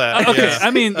of all that. Okay, Yeah.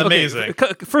 I mean, amazing.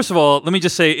 Okay. First of all, let me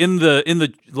just say in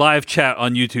the live chat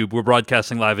on YouTube, we're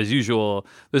broadcasting live as usual.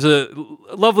 There's a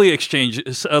lovely exchange.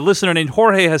 A listener named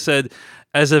Jorge has said,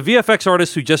 as a VFX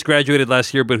artist who just graduated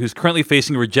last year but who's currently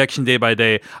facing rejection day by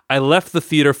day, I left the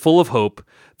theater full of hope.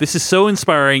 This is so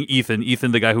inspiring,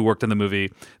 Ethan, the guy who worked on the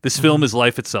movie. This film is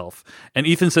life itself. And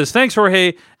Ethan says, thanks,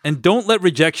 Jorge, and don't let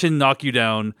rejection knock you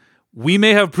down. We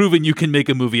may have proven you can make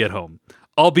a movie at home,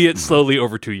 albeit slowly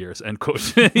over 2 years, end quote.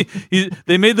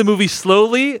 They made the movie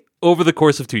slowly over the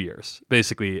course of 2 years,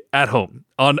 basically, at home,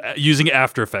 on using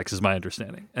After Effects, is my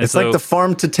understanding. And it's like the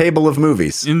farm to table of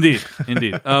movies. Indeed.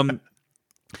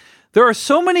 There are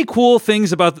so many cool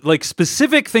things about, like,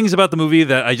 specific things about the movie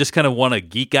that I just kind of want to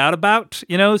geek out about,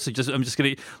 So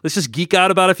let's just geek out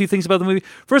about a few things about the movie.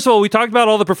 First of all, we talked about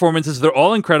all the performances. They're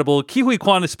all incredible. Ke Huy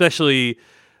Quan especially,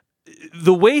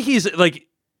 the way he's, like,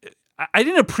 I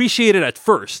didn't appreciate it at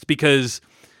first because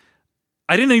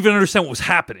I didn't even understand what was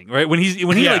happening, right? When he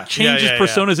changes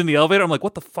personas in the elevator, I'm like,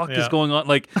 what the fuck is going on?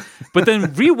 Like, but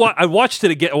then I watched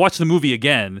it again. I watched the movie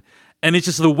again. And it's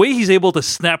just the way he's able to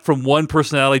snap from one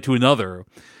personality to another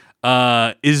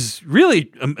is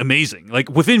really amazing. Like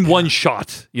within one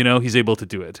shot, he's able to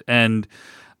do it. And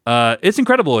it's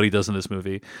incredible what he does in this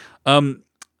movie.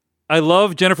 I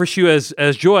love Jennifer Shue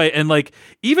as Joy. And like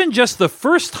even just the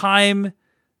first time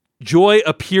Joy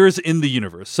appears in the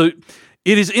universe. So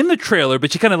it is in the trailer,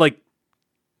 but she kind of like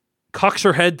cocks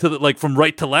her head to the, from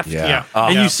right to left. Yeah.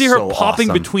 And you see her so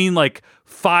popping awesome. between like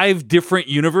 5 different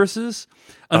universes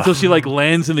until she like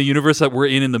lands in the universe that we're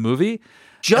in the movie.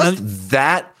 Just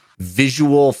that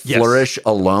visual flourish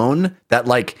alone, that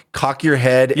like cock your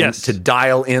head and to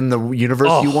dial in the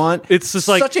universe you want. It's just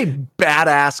like such a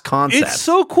badass concept. It's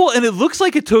so cool, and it looks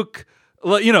like it took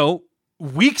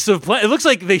weeks of plan. It looks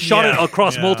like they shot it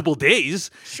across multiple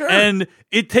days. Sure. And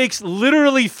it takes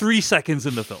literally 3 seconds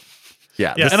in the film.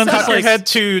 Yeah. And I'm cock your head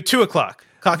to 2 o'clock.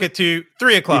 Cock it to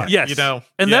 3 o'clock. Yes.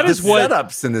 And that is what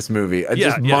setups in this movie are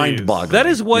just mind-boggling. That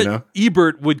is what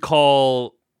Ebert would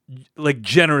call like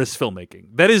generous filmmaking.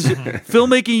 That is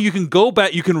filmmaking. You can go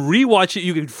back, you can rewatch it,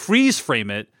 you can freeze frame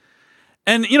it,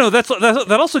 and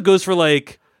that also goes for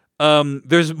like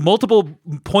there's multiple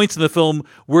points in the film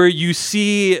where you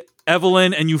see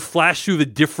Evelyn and you flash through the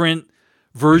different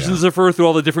versions of her through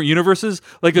all the different universes.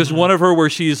 Like there's one of her where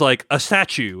she's like a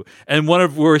statue, and one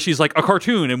of where she's like a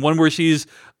cartoon, and one where she's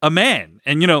a man,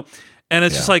 and and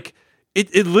it's just like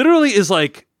it literally is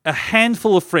like a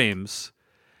handful of frames,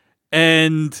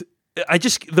 and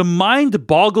the mind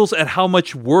boggles at how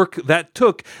much work that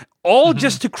took, all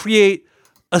just to create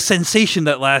a sensation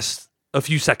that lasts a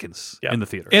few seconds in the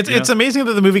theater. It's amazing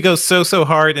that the movie goes so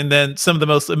hard, and then some of the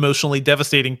most emotionally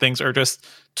devastating things are just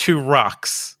 2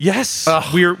 rocks. Yes,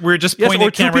 we're just pointing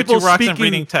the camera at 2 rocks and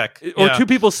reading tech, or 2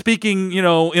 people speaking, in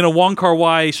a Wong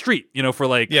Kar-wai street, for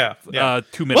like 2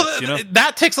 minutes. Well,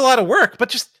 that takes a lot of work, but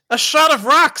just a shot of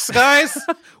rocks, guys.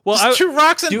 Well, just 2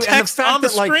 rocks and text on the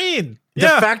screen. The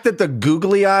fact that the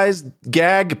googly eyes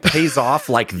gag pays off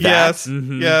like that. Yes.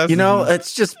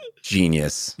 It's just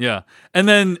genius. Yeah. And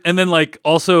then like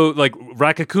also like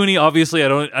Raccacoonie, obviously I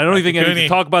don't even think I need to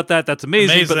talk about that. That's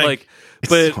amazing. But like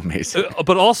so amazing.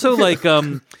 But also like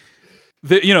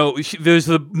there's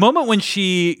the moment when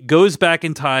she goes back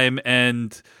in time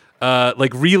and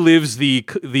like relives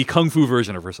the kung fu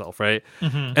version of herself, right?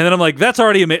 And then I'm like, that's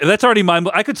already mind.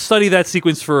 I could study that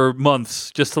sequence for months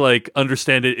just to like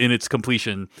understand it in its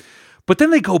completion. But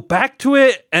then they go back to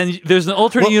it, and there's an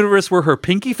alternate universe where her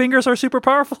pinky fingers are super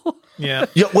powerful.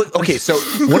 Okay, so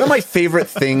one of my favorite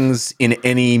things in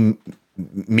any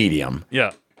medium,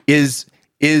 is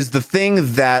the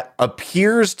thing that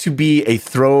appears to be a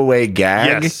throwaway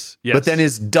gag, but then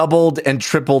is doubled and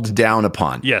tripled down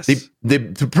upon. Yes.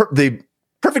 The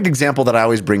perfect example that I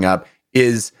always bring up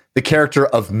is the character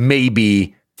of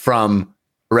Maybe from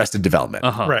Arrested Development.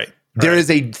 Right. There is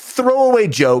a throwaway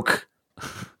joke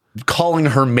calling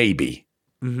her Maybe.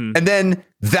 And then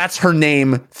that's her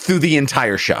name through the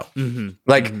entire show.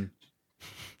 Like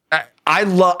I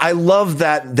love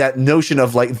that notion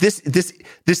of like this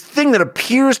thing that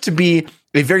appears to be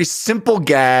a very simple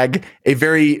gag, a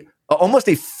very almost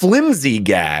a flimsy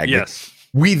gag. Yes.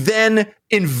 We then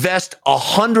invest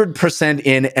 100%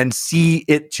 in and see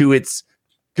it to its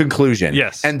conclusion.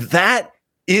 Yes. And that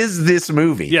is this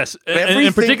movie. Yes. And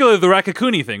in particular, the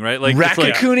Raccacoonie thing, right? Like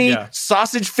Raccacoonie,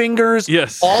 sausage fingers,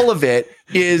 yes. all of it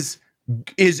is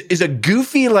a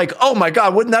goofy, like, oh my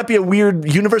God, wouldn't that be a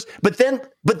weird universe? But then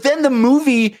the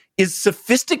movie is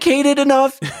sophisticated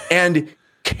enough and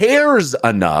cares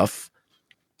enough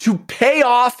to pay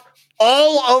off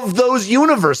all of those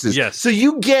universes. Yes. So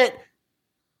you get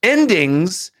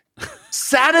endings,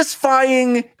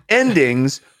 satisfying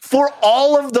endings for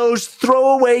all of those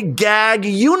throwaway gag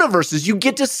universes. You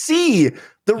get to see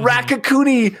the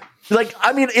Raccacoonie. Like,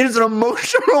 I mean, it is an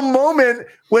emotional moment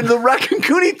when the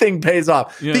Raccacoonie thing pays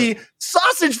off. Yeah. The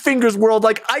sausage fingers world,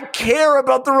 like, I care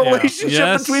about the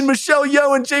relationship between Michelle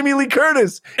Yeoh and Jamie Lee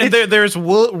Curtis. And there's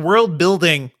world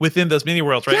building within those mini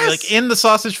worlds, right? Yes. Like in the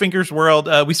sausage fingers world,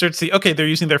 we start to see, okay, they're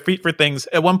using their feet for things.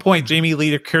 At one point, Jamie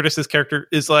Lee Curtis's character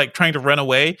is like trying to run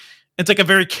away. It's like a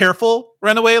very careful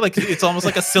runaway, like it's almost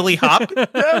like a silly hop,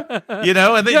 you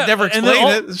know. And they never explain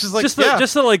it. It's just like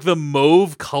just the like the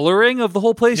mauve coloring of the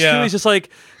whole place too. It's just like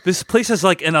this place has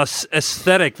like an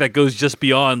aesthetic that goes just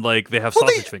beyond like they have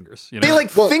sausage fingers. You know? They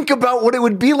think about what it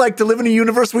would be like to live in a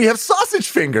universe where you have sausage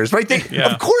fingers, right?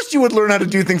 Of course, you would learn how to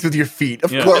do things with your feet.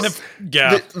 Of course,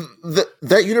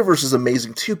 that universe is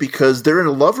amazing too because they're in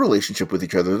a love relationship with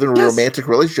each other. They're in a romantic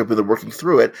relationship and they're working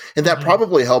through it, and that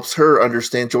probably helps her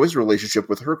understand Joy's relationship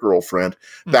with her girlfriend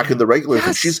back in the regular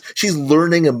thing. She's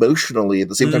learning emotionally at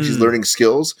the same time she's learning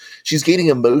skills. She's gaining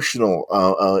emotional,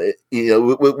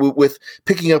 with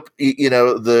picking up,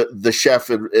 the chef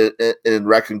in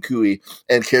Raccacoonie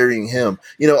and carrying him.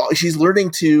 She's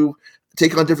learning to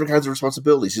take on different kinds of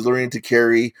responsibilities. She's learning to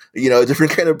carry, a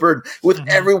different kind of burden. With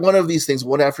every one of these things,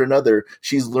 one after another,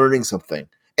 she's learning something.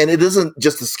 And it isn't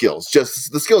just the skills.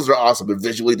 Just the skills are awesome and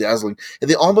visually dazzling. And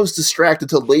they almost distract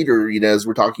until later, as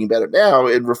we're talking about it now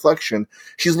in reflection.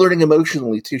 She's learning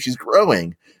emotionally too. She's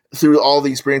growing through all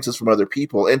the experiences from other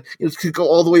people. And it could go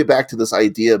all the way back to this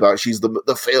idea about she's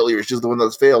the failure. She's the one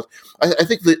that's failed. I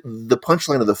think that the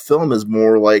punchline of the film is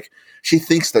more like she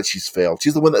thinks that she's failed.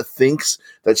 She's the one that thinks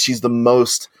that she's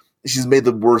made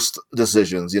the worst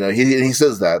decisions. He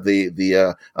says that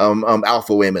the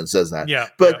Alpha Wayman says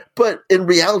that. But in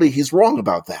reality, he's wrong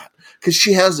about that because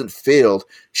she hasn't failed.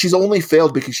 She's only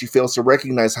failed because she fails to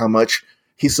recognize how much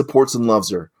he supports and loves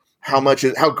her. How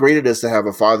great it is to have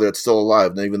a father that's still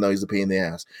alive, even though he's a pain in the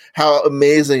ass. How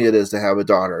amazing it is to have a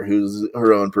daughter who's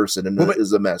her own person and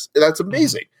is a mess. That's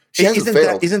amazing. She hasn't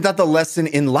failed. Isn't that the lesson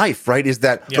in life, right? Is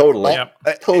that totally.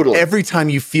 Every time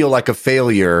you feel like a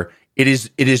failure, it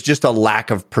is just a lack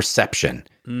of perception.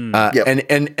 And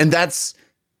that's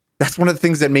one of the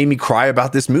things that made me cry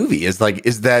about this movie is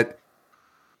that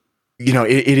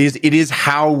it is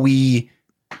how we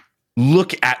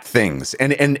look at things.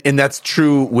 And that's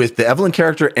true with the Evelyn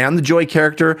character and the Joy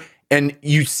character. And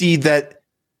you see that,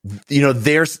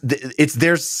 it's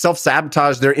their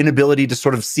self-sabotage, their inability to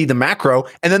sort of see the macro.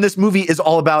 And then this movie is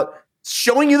all about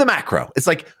showing you the macro. It's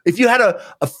like if you had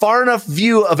a far enough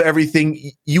view of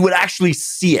everything, you would actually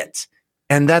see it.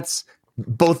 And that's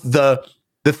both the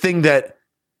thing that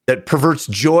perverts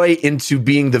Joy into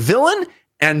being the villain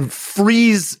and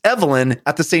frees Evelyn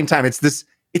at the same time.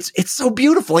 It's so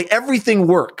beautiful. Like everything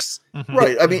works. Mm-hmm.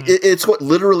 Right. I mean, it's what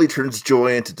literally turns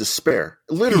joy into despair.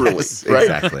 Literally. Yes, right.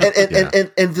 Exactly.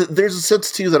 And there's a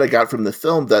sense too that I got from the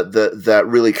film that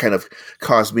really kind of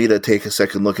caused me to take a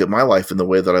second look at my life and the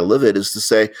way that I live it is to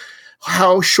say,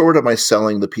 how short am I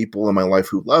selling the people in my life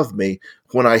who love me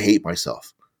when I hate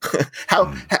myself?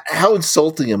 How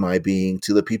insulting am I being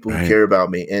to the people who care about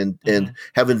me and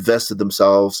have invested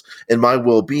themselves in my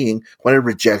well-being when I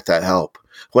reject that help?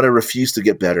 When I refuse to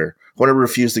get better, when I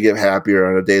refuse to get happier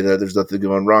on a day that there's nothing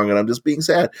going wrong and I'm just being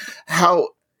sad, how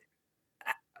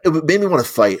it made me want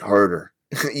to fight harder,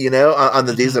 on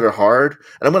the days that are hard.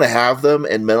 And I'm going to have them.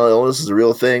 And mental illness is a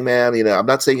real thing, man. I'm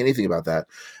not saying anything about that.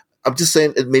 I'm just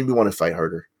saying it made me want to fight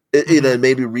harder. It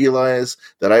made me realize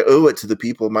that I owe it to the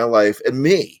people in my life and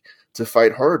me to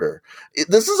fight harder.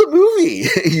 This is a movie,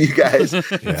 you guys,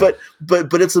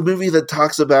 but it's a movie that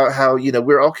talks about how,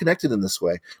 we're all connected in this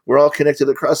way. We're all connected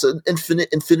across an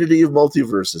infinity of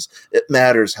multiverses. It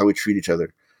matters how we treat each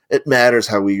other. It matters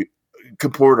how we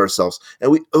comport ourselves, and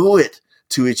we owe it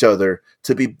to each other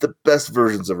to be the best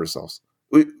versions of ourselves.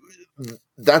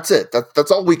 That's it.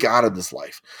 That's all we got in this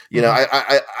life.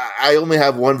 I I only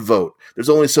have one vote. There's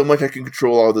only so much I can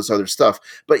control all this other stuff.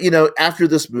 But, after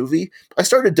this movie, I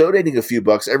started donating a few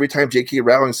bucks every time J.K.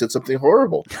 Rowling said something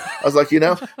horrible. I was like,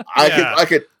 I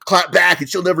could clap back and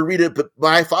she'll never read it, but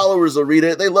my followers will read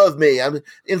it. They love me.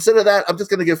 Instead of that, I'm just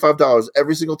going to give $5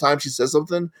 every single time she says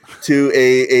something to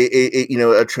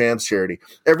a trans charity.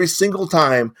 Every single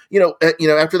time,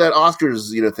 after that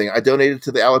Oscars, thing, I donated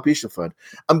to the Alopecia Fund.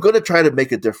 I'm going to try to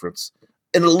make a difference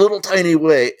in a little tiny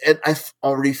way, and I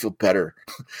already feel better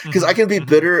because I can be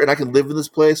bitter and I can live in this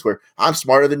place where I'm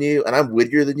smarter than you and I'm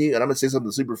wittier than you and I'm going to say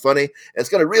something super funny and it's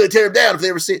going to really tear them down if they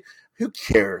ever see it. Who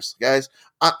cares, guys?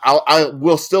 I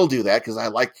will still do that because I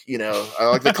like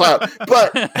the clout.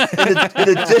 But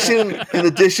in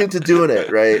addition to doing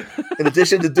it, right? In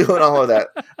addition to doing all of that,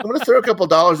 I'm going to throw a couple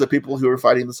dollars at people who are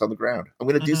fighting this on the ground. I'm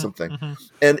going to do something,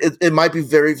 and it might be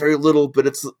very, very little, but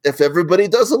if everybody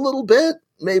does a little bit,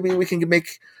 maybe we can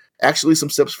make actually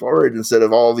some steps forward instead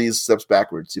of all these steps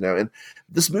backwards. And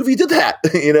this movie did that.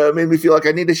 It made me feel like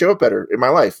I need to show up better in my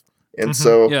life, and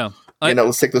so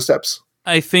let's take those steps.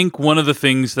 I think one of the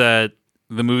things that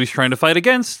the movie's trying to fight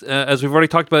against, as we've already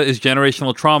talked about, is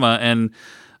generational trauma, and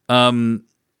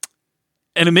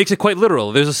it makes it quite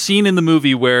literal. There's a scene in the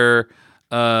movie where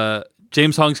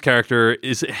James Hong's character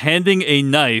is handing a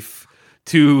knife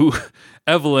to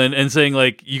Evelyn and saying,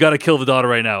 like, you got to kill the daughter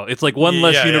right now. It's like one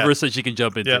less universe that she can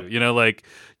jump into.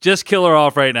 Just kill her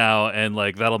off right now, and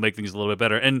like that'll make things a little bit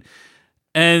better. And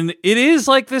it is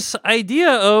like this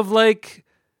idea of like.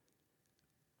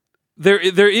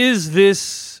 There is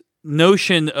this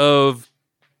notion of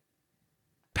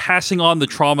passing on the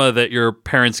trauma that your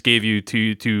parents gave you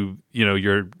to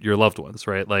your loved ones,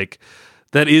 right? Like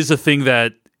that is a thing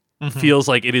that feels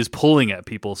like it is pulling at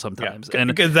people sometimes, and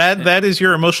because that is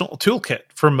your emotional toolkit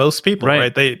for most people,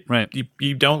 right?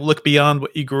 You don't look beyond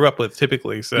what you grew up with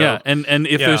typically. So and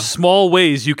if there's small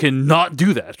ways you can not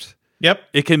do that,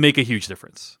 it can make a huge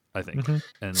difference. I think.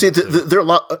 And see, there are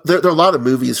a lot of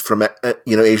movies from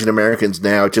Asian Americans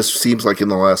now. It just seems like in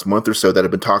the last month or so that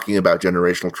have been talking about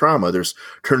generational trauma. There's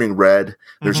Turning Red.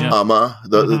 There's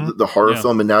the horror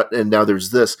film, and now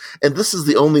there's this. And this is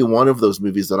the only one of those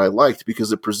movies that I liked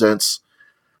because it presents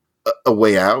a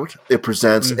way out. It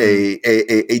presents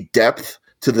a depth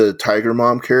to the Tiger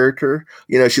Mom character.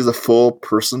 She's a full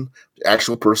person,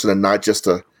 actual person, and not just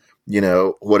a.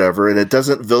 Whatever, and it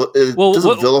doesn't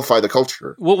vilify the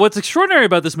culture. What's extraordinary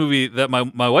about this movie that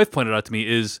my wife pointed out to me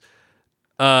is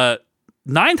 9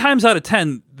 times out of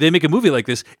 10 they make a movie like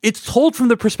this, it's told from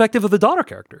the perspective of the daughter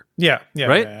character.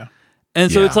 Right? Yeah.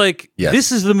 And so it's like this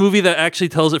is the movie that actually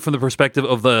tells it from the perspective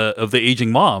of the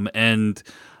aging mom, and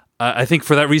I think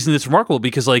for that reason it's remarkable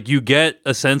because like you get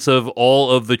a sense of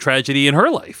all of the tragedy in her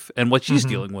life and what she's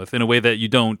dealing with in a way that you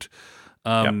don't.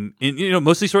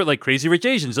 Mostly sort of like Crazy Rich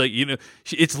Asians, like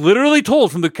it's literally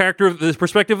told from the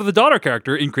perspective of the daughter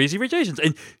character in Crazy Rich Asians,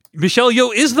 and Michelle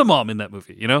Yeoh is the mom in that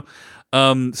movie.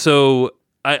 So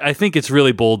I think it's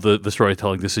really bold the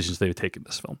storytelling decisions they've taken in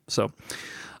this film. So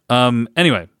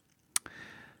anyway,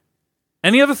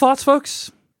 any other thoughts,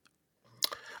 folks?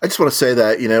 I just want to say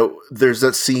that there's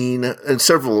that scene and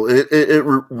several it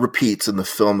repeats in the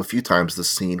film a few times. This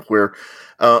scene where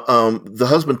the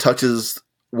husband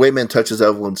Wayman touches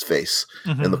Evelyn's face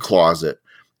in the closet,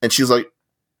 and she's like,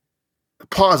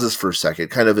 pauses for a second,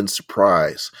 kind of in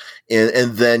surprise,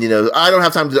 and then I don't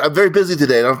have time to. I'm very busy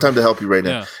today. I don't have time to help you right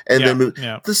now. And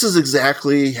then this is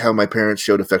exactly how my parents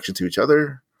showed affection to each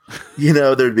other.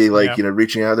 There'd be like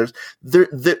reaching out.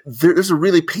 There's a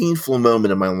really painful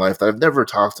moment in my life that I've never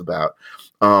talked about.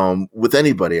 With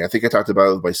anybody. I think I talked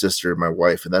about it with my sister and my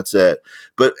wife, and that's it.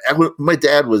 But my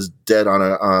dad was dead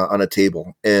on a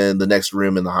table in the next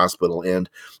room in the hospital, and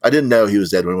I didn't know he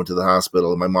was dead when I went to the hospital.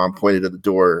 And my mom pointed at the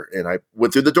door, and I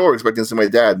went through the door expecting to see my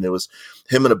dad, and it was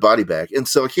him in a body bag. And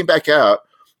so I came back out,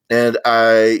 and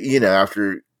I,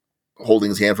 after holding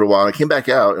his hand for a while, I came back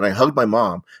out, and I hugged my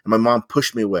mom, and my mom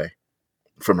pushed me away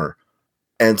from her.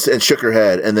 And shook her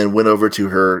head, and then went over to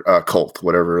her cult,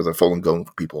 whatever, the Falun Gong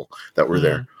people that were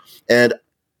there. And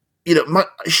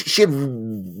she had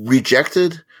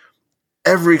rejected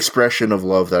every expression of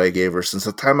love that I gave her since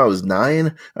the time I was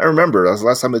 9. I remember that was the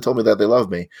last time they told me that they loved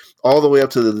me, all the way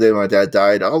up to the day my dad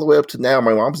died, all the way up to now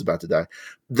my mom's about to die.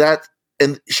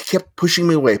 And she kept pushing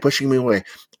me away,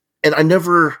 and I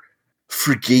never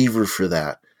forgave her for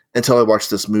that until I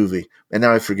watched this movie, and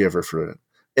now I forgive her for it.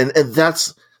 And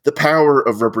that's the power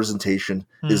of representation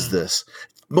is this.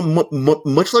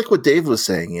 Much like what Dave was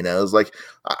saying, it's like,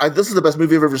 this is the best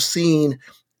movie I've ever seen.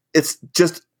 It's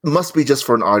just, must be just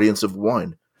for an audience of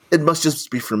one. It must just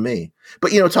be for me.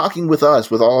 But, talking with us,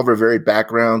 with all of our varied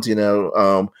backgrounds,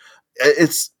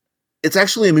 it's it's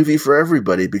actually a movie for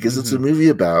everybody because it's a movie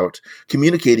about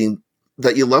communicating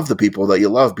that you love the people that you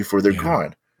love before they're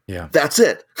gone. Yeah. That's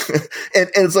it. and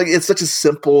it's like, it's such a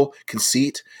simple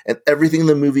conceit, and everything in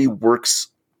the movie works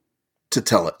to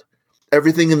tell it.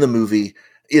 Everything in the movie,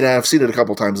 I've seen it a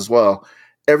couple times as well.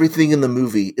 Everything in the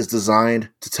movie is designed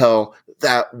to tell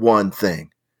that one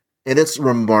thing. And it's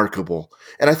remarkable.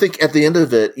 And I think at the end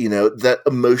of it, that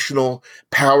emotional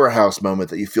powerhouse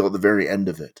moment that you feel at the very end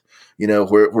of it,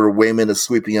 where Wayman is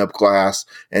sweeping up glass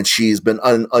and she's been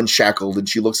unshackled, and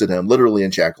she looks at him, literally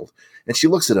unshackled. And she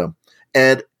looks at him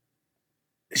and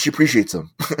she appreciates him.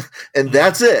 And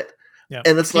that's it. Yeah.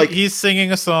 And it's like he's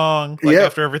singing a song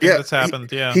after everything that's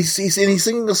happened. He's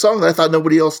singing a song that I thought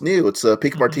nobody else knew. It's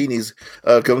Pink Martini's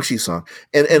Gongxi song.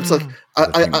 And it's like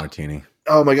Pink Martini.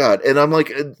 Oh my God. And I'm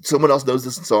like, someone else knows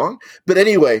this song. But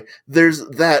anyway, there's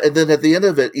that. And then at the end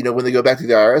of it, when they go back to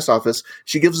the IRS office,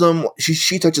 she gives him,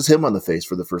 she touches him on the face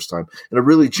for the first time in a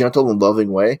really gentle and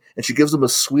loving way. And she gives him a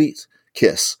sweet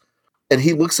kiss. And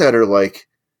he looks at her like,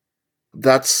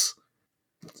 that's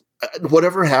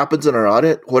whatever happens in our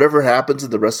audit, whatever happens in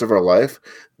the rest of our life,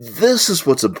 this is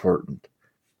what's important.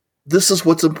 This is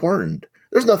what's important.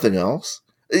 There's nothing else.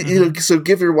 So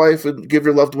give your wife and give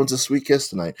your loved ones a sweet kiss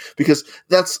tonight, because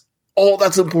that's all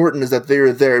that's important, is that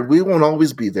they're there. We won't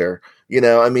always be there.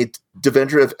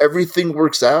 Devendra, if everything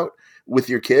works out with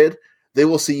your kid, they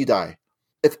will see you die.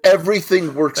 If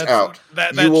everything works out,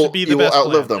 you will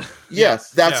outlive them.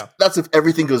 Yes, that's if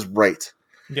everything goes right.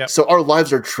 Yeah. So our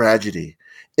lives are tragedy.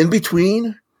 In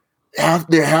between,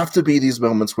 there have to be these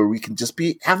moments where we can just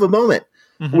have a moment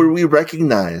where we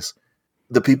recognize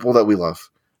the people that we love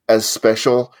as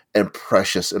special and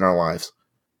precious in our lives.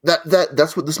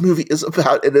 That's what this movie is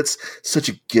about, and it's such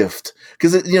a gift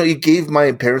because it gave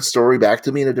my parents' story back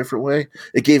to me in a different way.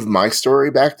 It gave my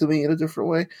story back to me in a different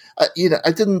way.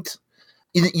 I didn't.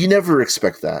 You never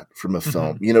expect that from a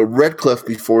film. Redcliffe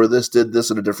before this did this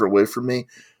in a different way for me.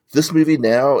 This movie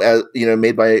now,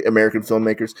 made by American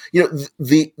filmmakers,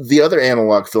 the other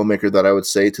analog filmmaker that I would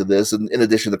say to this, in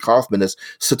addition to Kaufman, is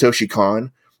Satoshi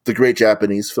Kon, the great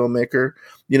Japanese filmmaker.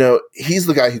 He's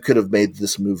the guy who could have made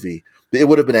this movie. It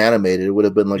would have been animated. It would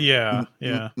have been like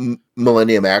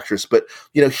Millennium Actress. But,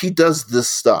 he does this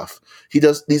stuff. He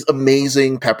does these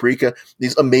amazing Paprika,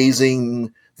 these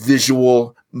amazing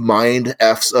visual mind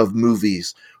F's of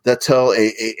movies that tell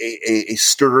a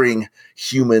stirring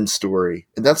human story.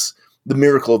 And that's the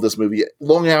miracle of this movie.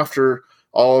 Long after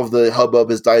all of the hubbub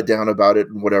has died down about it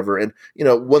and whatever. And,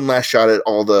 one last shot at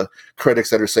all the critics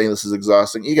that are saying this is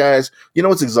exhausting. You guys,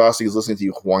 what's exhausting is listening to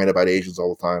you whine about Asians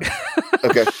all the time.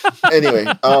 Okay. Anyway.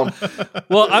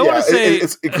 Well, I want to say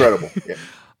it's incredible. Yeah.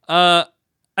 I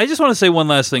just want to say one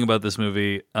last thing about this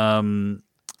movie,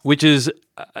 which is,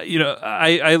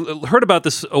 I heard about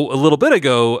this a little bit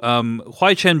ago.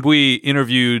 Huai Chen-bui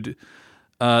interviewed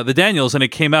the Daniels, and it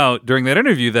came out during that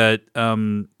interview that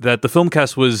that the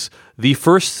Filmcast was the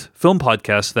first film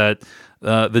podcast that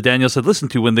the Daniels had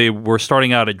listened to when they were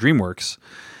starting out at DreamWorks.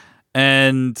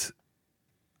 And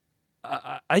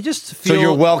I just feel... So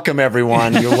you're welcome,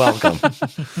 everyone. You're welcome.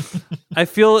 I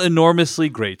feel enormously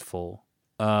grateful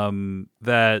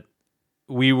that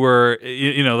we were,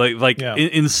 if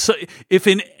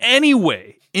in any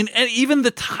way, even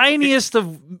the tiniest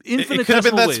of infinitesimal it could have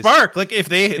been that ways. Spark. Like if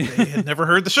they had never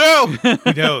heard the show,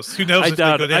 who knows? Who knows? I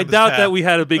doubt that we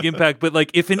had a big impact. But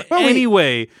like, if in any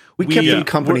way we kept them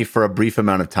company for a brief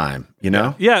amount of time,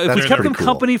 Yeah, if we kept them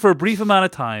company for a brief amount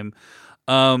of time,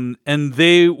 and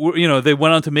they were, they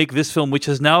went on to make this film, which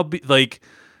has now been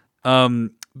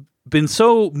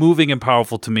so moving and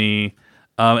powerful to me,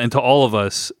 and to all of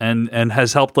us, and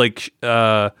has helped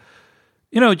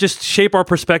just shape our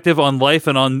perspective on life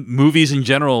and on movies in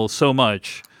general so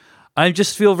much. I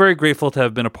just feel very grateful to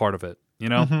have been a part of it.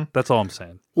 That's all I'm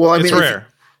saying. Well, I it's mean, rare.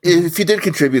 If you did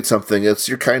contribute something, it's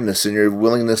your kindness and your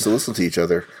willingness to listen to each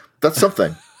other. That's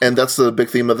something. And that's the big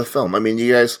theme of the film. I mean,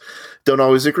 you guys don't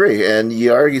always agree, and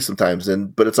you argue sometimes,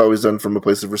 but it's always done from a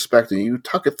place of respect, and you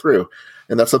talk it through.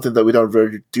 And that's something that we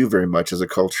don't do very much as a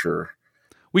culture.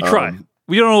 We try.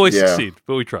 We don't always succeed,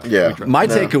 but we try. Yeah. We try. My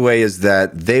takeaway is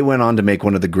that they went on to make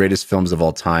one of the greatest films of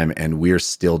all time, and we're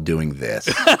still doing this.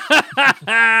 A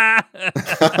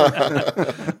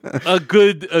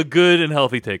good and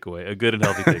healthy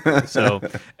takeaway. So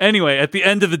anyway, at the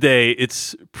end of the day,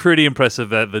 it's pretty impressive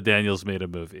that the Daniels made a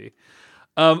movie.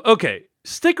 Okay,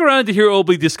 stick around to hear what we'll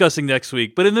be discussing next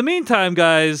week. But in the meantime,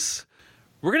 guys,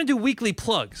 we're going to do weekly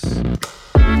plugs.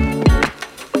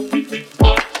 Weekly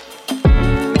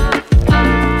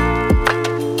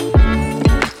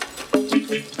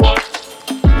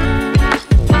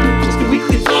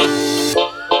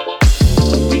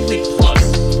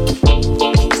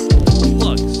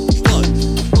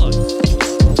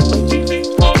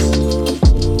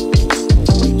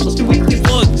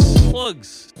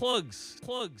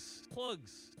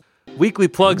Weekly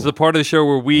Plugs, the part of the show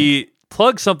where we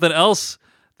plug something else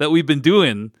that we've been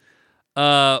doing.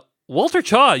 Walter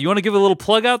Chaw, you want to give a little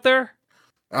plug out there?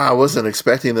 I wasn't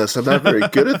expecting this. I'm not very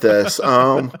good at this.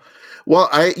 Well,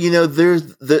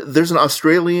 there's an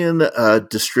Australian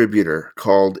distributor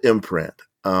called Imprint,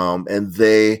 and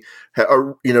they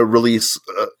release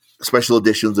special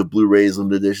editions of Blu-rays,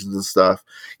 limited editions, and stuff.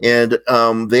 And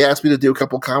they asked me to do a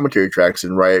couple commentary tracks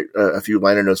and write a few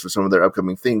liner notes for some of their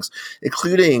upcoming things,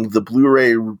 including the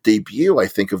Blu-ray debut, I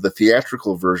think, of the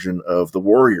theatrical version of The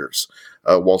Warriors,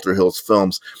 Walter Hill's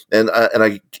films. And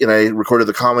I recorded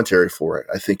the commentary for it.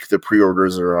 I think the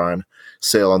pre-orders are on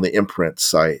sale on the Imprint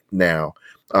site now.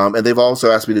 And they've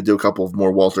also asked me to do a couple of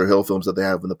more Walter Hill films that they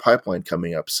have in the pipeline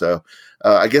coming up. So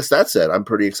I guess that's it. I'm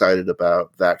pretty excited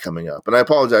about that coming up. And I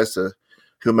apologize to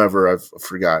whomever I've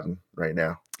forgotten right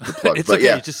now to plug. It's but okay.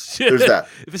 yeah, there's that.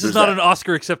 This is not an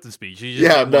Oscar acceptance speech. You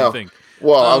just yeah, no. One thing.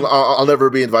 Well, I'll never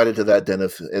be invited to that den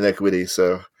of inequity.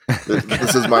 So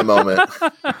this is my moment.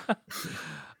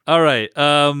 All right.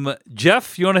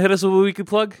 Jeff, you want to hit us with a weekly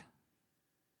plug?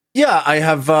 Yeah, I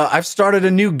have. I've started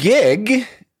a new gig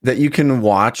that you can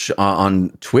watch on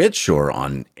Twitch or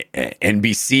on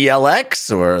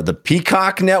NBCLX or the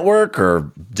Peacock Network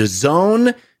or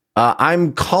DAZN.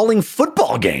 I'm calling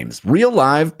football games, real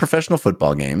live professional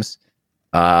football games,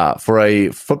 for a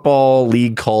football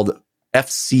league called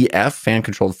FCF, Fan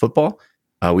Controlled Football.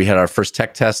 We had our first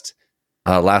tech test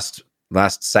last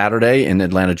Saturday in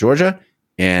Atlanta, Georgia.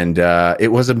 And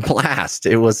it was a blast.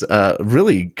 It was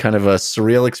really kind of a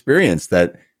surreal experience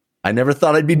that I never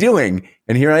thought I'd be doing,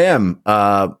 and here I am.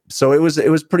 So it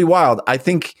was pretty wild. I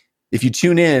think if you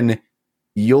tune in,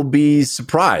 you'll be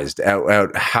surprised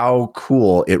at how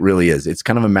cool it really is. It's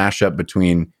kind of a mashup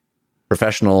between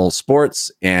professional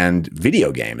sports and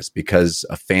video games because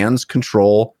fans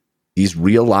control these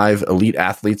real live elite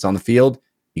athletes on the field.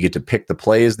 You get to pick the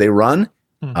plays they run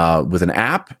with an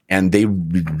app, and they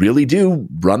really do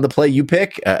run the play you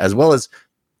pick, as well as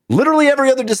literally every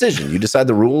other decision. You decide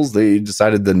the rules. They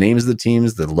decided the names of the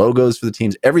teams, the logos for the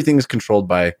teams. Everything is controlled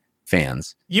by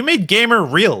fans. You made gamer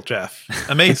real, Jeff.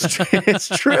 Amazing. It's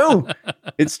true.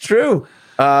 It's true.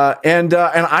 And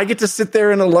I get to sit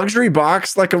there in a luxury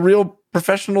box like a real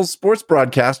professional sports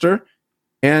broadcaster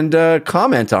and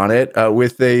comment on it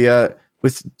with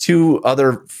two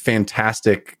other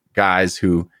fantastic guys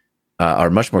who are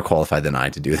much more qualified than I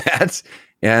to do that.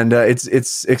 And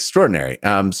it's extraordinary.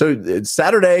 So it's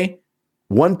Saturday,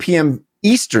 1 p.m.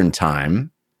 Eastern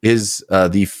time is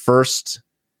the first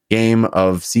game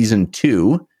of season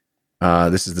 2.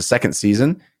 This is the second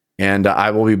season, and I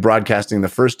will be broadcasting the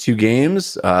first 2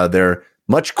 games. They're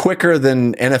much quicker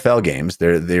than NFL games.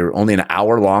 They're only an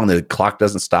hour long. The clock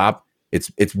doesn't stop.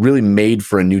 It's really made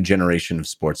for a new generation of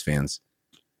sports fans,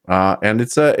 and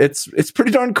it's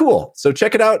pretty darn cool. So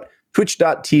check it out.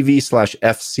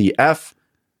 Twitch.tv/FCF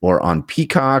or on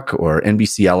Peacock or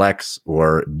NBCLX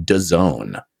or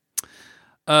DAZN.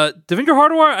 Devendra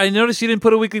Hardawar, I noticed you didn't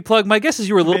put a weekly plug. My guess is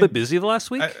you were a little bit busy the last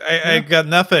week. I got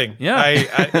nothing. Yeah.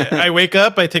 I wake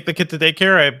up, I take the kid to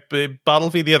daycare, I bottle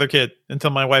feed the other kid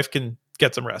until my wife can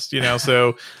get some rest,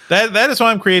 so that is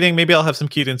why I'm creating. Maybe I'll have some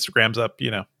cute Instagrams up,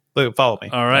 Follow me.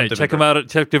 All right. Check him out.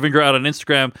 Check Devendra out on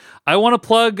Instagram. I want to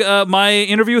plug my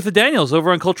interview with the Daniels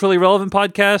over on Culturally Relevant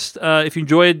Podcast. If you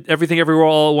enjoyed Everything Everywhere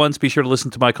All at Once, be sure to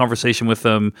listen to my conversation with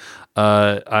them.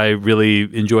 I really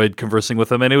enjoyed conversing with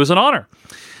them, and it was an honor.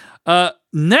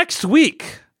 Next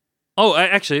week. Oh,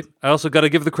 I also got to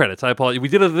give the credits. I apologize. We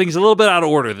did things a little bit out of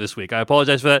order this week. I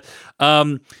apologize for that.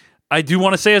 I do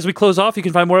want to say as we close off, you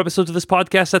can find more episodes of this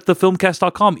podcast at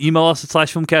thefilmcast.com. Email us at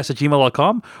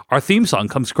 /filmcast@gmail.com. Our theme song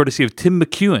comes courtesy of Tim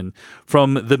McEwen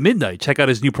from The Midnight. Check out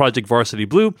his new project, Varsity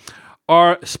Blue.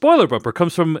 Our spoiler bumper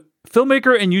comes from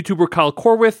filmmaker and YouTuber Kyle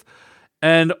Corwith.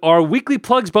 And our weekly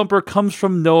plugs bumper comes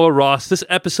from Noah Ross. This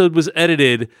episode was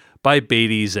edited by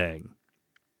Beatty Zhang.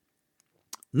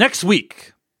 Next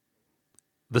week,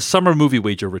 the summer movie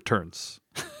wager returns.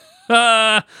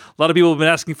 A lot of people have been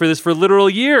asking for this for literal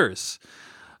years.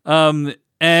 And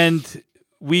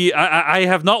I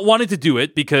have not wanted to do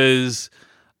it because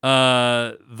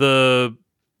the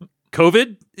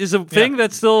COVID is a thing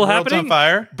that's still happening. On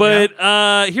fire. But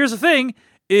here's the thing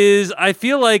is I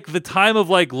feel like the time of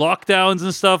like lockdowns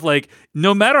and stuff, like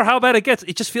no matter how bad it gets,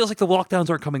 it just feels like the lockdowns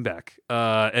aren't coming back.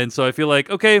 And so I feel like,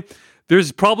 okay,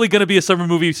 there's probably going to be a summer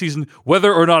movie season,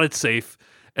 whether or not it's safe.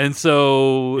 And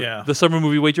so the summer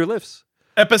movie wager lives.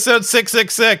 Episode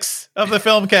 666 of the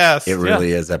Filmcast. It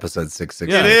really is episode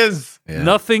 666. It is. Yeah.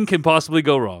 Nothing can possibly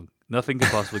go wrong.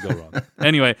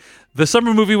 Anyway, the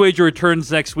summer movie wager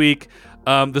returns next week.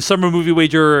 The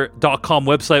summermoviewager.com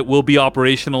website will be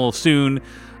operational soon.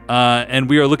 and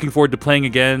we are looking forward to playing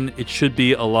again. It should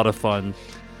be a lot of fun.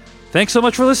 Thanks so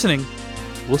much for listening.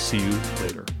 We'll see you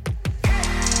later.